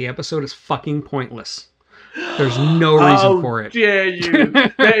 but the episode is fucking pointless. There's no reason for it. Dare you?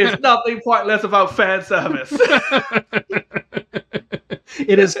 There is nothing pointless about fan service.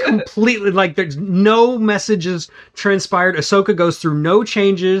 It is completely like there's no messages transpired. Ahsoka goes through no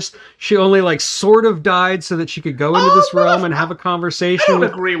changes. She only like sort of died so that she could go into this realm and have a conversation. I don't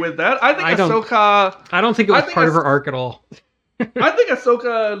agree with that. I think Ahsoka. I don't think it was part of her arc at all. I think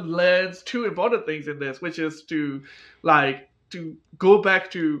Ahsoka learns two important things in this, which is to go back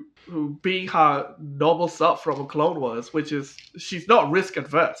to being her normal self from a Clone Wars, which is she's not risk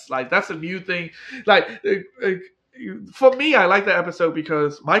adverse. Like that's a new thing. For me, I like that episode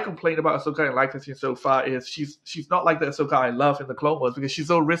because my complaint about Ahsoka in live action so far is she's not like the Ahsoka I love in the Clone Wars because she's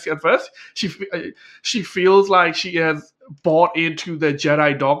so risk adverse. She feels like she has bought into the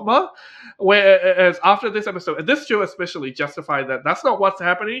Jedi dogma. Whereas after this episode, and this show especially justified that that's not what's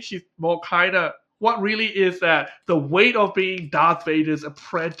happening. She's more kind of what really is that the weight of being Darth Vader's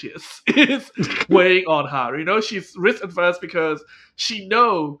apprentice is weighing on her. You know, she's risk adverse because she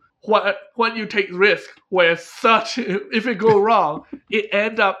knows when you take risk, where if it go wrong, it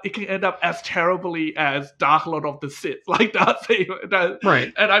can end up as terribly as Dark Lord of the Sith, like Darth Vader.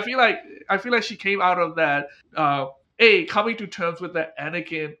 Right. And I feel like she came out of that coming to terms with that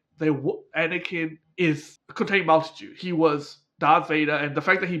Anakin. Anakin contained multitude. He was Darth Vader, and the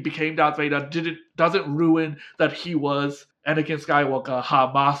fact that he became Darth Vader doesn't ruin that he was Anakin Skywalker,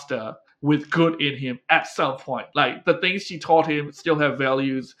 her master, with good in him at some point. Like the things she taught him still have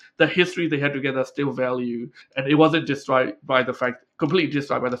values. The history they had together still value, and it wasn't completely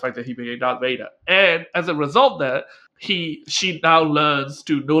destroyed by the fact that he became Darth Vader. And as a result, that she now learns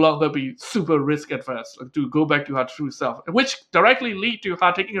to no longer be super risk adverse, to go back to her true self, which directly lead to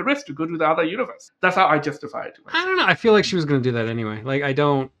her taking a risk to go to the other universe. That's how I justify it. I don't know. I feel like she was going to do that anyway. Like I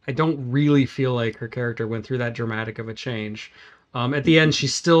don't really feel like her character went through that dramatic of a change. At the end,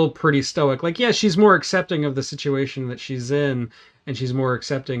 she's still pretty stoic. Like, yeah, she's more accepting of the situation that she's in, and she's more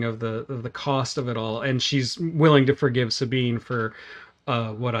accepting of the cost of it all, and she's willing to forgive Sabine for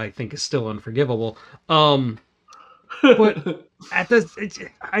what I think is still unforgivable. But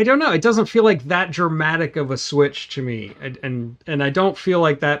I don't know. It doesn't feel like that dramatic of a switch to me, and I don't feel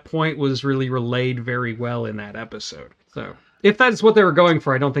like that point was really relayed very well in that episode. So. If that's what they were going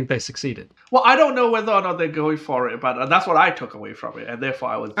for, I don't think they succeeded. Well, I don't know whether or not they're going for it, but that's what I took away from it, and therefore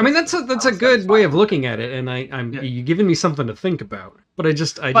I was. I mean, that's a good way of looking at it, and you're giving me something to think about. But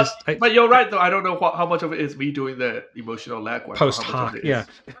But you're right, though. I don't know how much of it is me doing the emotional legwork. Post hoc, yeah.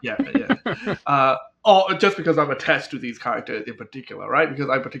 Or just because I'm attached to these characters in particular, right?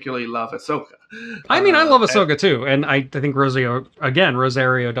 Because I particularly love Ahsoka. I mean, I love Ahsoka too, and I think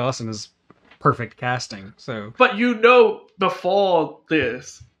Rosario Dawson is perfect casting. So, but before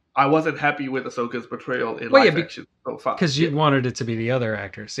this, I wasn't happy with Ahsoka's portrayal in live action so far because you wanted it to be the other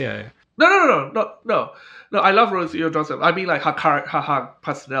actors. Yeah. No. I love Rosario Dawson. I mean, like her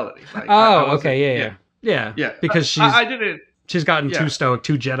personality. Like, okay, yeah. Because she's gotten too stoic,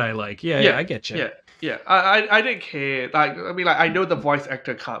 too Jedi-like. Yeah, I get you. Yeah, I didn't care. Like, I mean, like, I know the voice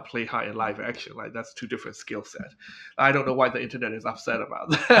actor can't play her in live action. Like, that's two different skill sets. I don't know why the internet is upset about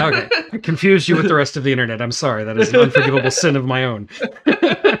that. Okay, I confused you with the rest of the internet. I'm sorry. That is an unforgivable sin of my own.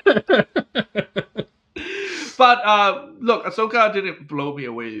 But look, Ahsoka didn't blow me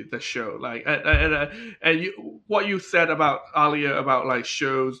away. The show, like, what you said about earlier about like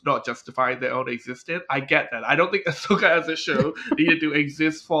shows not justifying their own existence, I get that. I don't think Ahsoka as a show needed to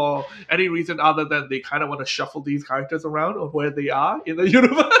exist for any reason other than they kind of want to shuffle these characters around on where they are in the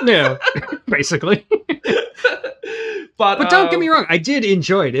universe. Yeah, basically. But don't get me wrong, I did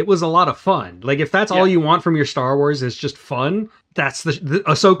enjoy it. It was a lot of fun. Like, if that's all you want from your Star Wars is just fun, that's the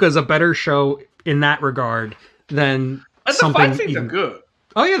Ahsoka is a better show in that regard than and something. The fight scenes are good.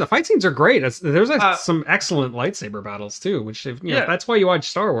 Oh yeah, the fight scenes are great. There's some excellent lightsaber battles too. Which if that's why you watch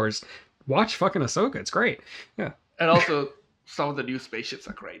Star Wars, watch fucking Ahsoka. It's great. Yeah, and also some of the new spaceships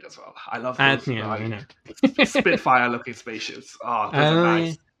are great as well. I love those I know. Spitfire looking spaceships. Oh, those are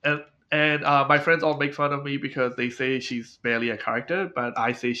nice. And my friends all make fun of me because they say she's barely a character, but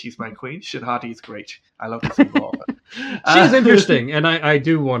I say she's my queen. Shin Hati is great. I love to see more of her. She's interesting, and I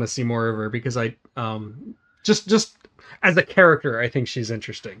do want to see more of her because I just as a character, I think she's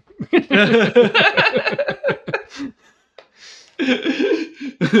interesting.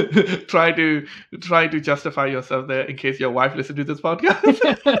 try to justify yourself there in case your wife listens to this podcast.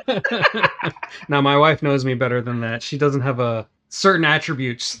 Now, my wife knows me better than that. She doesn't have a certain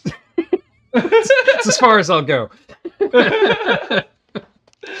attributes. It's as far as I'll go.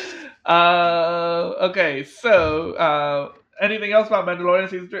 Okay, so anything else about Mandalorian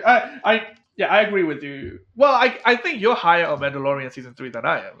season 3? I agree with you. Well, I think you're higher on Mandalorian season 3 than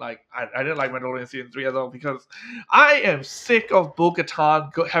I am. Like, I didn't like Mandalorian season 3 at all because I am sick of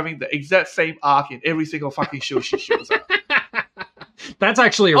Bo-Katan having the exact same arc in every single fucking show she shows up. That's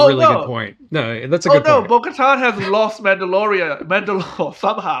actually a really good point. No, that's a good point. Oh no, Bo-Katan has lost Mandalore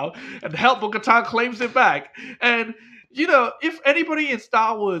somehow, and Bo-Katan claims it back. And if anybody in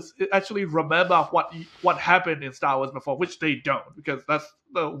Star Wars actually remember what happened in Star Wars before, which they don't, because that's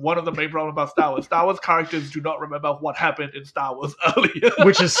one of the main problems about Star Wars. Star Wars characters do not remember what happened in Star Wars earlier.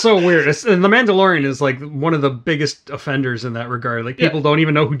 Which is so weird. And The Mandalorian is like one of the biggest offenders in that regard. Like, people don't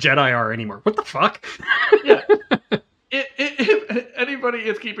even know who Jedi are anymore. What the fuck? Yeah. If anybody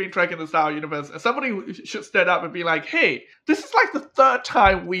is keeping track in the Star Wars universe, somebody should stand up and be like, hey, this is like the third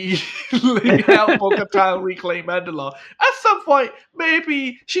time we help Bo-Katan reclaim Mandalore. At some point,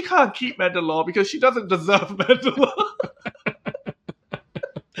 maybe she can't keep Mandalore because she doesn't deserve Mandalore.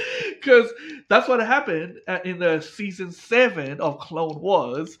 Because that's what happened in the season 7 of Clone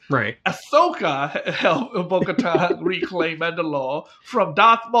Wars. Right. Ahsoka helped Bo-Katan reclaim Mandalore from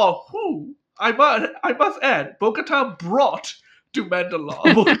Darth Maul, who I must add, Bo-Katan brought to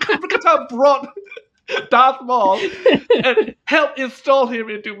Mandalore. Bo-Katan brought Darth Maul and helped install him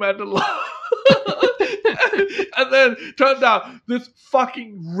into Mandalore. And then turned out this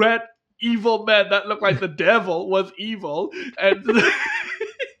fucking red evil man that looked like the devil was evil and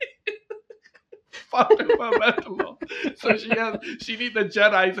fucked over Mandalore. So she needs the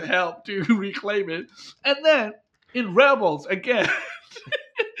Jedi's help to reclaim it. And then in Rebels again.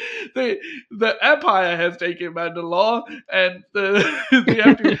 The Empire has taken Mandalore, and they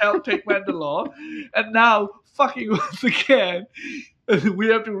have to help take Mandalore, and now fucking once again we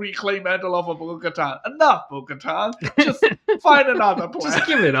have to reclaim Mandalore for Bo-Katan. Enough, Bo-Katan. Just find another plan. Just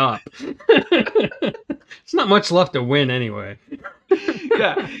give it up. It's not much left to win anyway.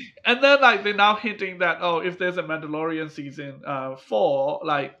 Yeah. And then they're now hinting that if there's a Mandalorian season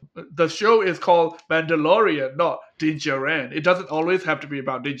 4, the show is called Mandalorian, not Din Djarin. It doesn't always have to be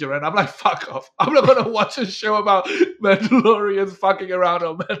about Din Djarin. I'm like, fuck off. I'm not gonna watch a show about Mandalorians fucking around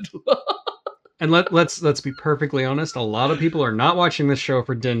on Mandalore. And let's be perfectly honest, a lot of people are not watching this show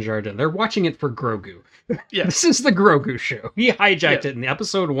for Din Djarin. They're watching it for Grogu. Yeah. This is the Grogu show. He hijacked it in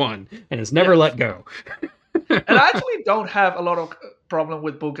episode 1 and has never let go. And I actually don't have a lot of problem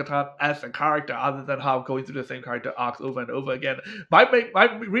with Bo-Katan as a character, other than how going through the same character arcs over and over again. My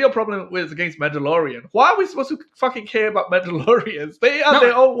real problem is against Mandalorian. Why are we supposed to fucking care about Mandalorians? They are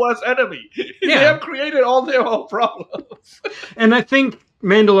their own worst enemy. Yeah. They have created all their own problems. And I think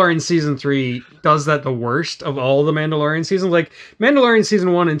Mandalorian season 3 does that the worst of all the Mandalorian seasons. Like, Mandalorian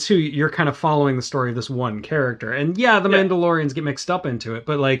season 1 and 2, you're kind of following the story of this one character. And the Mandalorians get mixed up into it.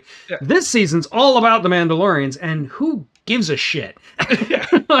 But this season's all about the Mandalorians, and who gives a shit? Yeah.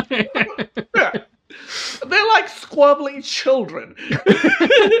 Yeah. They're like squabbling children.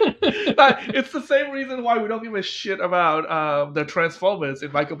 It's the same reason why we don't give a shit about the Transformers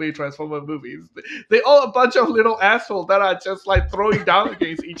in Michael Bay Transformer movies. They're all a bunch of little assholes that are just throwing down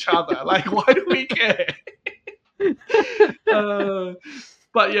against each other. Why do we care?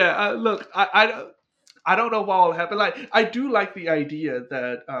 But yeah, look, I don't know what will happen. Like, I do like the idea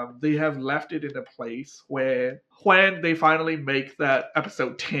that they have left it in a place where when they finally make that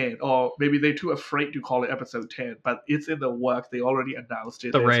episode 10, or maybe they're too afraid to call it episode 10, but it's in the work. They already announced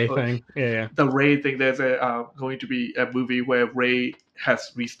it. The Ray thing. Yeah. The Ray thing. There's a going to be a movie where Ray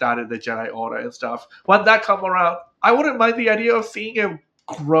has restarted the Jedi Order and stuff. When that come around, I wouldn't mind the idea of seeing a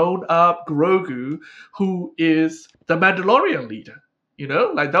grown-up Grogu who is the Mandalorian leader. You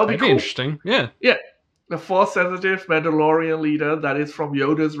know, like that would be That'd be cool. interesting. Yeah. Yeah, the Force-sensitive Mandalorian leader that is from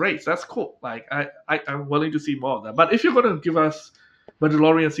Yoda's race. That's cool. Like I'm willing to see more of that. But if you're gonna give us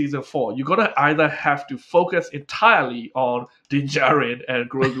Mandalorian season 4, you're gonna either have to focus entirely on Din Djarin and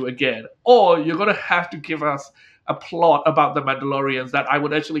Grogu again, or you're gonna have to give us a plot about the Mandalorians that I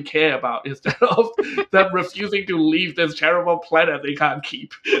would actually care about instead of them refusing to leave this terrible planet they can't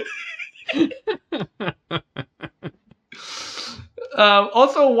keep.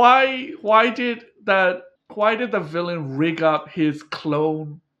 Also, why did the villain rig up his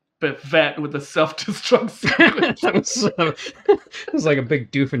clone vet with a self-destruct sequence? It was like a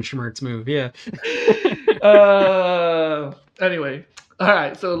big Doofenshmirtz move, yeah. Anyway, all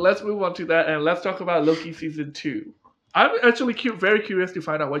right, so let's move on to that and let's talk about Loki season 2. I'm actually very curious to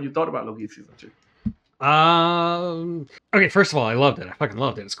find out what you thought about Loki season 2. Okay, first of all, I loved it. I fucking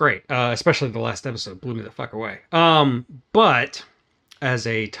loved it. It's great. Especially the last episode blew me the fuck away. But as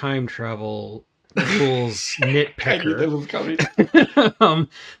a time travel rules nitpicker, I knew that was coming.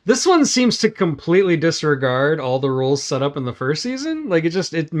 This one seems to completely disregard all the rules set up in the first season. Like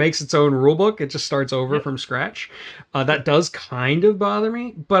it makes its own rule book. It just starts over from scratch. That does kind of bother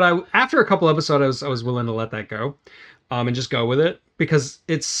me. But after a couple episodes, I was willing to let that go, and just go with it because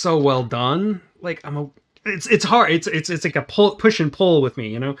it's so well done. Like it's hard. It's like a push and pull with me.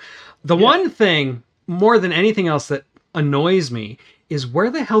 You know, the one thing more than anything else that annoys me is where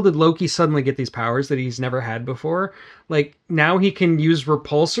the hell did Loki suddenly get these powers that he's never had before? Like, now he can use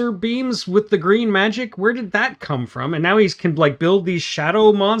repulsor beams with the green magic? Where did that come from? And now he can, like, build these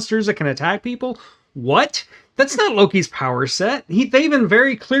shadow monsters that can attack people? What? That's not Loki's power set. They even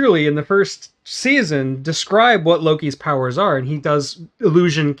very clearly in the first season describe what Loki's powers are, and he does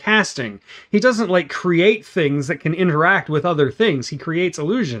illusion casting. He doesn't, like, create things that can interact with other things. He creates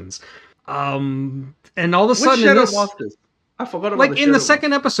illusions. And all of a sudden... Which shadow monsters? I forgot about like in the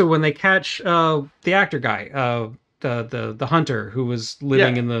second episode when they catch the actor guy, the hunter who was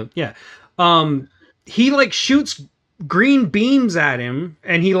living in the he like shoots green beams at him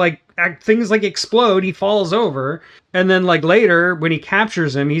and he like things like explode, he falls over, and then like later when he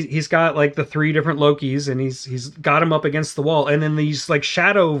captures him, he's got like the 3 different Lokis and he's got him up against the wall, and then these like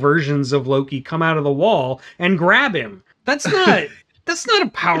shadow versions of Loki come out of the wall and grab him. That's not a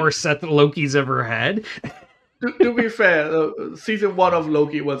power set that Loki's ever had. To be fair, season 1 of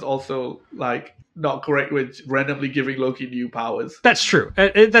Loki was also like not great with randomly giving Loki new powers. That's true.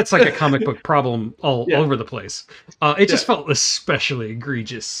 That's like a comic book problem all over the place. It just felt especially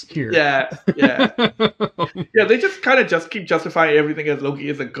egregious here. Yeah. They just kind of keep justifying everything as Loki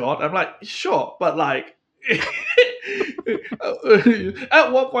is a god. I'm like, sure, but like,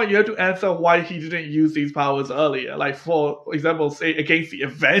 at one point you have to answer why he didn't use these powers earlier. Like, for example, say against the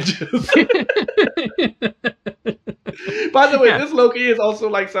Avengers. By the way, this Loki is also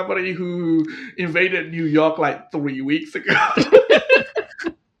like somebody who invaded New York like 3 weeks ago.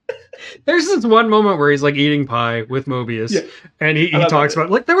 There's this one moment where he's like eating pie with Mobius, and he talks about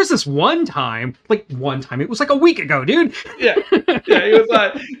like there was this one time, it was like a week ago, dude. He was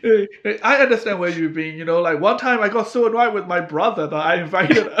like, I understand where you've been, you know, like one time I got so annoyed with my brother that I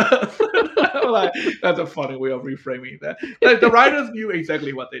invited us. Like, that's a funny way of reframing that. Like the writers knew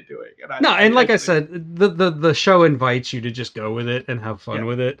exactly what they're doing, and I said, the show invites you to just go with it and have fun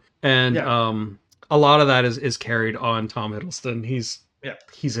with it, and a lot of that is carried on Tom Hiddleston. He's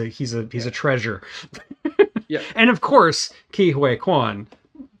a treasure. And of course, Ke Huy Quan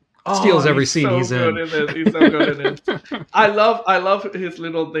steals every scene he's in. He's so good in it. I love his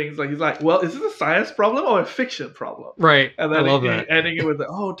little things. Like he's like, well, is this a science problem or a fiction problem? Right. And then I love that. Ending it with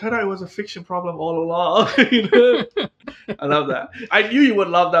turns out it was a fiction problem all along. You know? I love that. I knew you would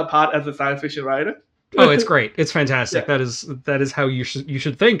love that part as a science fiction writer. Oh, it's great. It's fantastic. That is how you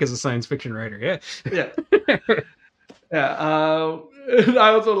should think as a science fiction writer. I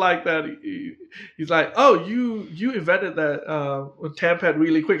also like that he's like, oh, you invented that Tampad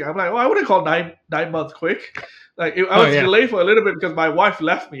really quick. I'm like, well, I wouldn't call 9 months quick. Like I was delayed for a little bit because my wife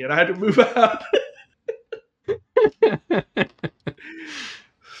left me and I had to move out.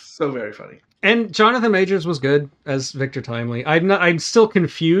 So very funny. And Jonathan Majors was good as Victor Timely. I'm still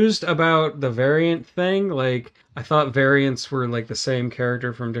confused about the variant thing. Like, I thought variants were like the same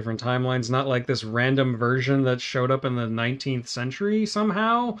character from different timelines, not like this random version that showed up in the 19th century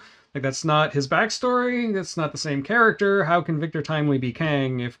somehow. Like that's not his backstory. That's not the same character. How can Victor Timely be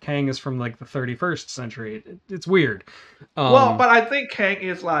Kang if Kang is from like the 31st century? It's weird. Well, Um, but I think Kang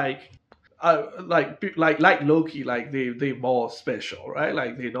is like Loki, like they more special, right?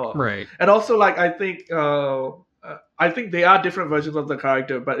 Like they know, right. and also like I think they are different versions of the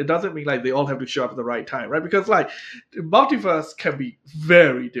character, but it doesn't mean like they all have to show up at the right time, right? Because like the multiverse can be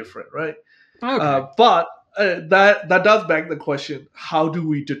very different, right? Okay. But that does beg the question: how do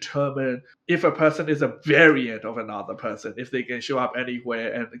we determine if a person is a variant of another person? If they can show up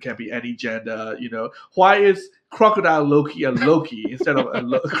anywhere and it can be any gender, why is Crocodile Loki a Loki instead of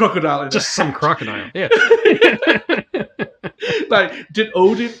crocodile in a Just some hat? crocodile. Yeah. Like, did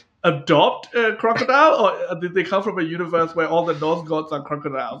Odin adopt a crocodile, or did they come from a universe where all the Norse gods are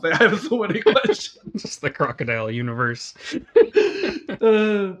crocodiles? I have so many questions. Just the crocodile universe.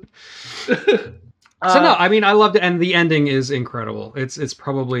 Uh, So no, I mean I loved it, and the ending is incredible. It's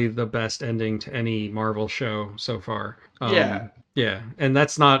probably the best ending to any Marvel show so far. Yeah. Yeah, and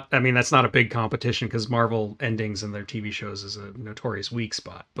that's not. I mean, that's not a big competition because Marvel endings in their TV shows is a notorious weak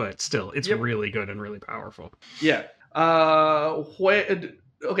spot. But still, it's Yep. really good and really powerful. Yeah.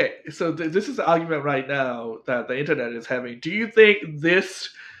 Okay, so this is the argument right now that the internet is having. Do you think this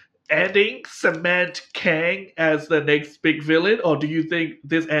ending cement Kang as the next big villain, or do you think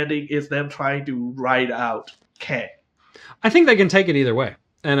this ending is them trying to ride out Kang? I think they can take it either way,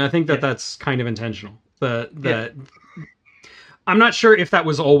 and I think that Yeah. that's kind of intentional. That I'm not sure if that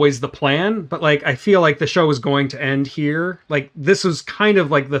was always the plan, but like I feel like the show was going to end here. Like this was kind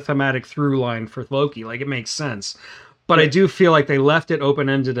of like the thematic through line for Loki. Like it makes sense. But I do feel like they left it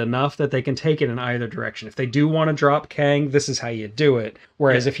open-ended enough that they can take it in either direction. If they do want to drop Kang, this is how you do it.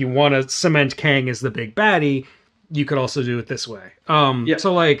 Whereas if you want to cement Kang as the big baddie, you could also do it this way.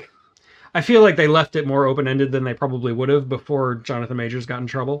 So like I feel like they left it more open-ended than they probably would have before Jonathan Majors got in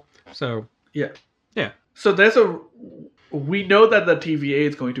trouble. So Yeah. yeah. So we know that the TVA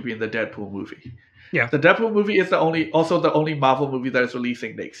is going to be in the Deadpool movie. Yeah. The Deadpool movie is also the only Marvel movie that is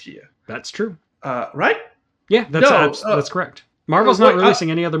releasing next year. That's true. Right? Yeah, that's correct. Marvel's not releasing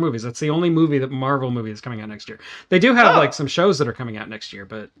any other movies. That's the only Marvel movie that's coming out next year. They do have like some shows that are coming out next year,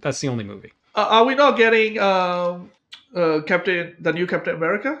 but that's the only movie. Are we not getting the new Captain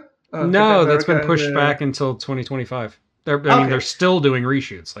America? No, that's been pushed back until 2025. They're still doing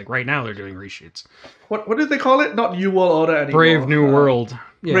reshoots. Like right now, they're doing reshoots. What did they call it? Not New World Order anymore. Brave New World.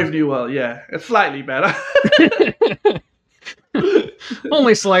 Yeah. Brave New World. Yeah, it's slightly better.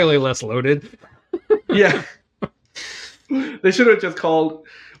 Only slightly less loaded. Yeah. They should have just called.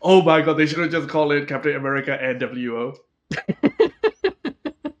 Oh my god! They should have just called it Captain America NWO.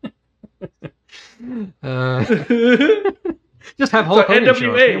 Just have Hulk Hogan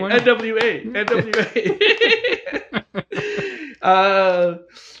show up. NWA.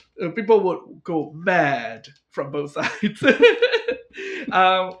 People would go mad from both sides. But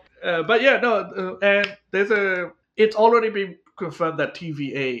yeah, no, and it's already been confirmed that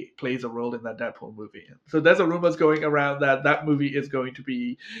TVA plays a role in that Deadpool movie. So there's a rumors going around that movie is going to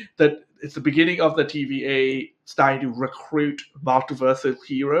be that it's the beginning of the TVA starting to recruit multiversal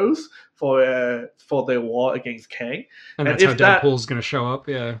heroes for their war against Kang. And that's how Deadpool's going to show up.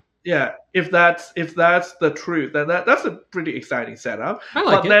 Yeah. Yeah, if that's the truth, then that's a pretty exciting setup. I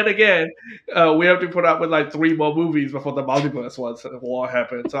like but then again, we have to put up with like 3 more movies before the multiverse war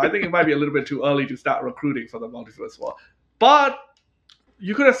happens. So I think it might be a little bit too early to start recruiting for the multiverse war. But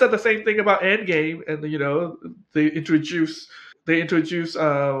you could have said the same thing about Endgame, and they introduce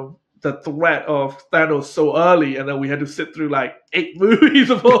the threat of Thanos so early, and then we had to sit through like 8 movies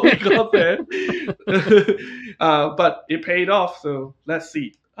before we got there. But it paid off, so let's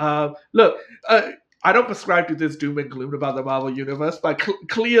see. Look, I don't prescribe to this doom and gloom about the Marvel Universe, but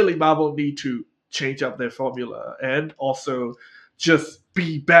clearly Marvel need to change up their formula and also just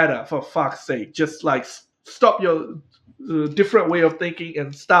be better, for fuck's sake. Just like stop your different way of thinking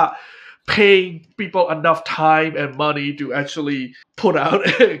and start paying people enough time and money to actually put out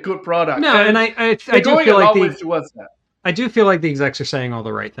a good product. No, and I do feel like I do feel like the execs are saying all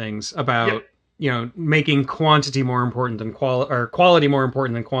the right things about making quantity more important than quality more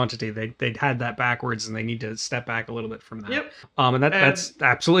important than quantity. They had that backwards, and they need to step back a little bit from that. Yep. And that's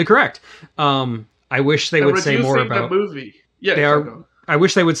absolutely correct. I wish they would say more about the movie. Yeah, I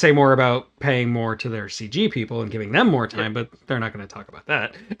wish they would say more about paying more to their CG people and giving them more time, but they're not going to talk about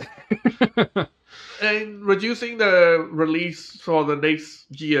that. And reducing the release for the next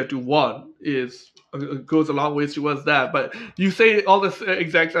year to 1 is goes a long ways towards that. But you say all the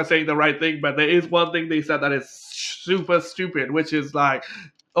execs are saying the right thing, but there is one thing they said that is super stupid, which is like,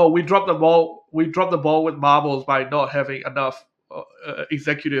 oh, we dropped the ball. We dropped the ball with Marvels by not having enough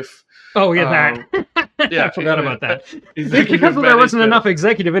executive. Oh yeah, that. Yeah, I forgot about that. Executive Because there wasn't management. enough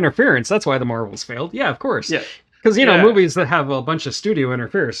executive interference. That's why the Marvels failed. Yeah, of course. Yeah. Because, you know, Yeah. movies that have a bunch of studio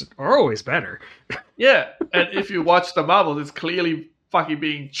interference are always better. Yeah, and if you watch the Marvels, it's clearly fucking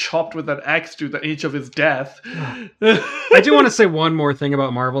being chopped with an axe to the inch of his death. I do want to say one more thing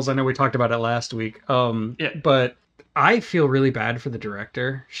about Marvels. I know we talked about it last week. Yeah. But I feel really bad for the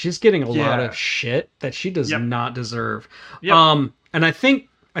director. She's getting a lot Yeah. of shit that she does Yep. not deserve. Yep. And I think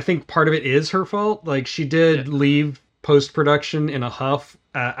part of it is her fault. Like, she did leave post-production in a huff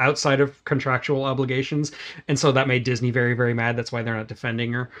outside of contractual obligations, and so that made Disney very, very mad. That's why they're not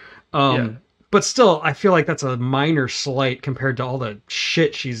defending her. But still, I feel like that's a minor slight compared to all the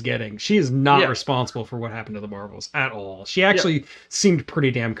shit she's getting. She is not responsible for what happened to the Marvels at all. She actually seemed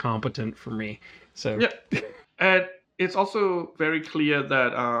pretty damn competent for me. So and it's also very clear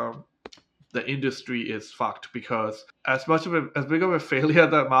that the industry is fucked, because as big of a failure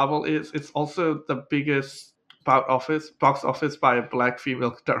that Marvel is, it's also the biggest box office by a black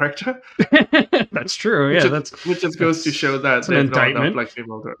female director. That's true. Which just goes to show that there's not enough black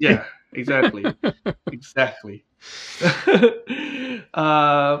female directors. Yeah, exactly. Exactly.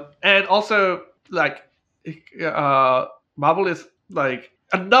 And also, like, Marvel is like,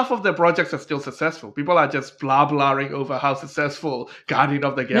 enough of their projects are still successful. People are just blabbering over how successful Guardian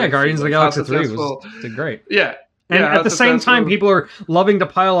of the Galaxy. Yeah, Guardians of the Galaxy 3 did great. Yeah. And at the same time, people are loving to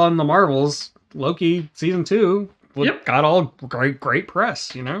pile on the Marvels. Loki season 2 got all great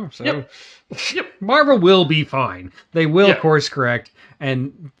press, you know? So Marvel will be fine. They will course correct,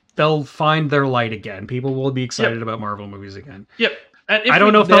 and they'll find their light again. People will be excited about Marvel movies again. Yep. And I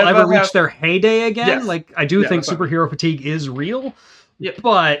don't know if they'll ever reach their heyday again. Yes. Like, I do think superhero fatigue is real,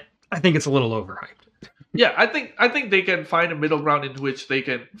 but I think it's a little overhyped. Yeah, I think they can find a middle ground in which they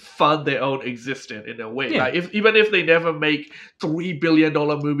can fund their own existence in a way. Yeah. Like, even if they never make $3 billion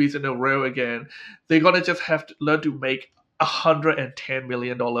movies in a row again, they're gonna just have to learn to make $110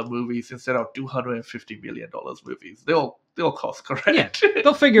 million movies instead of $250 million movies. They'll course correct. Yeah,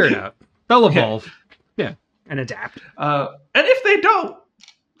 they'll figure it out. They'll evolve. Yeah, and adapt. And if they don't,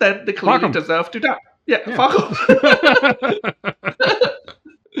 then they clearly deserve to die. Yeah. Fuck off.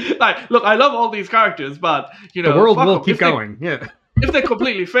 Like, look, I love all these characters, but, you know, the world will keep going. If they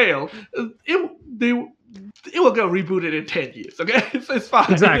completely fail, it will get rebooted in 10 years. Okay, it's fine.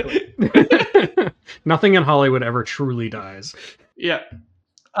 Exactly. Nothing in Hollywood ever truly dies. Yeah.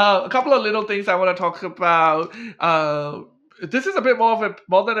 A couple of little things I want to talk about. This is a bit more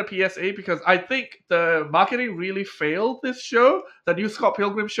than a PSA, because I think the marketing really failed this show, the new Scott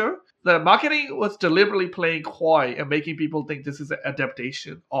Pilgrim show. The marketing was deliberately playing coy and making people think this is an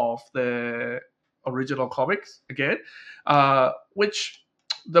adaptation of the original comics again, which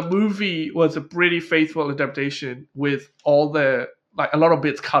the movie was a pretty faithful adaptation with all the, like, a lot of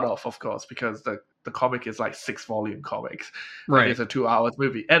bits cut off, of course, because the comic is like 6-volume comics. Right. It's a 2-hour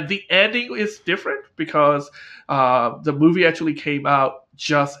movie. And the ending is different because the movie actually came out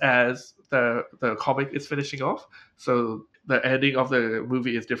just as the comic is finishing off. So the ending of the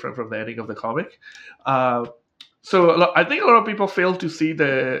movie is different from the ending of the comic. So I think a lot of people fail to see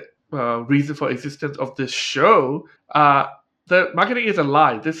the reason for existence of this show. The marketing is a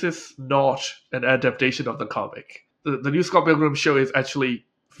lie. This is not an adaptation of the comic. The new Scott Pilgrim show is actually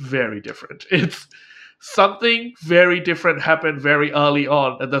very different. It's something very different happened very early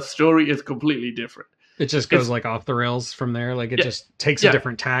on, and the story is completely different. It just goes like off the rails from there. Like, it just takes a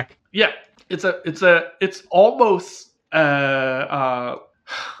different tack. Yeah, it's almost I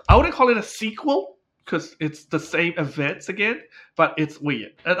wouldn't call it a sequel, because it's the same events again, but it's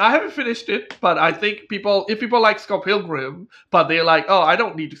weird. And I haven't finished it, but I think if people like Scott Pilgrim, but they're like, oh, I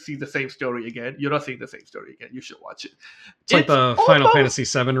don't need to see the same story again. You're not seeing the same story again. You should watch it. It's like the Final Fantasy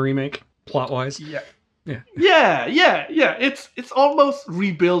VII remake, plot-wise. Yeah. It's almost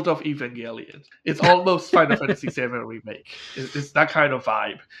rebuild of Evangelion. It's almost Final Fantasy VII remake. It's that kind of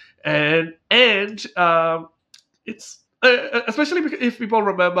vibe, and it's especially because if people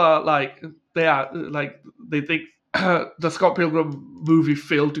remember, like, they think the Scott Pilgrim movie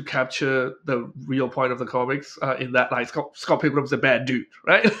failed to capture the real point of the comics, in that, like, Scott Pilgrim's a bad dude,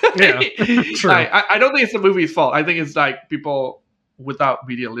 right? Yeah, true. I don't think it's the movie's fault. I think it's like people without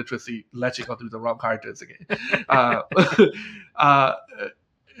media literacy latching onto the wrong characters again.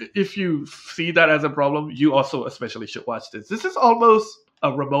 If you see that as a problem, you also especially should watch this. This is almost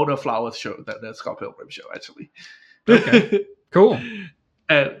a Ramona Flowers show than the Scott Pilgrim show, actually. Okay, cool.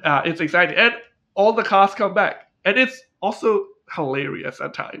 And it's exciting. And all the cast come back, and it's also hilarious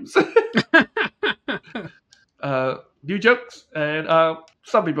at times. New jokes, and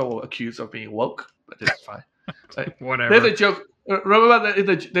some people will accuse of being woke, but it's fine. There's a Whatever. joke. Remember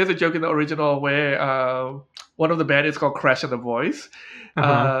there's a joke in the original where one of the band is called Crash and the Boys,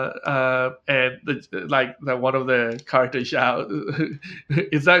 and one of the characters shout,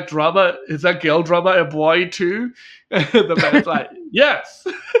 "Is that drummer? Is that girl drummer a boy too?" The band's like, "Yes."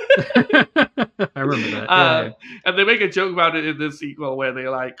 I remember that. Yeah. And they make a joke about it in this sequel where they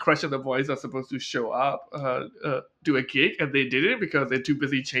like Crush and the Boys are supposed to show up, do a gig, and they didn't because they're too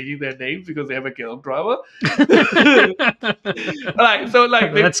busy changing their names because they have a girl drummer. They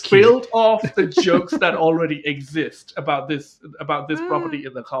That's cute. build off the jokes that already exist about this property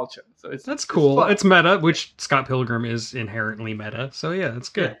in the culture. So That's cool. It's It's meta, which Scott Pilgrim is inherently meta. So yeah, that's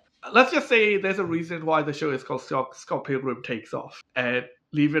good. Let's just say there's a reason why the show is called Scott Pilgrim Takes Off, and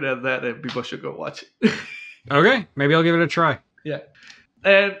leave it at that, and people should go watch it. Okay, maybe I'll give it a try. Yeah.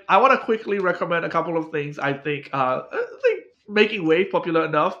 And I want to quickly recommend a couple of things I think making wave popular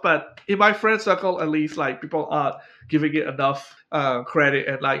enough, but in my friend circle, at least, like people aren't giving it enough credit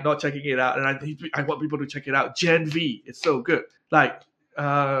and like not checking it out. And I want people to check it out. Gen V, it's so good. Like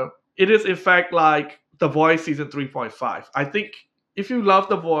it is in fact like The Voice season 3.5. I think if you love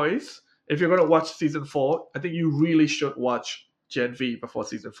The Voice, if you're going to watch season 4, I think you really should watch Gen V before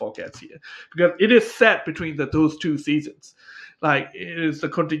season 4 gets here, because it is set between those two seasons. Like it is the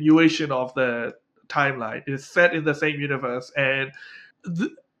continuation of the timeline. It is set in the same universe, and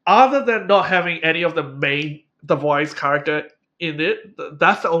other than not having any of the main The Voice character in it,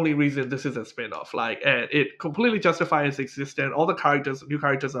 that's the only reason this is a spin-off. Like, and it completely justifies its existence. All the new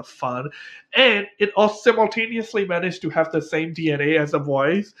characters are fun, and it also simultaneously managed to have the same DNA as The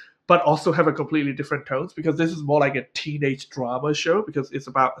Voice, but also have a completely different tones, because this is more like a teenage drama show, because it's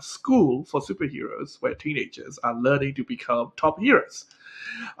about a school for superheroes where teenagers are learning to become top heroes.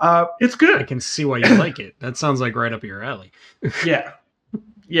 It's good. I can see why you like it. That sounds like right up your alley. Yeah.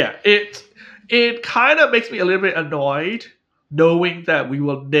 It kind of makes me a little bit annoyed knowing that we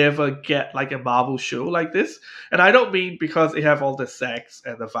will never get like a Marvel show like this. And I don't mean because they have all the sex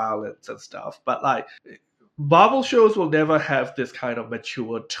and the violence and stuff, but like Marvel shows will never have this kind of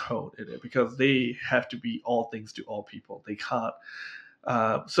mature tone in it, because they have to be all things to all people. They can't.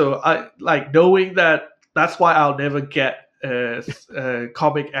 So I like knowing that. That's why I'll never get a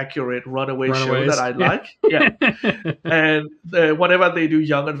comic accurate Runaways show that I like. Yeah. And whenever they do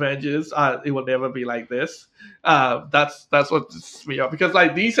Young Avengers, it will never be like this. That's what pisses me off, because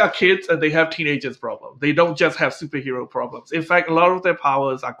like these are kids and they have teenagers problems. They don't just have superhero problems. In fact, a lot of their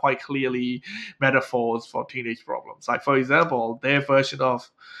powers are quite clearly metaphors for teenage problems. Like for example, their version of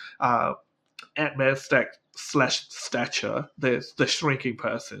Ant-Man stature, the shrinking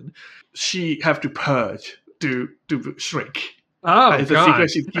person, she have to purge to shrink. Oh, it's God. a secret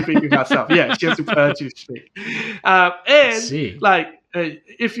she's keeping to herself. Yeah, she has to purge to shrink. And like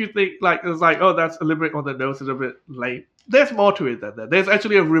if you think like it's like, oh, that's a little bit on the nose, a little bit lame. There's more to it than that. There's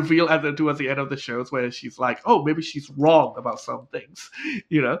actually a reveal towards the end of the shows where she's like, oh, maybe she's wrong about some things,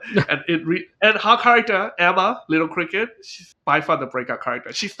 you know. And and her character Emma, Little Cricket, she's by far the breakout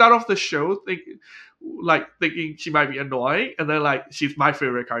character. She started off the show thinking she might be annoying, and then like she's my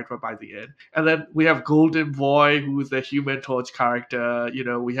favorite character by the end. And then we have Golden Boy, who's the Human Torch character. You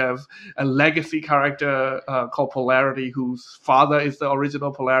know, we have a legacy character called Polarity, whose father is the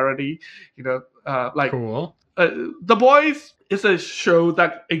original Polarity. You know, cool. The Boys is a show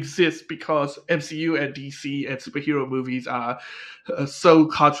that exists because MCU and DC and superhero movies are so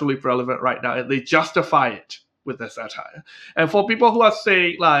culturally relevant right now, and they justify it with their satire. And for people who are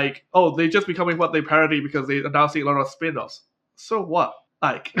saying like, oh, they're just becoming what they parody because they're announcing a lot of spin-offs, so what?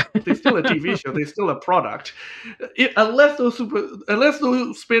 Like, they're still a TV show, they're still a product. Unless those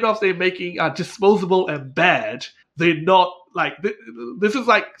spin-offs they're making are disposable and bad, they're not like this is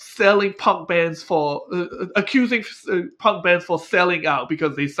like selling punk bands for accusing punk bands for selling out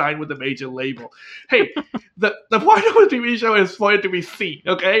because they signed with a major label. Hey, the point of a TV show is for it to be seen,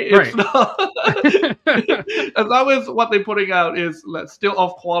 okay? It's not as long as what they're putting out is still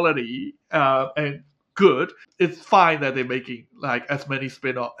of quality and good, it's fine that they're making like as many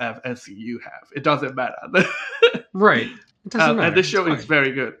spin-off as you have. It doesn't matter. Right. It doesn't matter. And this show is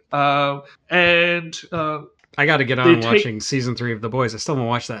very good. I got to get on watching season 3 of The Boys. I still haven't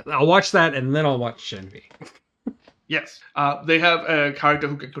watched that. I'll watch that and then I'll watch Gen V. Yes. They have a character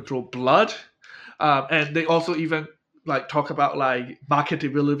who can control blood. And they also even like talk about like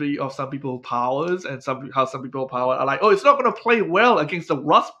marketability of some people's powers, and how some people's powers are like, oh, it's not going to play well against the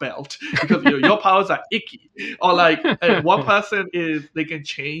Rust Belt because your powers are icky. Or like one person they can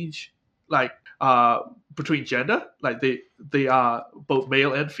change like between gender, like they are both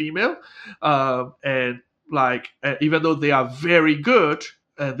male and female, and like even though they are very good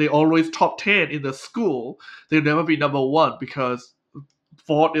and they always top 10 in the school, they'll never be number one because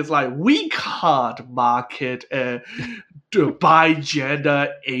Ford is like, we can't market a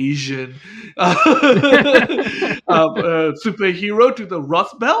bi-gender Asian superhero to the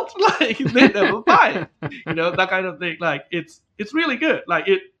Rust Belt. Like they never buy it. That kind of thing. Like it's really good. Like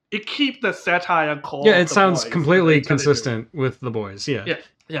it keeps the satire core. Yeah, of it the sounds boys, completely consistent with The Boys. Yeah. Yeah.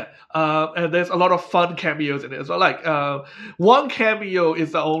 Yeah, and there's a lot of fun cameos in it as well. Like one cameo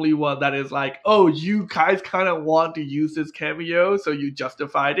is the only one that is like, oh, you guys kind of want to use this cameo, so you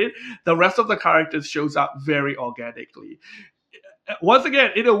justified it. The rest of the characters shows up very organically. Once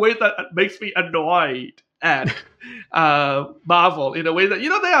again, in a way that makes me annoyed at Marvel, in a way that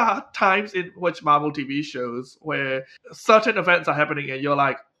there are times in which Marvel TV shows where certain events are happening and you're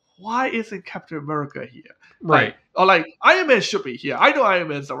like, why isn't Captain America here? Right. Or like Iron Man should be here. I know Iron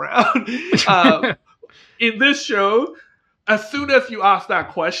Man's around. In this show, as soon as you ask that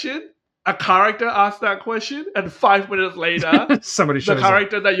question, a character asks that question, and 5 minutes later, somebody shows the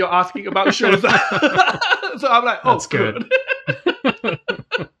character that you're asking about shows up. So I'm like, oh, that's good.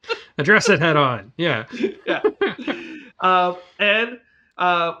 Address it head on. Yeah. Yeah. And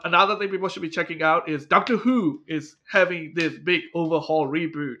another thing people should be checking out is Doctor Who is having this big overhaul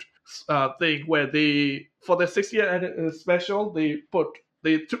reboot thing where they, for their 60th special, they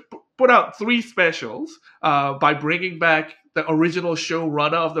put out 3 specials by bringing back the original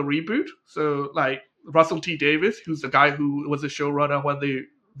showrunner of the reboot. So like Russell T Davies, who's the guy who was the showrunner when they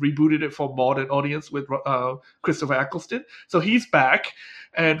rebooted it for modern audience with Christopher Eccleston. So he's back,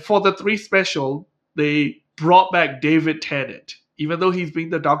 and for the 3 special, they brought back David Tennant. Even though he's been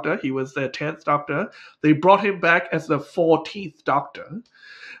the Doctor, he was the 10th Doctor. They brought him back as the 14th Doctor,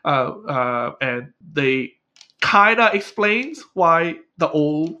 and they kind of explains why the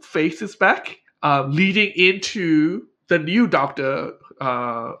old face is back, leading into the new Doctor,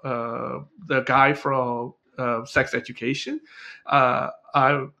 the guy from Sex Education.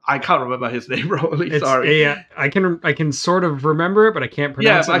 I can't remember his name probably. Sorry. Yeah, I can sort of remember it, but I can't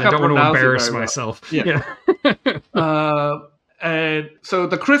pronounce it. I don't want to embarrass myself. Yeah. And so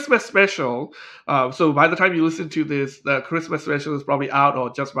the Christmas special, so by the time you listen to this, the Christmas special is probably out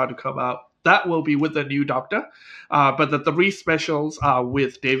or just about to come out. That will be with the new Doctor. But the 3 specials are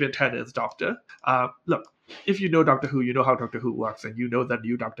with David Tennant's Doctor. Look, if you know Doctor Who, you know how Doctor Who works, and you know that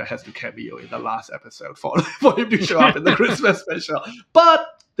new Doctor has to cameo in the last episode for him to show up in the Christmas special. But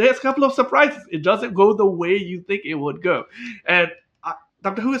there's a couple of surprises. It doesn't go the way you think it would go. And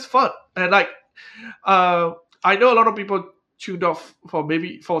Doctor Who is fun. And like, I know a lot of people tuned off for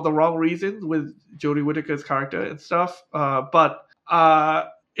the wrong reasons with Jodie Whittaker's character and stuff. But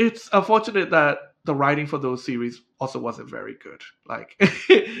it's unfortunate that the writing for those series also wasn't very good. Like,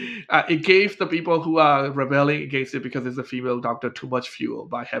 it gave the people who are rebelling against it because it's a female Doctor too much fuel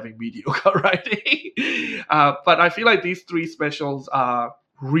by having mediocre writing. But I feel like these 3 specials are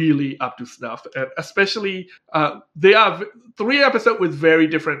really up to snuff, and especially they are 3 episodes with very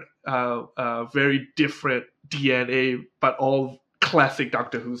different DNA, but all classic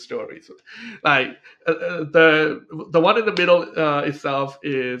Doctor Who stories. Like the one in the middle itself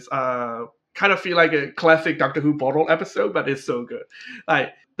is kind of feel like a classic Doctor Who bottle episode, but it's so good.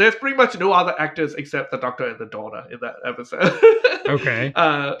 Like there's pretty much no other actors except the Doctor and the Daughter in that episode. Okay.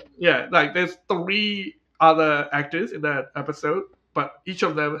 Yeah, like there's 3 other actors in that episode, but each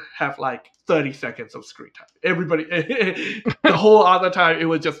of them have like 30 seconds of screen time. Everybody, the whole other time, it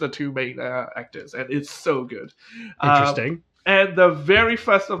was just the 2 main actors, and it's so good. Interesting. And the very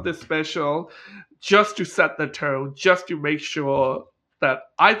first of this special, just to set the tone, just to make sure that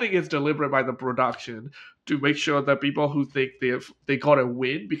I think it's deliberate by the production, to make sure that people who think they got a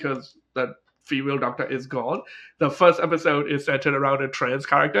win because the female Doctor is gone. The first episode is centered around a trans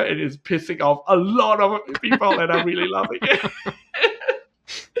character and is pissing off a lot of people, and I'm really loving it.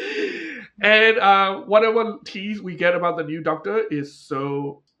 And whatever tease we get about the new Doctor is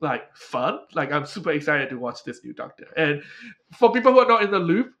so like fun. Like I'm super excited to watch this new Doctor. And for people who are not in the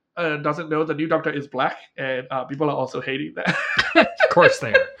loop and doesn't know, the new Doctor is black, and people are also hating that. Of course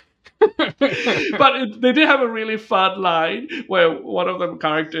they are. But they did have a really fun line where one of the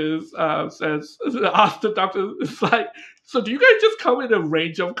characters asks the Doctor, it's like, so do you guys just come in a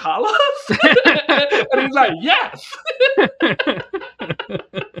range of colors? And he's like, yes.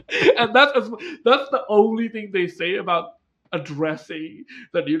 And that's the only thing they say about addressing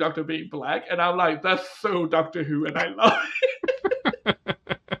the new Doctor being black. And I'm like, that's so Doctor Who, and I love it.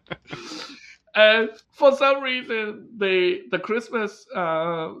 And for some reason, the Christmas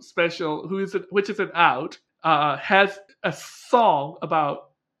special, which isn't out, has a song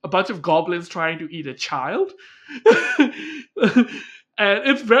about a bunch of goblins trying to eat a child. And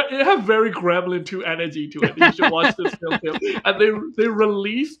it has very Gremlin 2 energy to it. You should watch this film. And they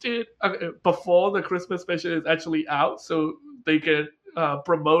released it before the Christmas special is actually out, so they can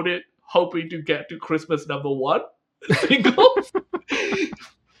promote it, hoping to get to Christmas #1 singles.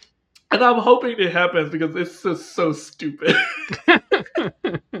 And I'm hoping it happens because it's just so stupid.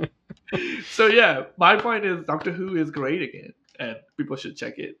 So yeah, my point is Doctor Who is great again, and people should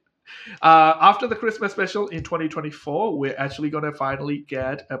check it. After the Christmas special in 2024, we're actually going to finally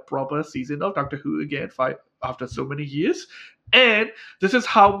get a proper season of Doctor Who again after so many years. And this is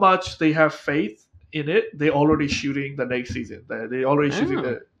how much they have faith in it. They're already shooting the next season. They're already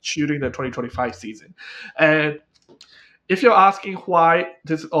shooting the 2025 season. And if you're asking why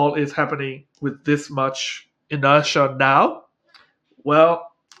this all is happening with this much inertia now, well,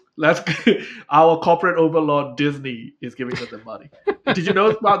 our corporate overlord Disney is giving them the money. Did you know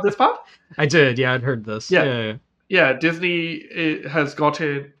about this part? I did. Yeah, I'd heard this. Yeah. Disney has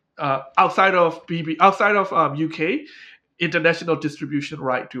gotten outside of UK international distribution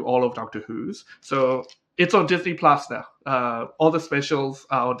right to all of Doctor Who's. So it's on Disney Plus now. All the specials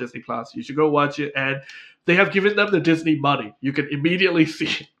are on Disney Plus. You should go watch it, and they have given them the Disney money. You can immediately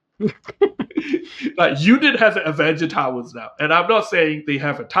see it. Like, Unit has an Avenger Towers now, and I'm not saying they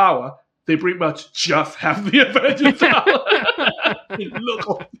have a tower. They pretty much just have the Avengers Tower. They look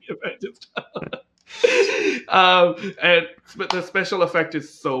like the Avengers Tower. And the special effect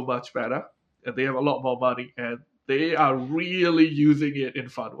is so much better, and they have a lot more money, and they are really using it in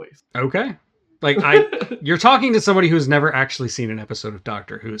fun ways. Okay. Like, you're talking to somebody who's never actually seen an episode of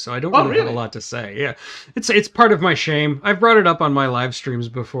Doctor Who, so I don't really have a lot to say. Yeah, it's part of my shame. I've brought it up on my live streams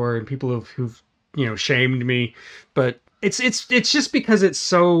before, and people who've shamed me, but it's just because it's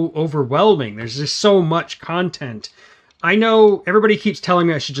so overwhelming. There's just so much content. I know everybody keeps telling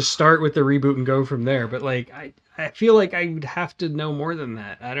me I should just start with the reboot and go from there, but like I feel like I would have to know more than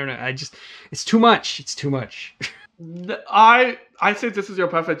that. I don't know. It's too much. It's too much. I say this is your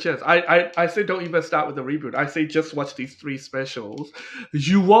perfect chance. I say don't even start with the reboot. I say just watch these 3 specials.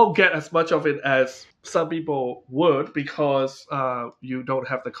 You won't get as much of it as some people would because you don't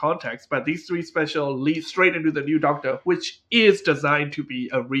have the context. But these 3 specials lead straight into the new Doctor, which is designed to be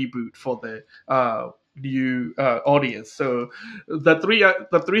a reboot for the new audience. So the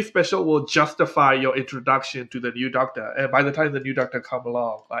three special will justify your introduction to the new Doctor, and by the time the new Doctor come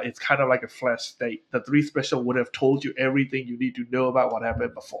along, it's kind of like a flash state. The 3 special would have told you everything you need to know about what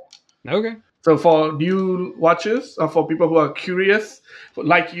happened before. Okay. So for new watchers, or for people who are curious,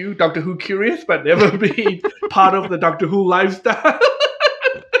 like you, Doctor Who curious, but never been part of the Doctor Who lifestyle,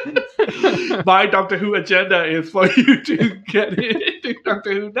 my Doctor Who agenda is for you to get into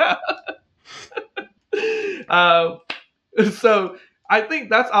Doctor Who now. So I think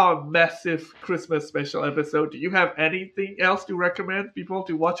that's our massive Christmas special episode. Do you have anything else to recommend people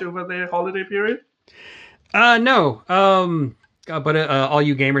to watch over their holiday period? No. But all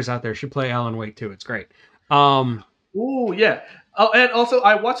you gamers out there should play Alan Wake 2. It's great. Oh yeah. Oh, and also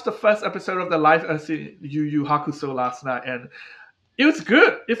I watched the first episode of the live Yu Yu Hakusho last night, and it was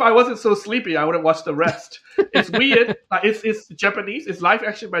good. If I wasn't so sleepy, I would have watched the rest. It's weird. It's Japanese. It's live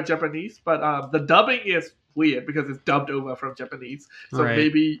action by Japanese, but the dubbing is weird because it's dubbed over from Japanese. So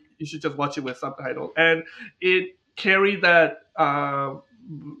maybe you should just watch it with subtitles. And it carried that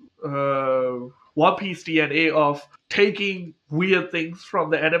One Piece DNA of taking weird things from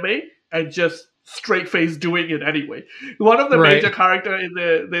the anime and just straight face doing it anyway. One of the major characters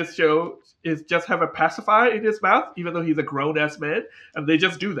in this show is just have a pacifier in his mouth, even though he's a grown-ass man, and they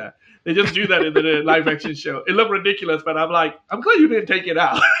just do that. They just do that in the live action show. It looked ridiculous, but I'm like, I'm glad you didn't take it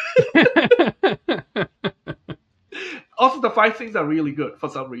out. Also, the fight scenes are really good for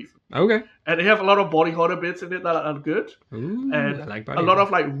some reason. Okay. And they have a lot of body horror bits in it that are good. Ooh, and I like a lot of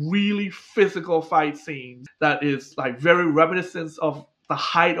like really physical fight scenes that is like very reminiscent of the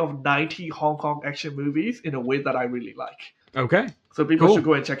height of 90 Hong Kong action movies in a way that I really like. Okay. So people should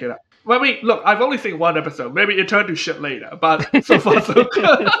go and check it out. Well, I mean, look, I've only seen 1 episode. Maybe it turned to shit later, but so far so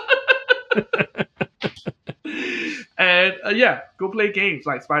good. And yeah, go play games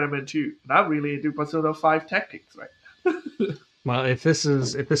like Spider-Man 2. And I'm really into Persona 5 Tactics right now. Well, if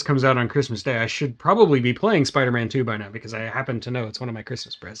this comes out on Christmas Day, I should probably be playing Spider-Man 2 by now because I happen to know it's one of my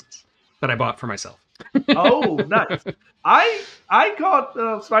Christmas presents that I bought for myself. Oh, nice. I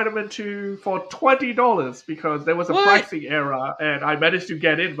got Spider-Man 2 for $20 because there was a pricing error and I managed to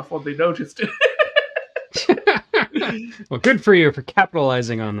get in before they noticed it. Well, good for you for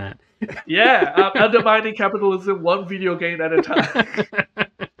capitalizing on that. Yeah, I'm undermining capitalism one video game at a time.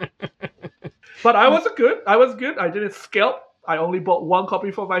 But I was good. I was good. I didn't scalp. I only bought one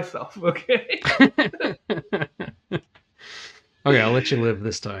copy for myself. Okay. Okay, I'll let you live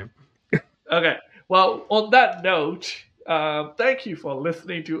this time. Okay. Well, on that note, thank you for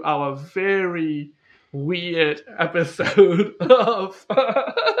listening to our very weird episode of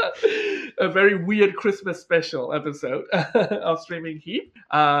a very weird Christmas special episode of Streaming Heap.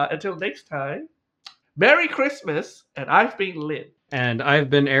 Until next time, Merry Christmas, and I've been Lin. And I've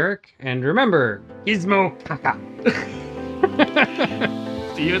been Eric, and remember, Gizmo Kaka.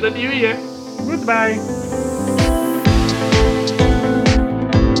 See you in the new year. Goodbye.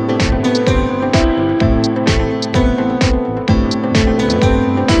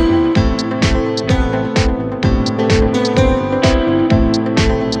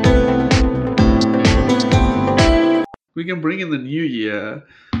 We can bring in the new year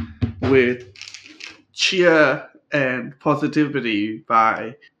with cheer and positivity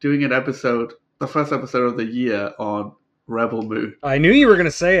by doing an episode, the first episode of the year on Rebel Moon. I knew you were going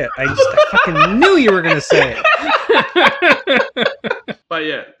to say it. I fucking knew you were going to say it. But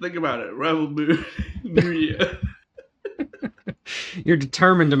yeah, think about it. Rebel Moon, new year. You're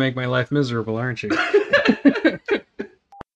determined to make my life miserable, aren't you?